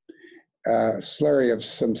 Slurry of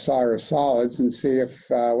some sort of solids and see if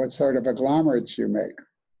what sort of agglomerates you make,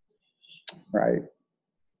 right?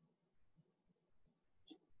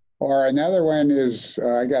 Or another one is,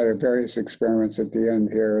 I got various experiments at the end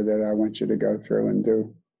here that I want you to go through and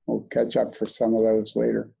do. We'll catch up for some of those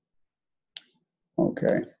later.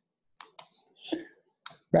 Okay.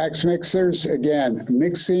 Wax mixers, again,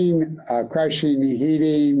 mixing, crushing,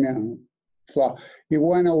 heating, flow. You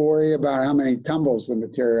want to worry about how many tumbles the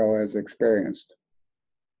material has experienced.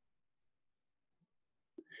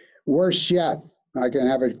 Worse yet, I can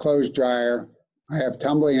have a clothes dryer. I have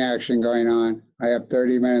tumbling action going on. I have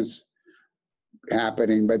 30 minutes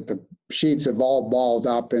happening, but the sheets have all balled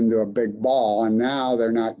up into a big ball, and now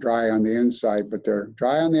they're not dry on the inside, but they're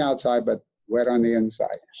dry on the outside, but wet on the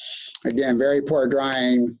inside. Again, very poor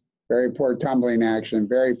drying, very poor tumbling action,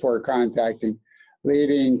 very poor contacting,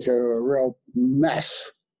 leading to a real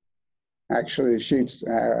mess. Actually, the sheets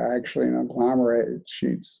are actually an agglomerated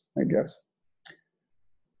sheets, I guess.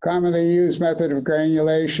 Commonly used method of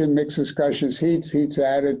granulation, mixes, crushes, heats, heats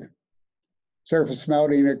added. Surface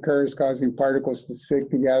melting occurs, causing particles to stick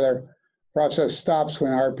together. Process stops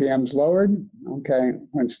when RPM is lowered. Okay,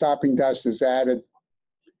 when stopping dust is added.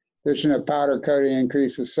 Addition of powder coating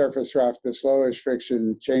increases surface roughness, lowers friction,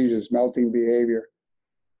 and changes melting behavior.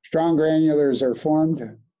 Strong granulars are formed.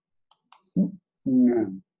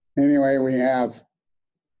 Anyway, we have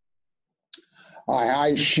a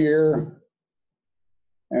high shear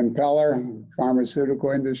impeller,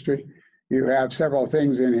 pharmaceutical industry. You have several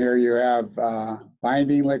things in here. You have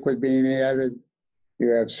binding liquid being added.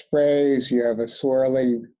 You have sprays. You have a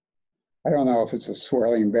swirling, I don't know if it's a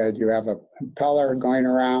swirling bed. You have a impeller going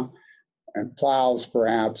around and plows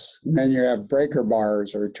perhaps. And then you have breaker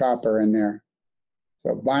bars or chopper in there.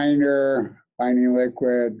 So binder, binding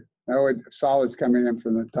liquid, solids coming in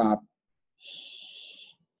from the top.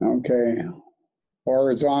 Okay,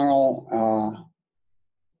 horizontal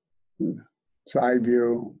side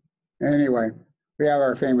view. Anyway, we have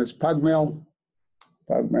our famous pug mill.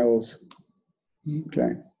 Pug mills.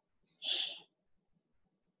 Okay.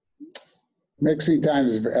 Mixing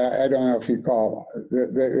times, I don't know if you call,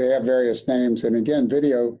 they have various names. And again,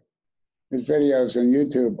 there's videos on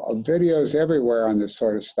YouTube, videos everywhere on this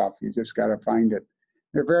sort of stuff. You just got to find it.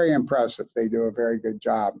 They're very impressive. They do a very good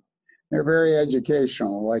job. They're very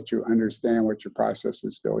educational, let you understand what your process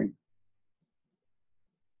is doing.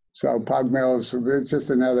 So pug mills, it's just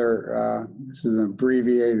another, this is an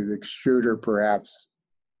abbreviated extruder perhaps.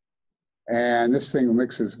 And this thing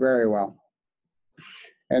mixes very well.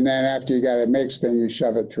 And then after you got it mixed, then you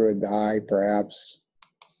shove it through a die perhaps.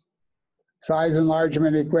 Size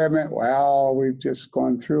enlargement equipment, well, we've just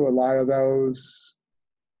gone through a lot of those,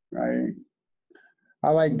 right? I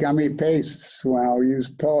like gummy pastes. Well, we use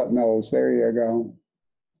pellet mills. There you go.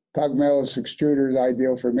 Pug mills, extruders,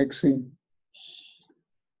 ideal for mixing.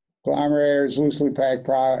 Agglomerators, loosely packed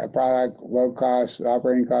product, low cost,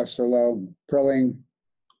 operating costs are low. Prilling.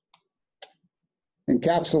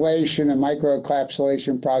 Encapsulation and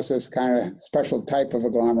microencapsulation process, kind of special type of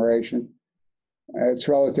agglomeration. It's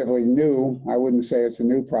relatively new. I wouldn't say it's a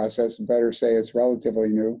new process. Better say it's relatively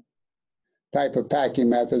new. Type of packing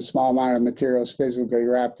method, small amount of materials physically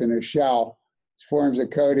wrapped in a shell. It forms a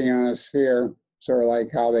coating on a sphere, sort of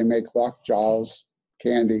like how they make lockjaws,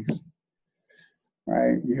 candies,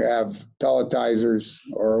 right? You have pelletizers,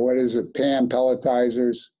 or what is it, pan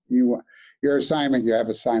pelletizers. Your assignment, you have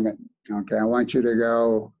assignment. Okay, I want you to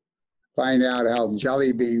go find out how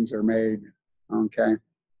jelly beans are made, okay?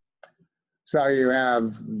 So you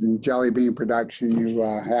have jelly bean production, you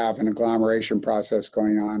have an agglomeration process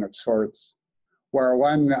going on of sorts, where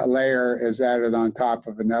one layer is added on top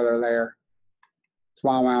of another layer.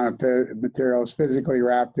 Small amount of materials physically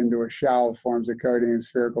wrapped into a shell forms a coating in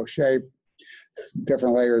spherical shape.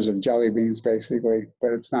 Different layers of jelly beans, basically,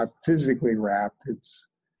 but it's not physically wrapped. It's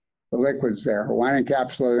the liquid's there. One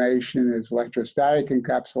encapsulation is electrostatic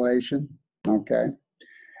encapsulation. Okay.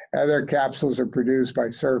 Other capsules are produced by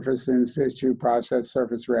surface in situ process,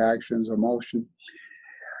 surface reactions, emulsion.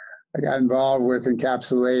 I got involved with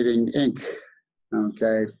encapsulating ink.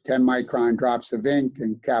 Okay, 10 micron drops of ink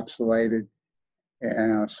encapsulated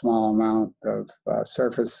in a small amount of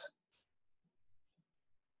surface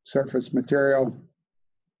material.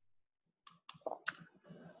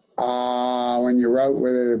 When you wrote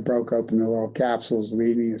with it, it broke open the little capsules,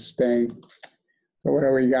 leaving a stain. So what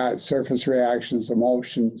do we got? Surface reactions,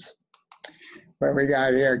 emulsions. What we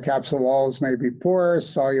got here, capsule walls may be porous,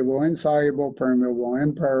 soluble, insoluble, permeable,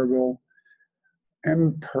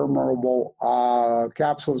 impermeable.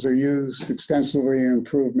 Capsules are used extensively to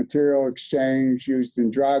improve material exchange, used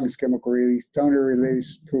in drugs, chemical release, toner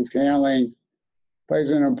release, improved handling.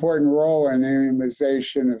 Plays an important role in the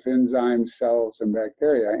immunization of enzymes, cells, and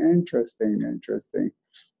bacteria. Interesting, interesting.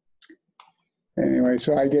 Anyway,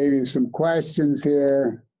 so I gave you some questions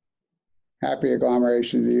here. Happy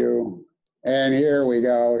agglomeration to you. And here we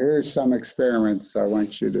go. Here's some experiments I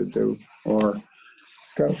want you to do, or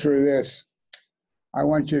let's go through this. I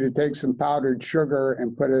want you to take some powdered sugar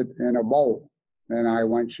and put it in a bowl. Then I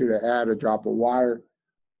want you to add a drop of water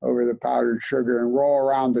over the powdered sugar and roll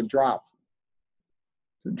around the drop.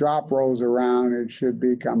 The drop rolls around, it should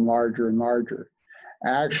become larger and larger.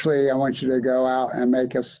 Actually, I want you to go out and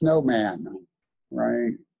make a snowman,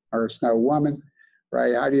 right? Or a snow woman,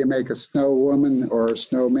 right? How do you make a snow woman or a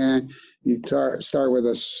snowman? You start with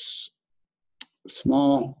a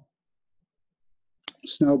small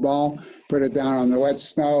snowball, put it down on the wet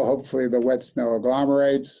snow. Hopefully the wet snow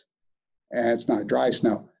agglomerates, and it's not dry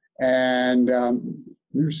snow. And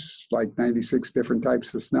there's like 96 different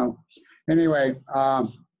types of snow. Anyway,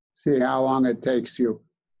 see how long it takes you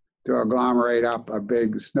to agglomerate up a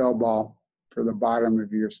big snowball for the bottom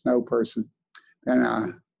of your snow person.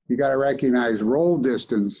 And you got to recognize roll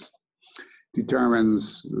distance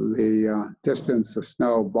determines the distance of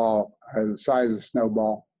snowball, the size of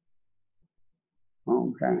snowball.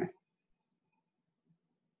 Okay.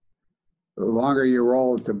 The longer you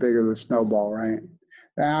roll it, the bigger the snowball, right?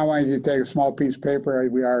 Now I want you to take a small piece of paper.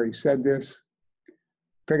 We already said this.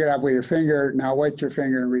 Pick it up with your finger. Now wet your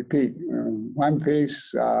finger and repeat. One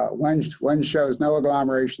piece, one shows no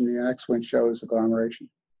agglomeration. The next one shows agglomeration.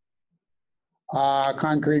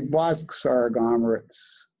 Concrete blocks are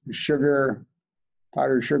agglomerates. Sugar,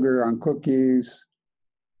 powdered sugar on cookies.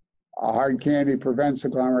 Hard candy prevents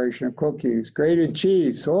agglomeration of cookies. Grated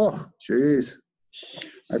cheese. Oh, geez.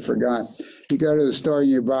 I forgot. You go to the store and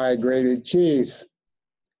you buy grated cheese.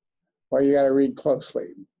 Well, you got to read closely.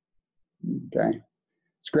 Okay.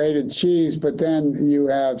 It's grated cheese, but then you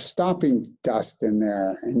have stopping dust in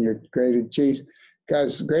there in your grated cheese.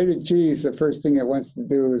 Because grated cheese, the first thing it wants to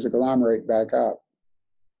do is agglomerate back up.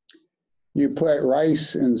 You put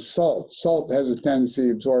rice and salt. Salt has a tendency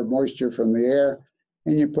to absorb moisture from the air,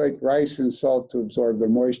 and you put rice and salt to absorb the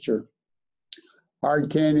moisture. Hard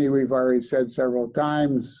candy, we've already said several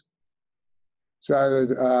times.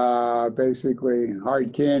 So basically,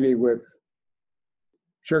 hard candy with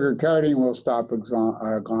sugar coating will stop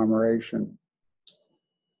agglomeration.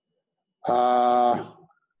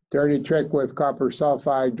 Dirty trick with copper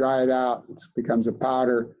sulfide, dry it out, it becomes a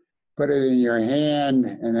powder. Put it in your hand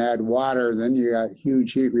and add water, then you got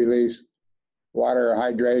huge heat release, water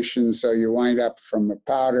hydration, so you wind up from a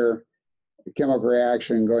powder, a chemical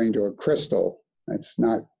reaction going to a crystal. It's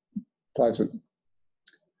not pleasant.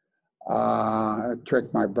 A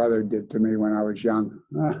trick my brother did to me when I was young.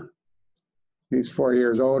 He's 4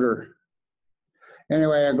 years older.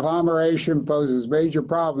 Anyway, agglomeration poses major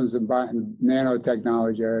problems in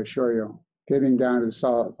nanotechnology, I assure you. Getting down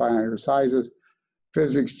to finer sizes,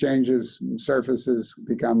 physics changes, surfaces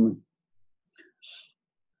become,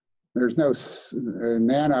 there's no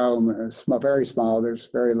nano, very small, there's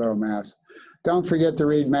very little mass. Don't forget to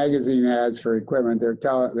read magazine ads for equipment.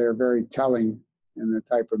 They're very telling in the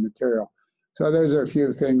type of material. So those are a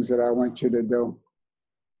few things that I want you to do.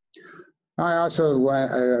 I also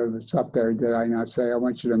want, it's up there, did I not say, I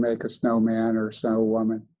want you to make a snowman or snow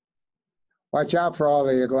woman. Watch out for all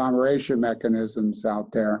the agglomeration mechanisms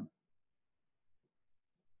out there.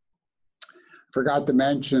 Forgot to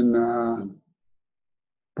mention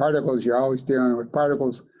particles. You're always dealing with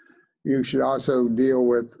particles. You should also deal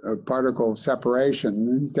with particle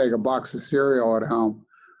separation. You take a box of cereal at home.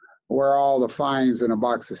 Where are all the fines in a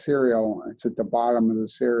box of cereal? It's at the bottom of the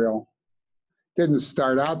cereal. Didn't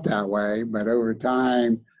start out that way, but over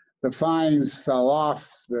time, the fines fell off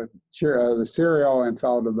the cereal and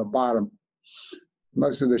fell to the bottom.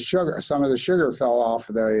 Most of the sugar, some of the sugar fell off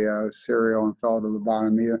the cereal and fell to the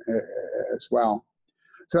bottom as well.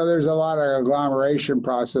 So there's a lot of agglomeration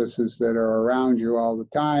processes that are around you all the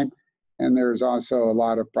time, and there's also a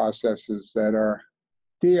lot of processes that are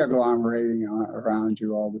de-agglomerating around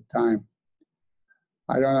you all the time.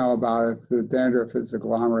 I don't know about if the dandruff is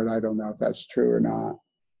agglomerate. I don't know if that's true or not.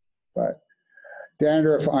 But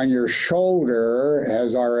dandruff on your shoulder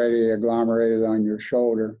has already agglomerated on your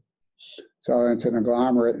shoulder. So it's an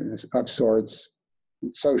agglomerate of sorts,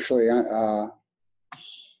 socially.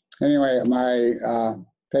 Anyway, my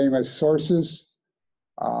famous sources,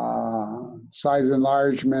 size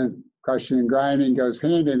enlargement, crushing and grinding goes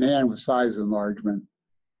hand in hand with size enlargement.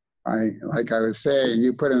 Right? Like I was saying,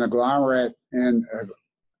 you put an agglomerate and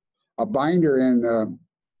a binder into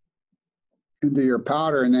your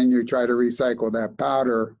powder, and then you try to recycle that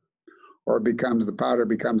powder, or the powder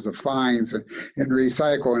becomes the fines and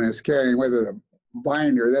recycle, and it's carrying with it a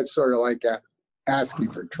binder. That's sort of like asking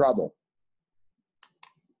for trouble.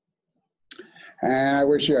 And I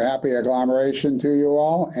wish you a happy agglomeration to you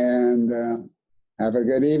all, and have a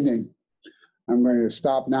good evening. I'm going to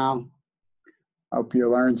stop now. Hope you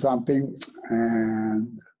learned something,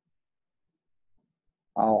 and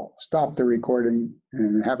I'll stop the recording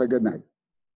and have a good night.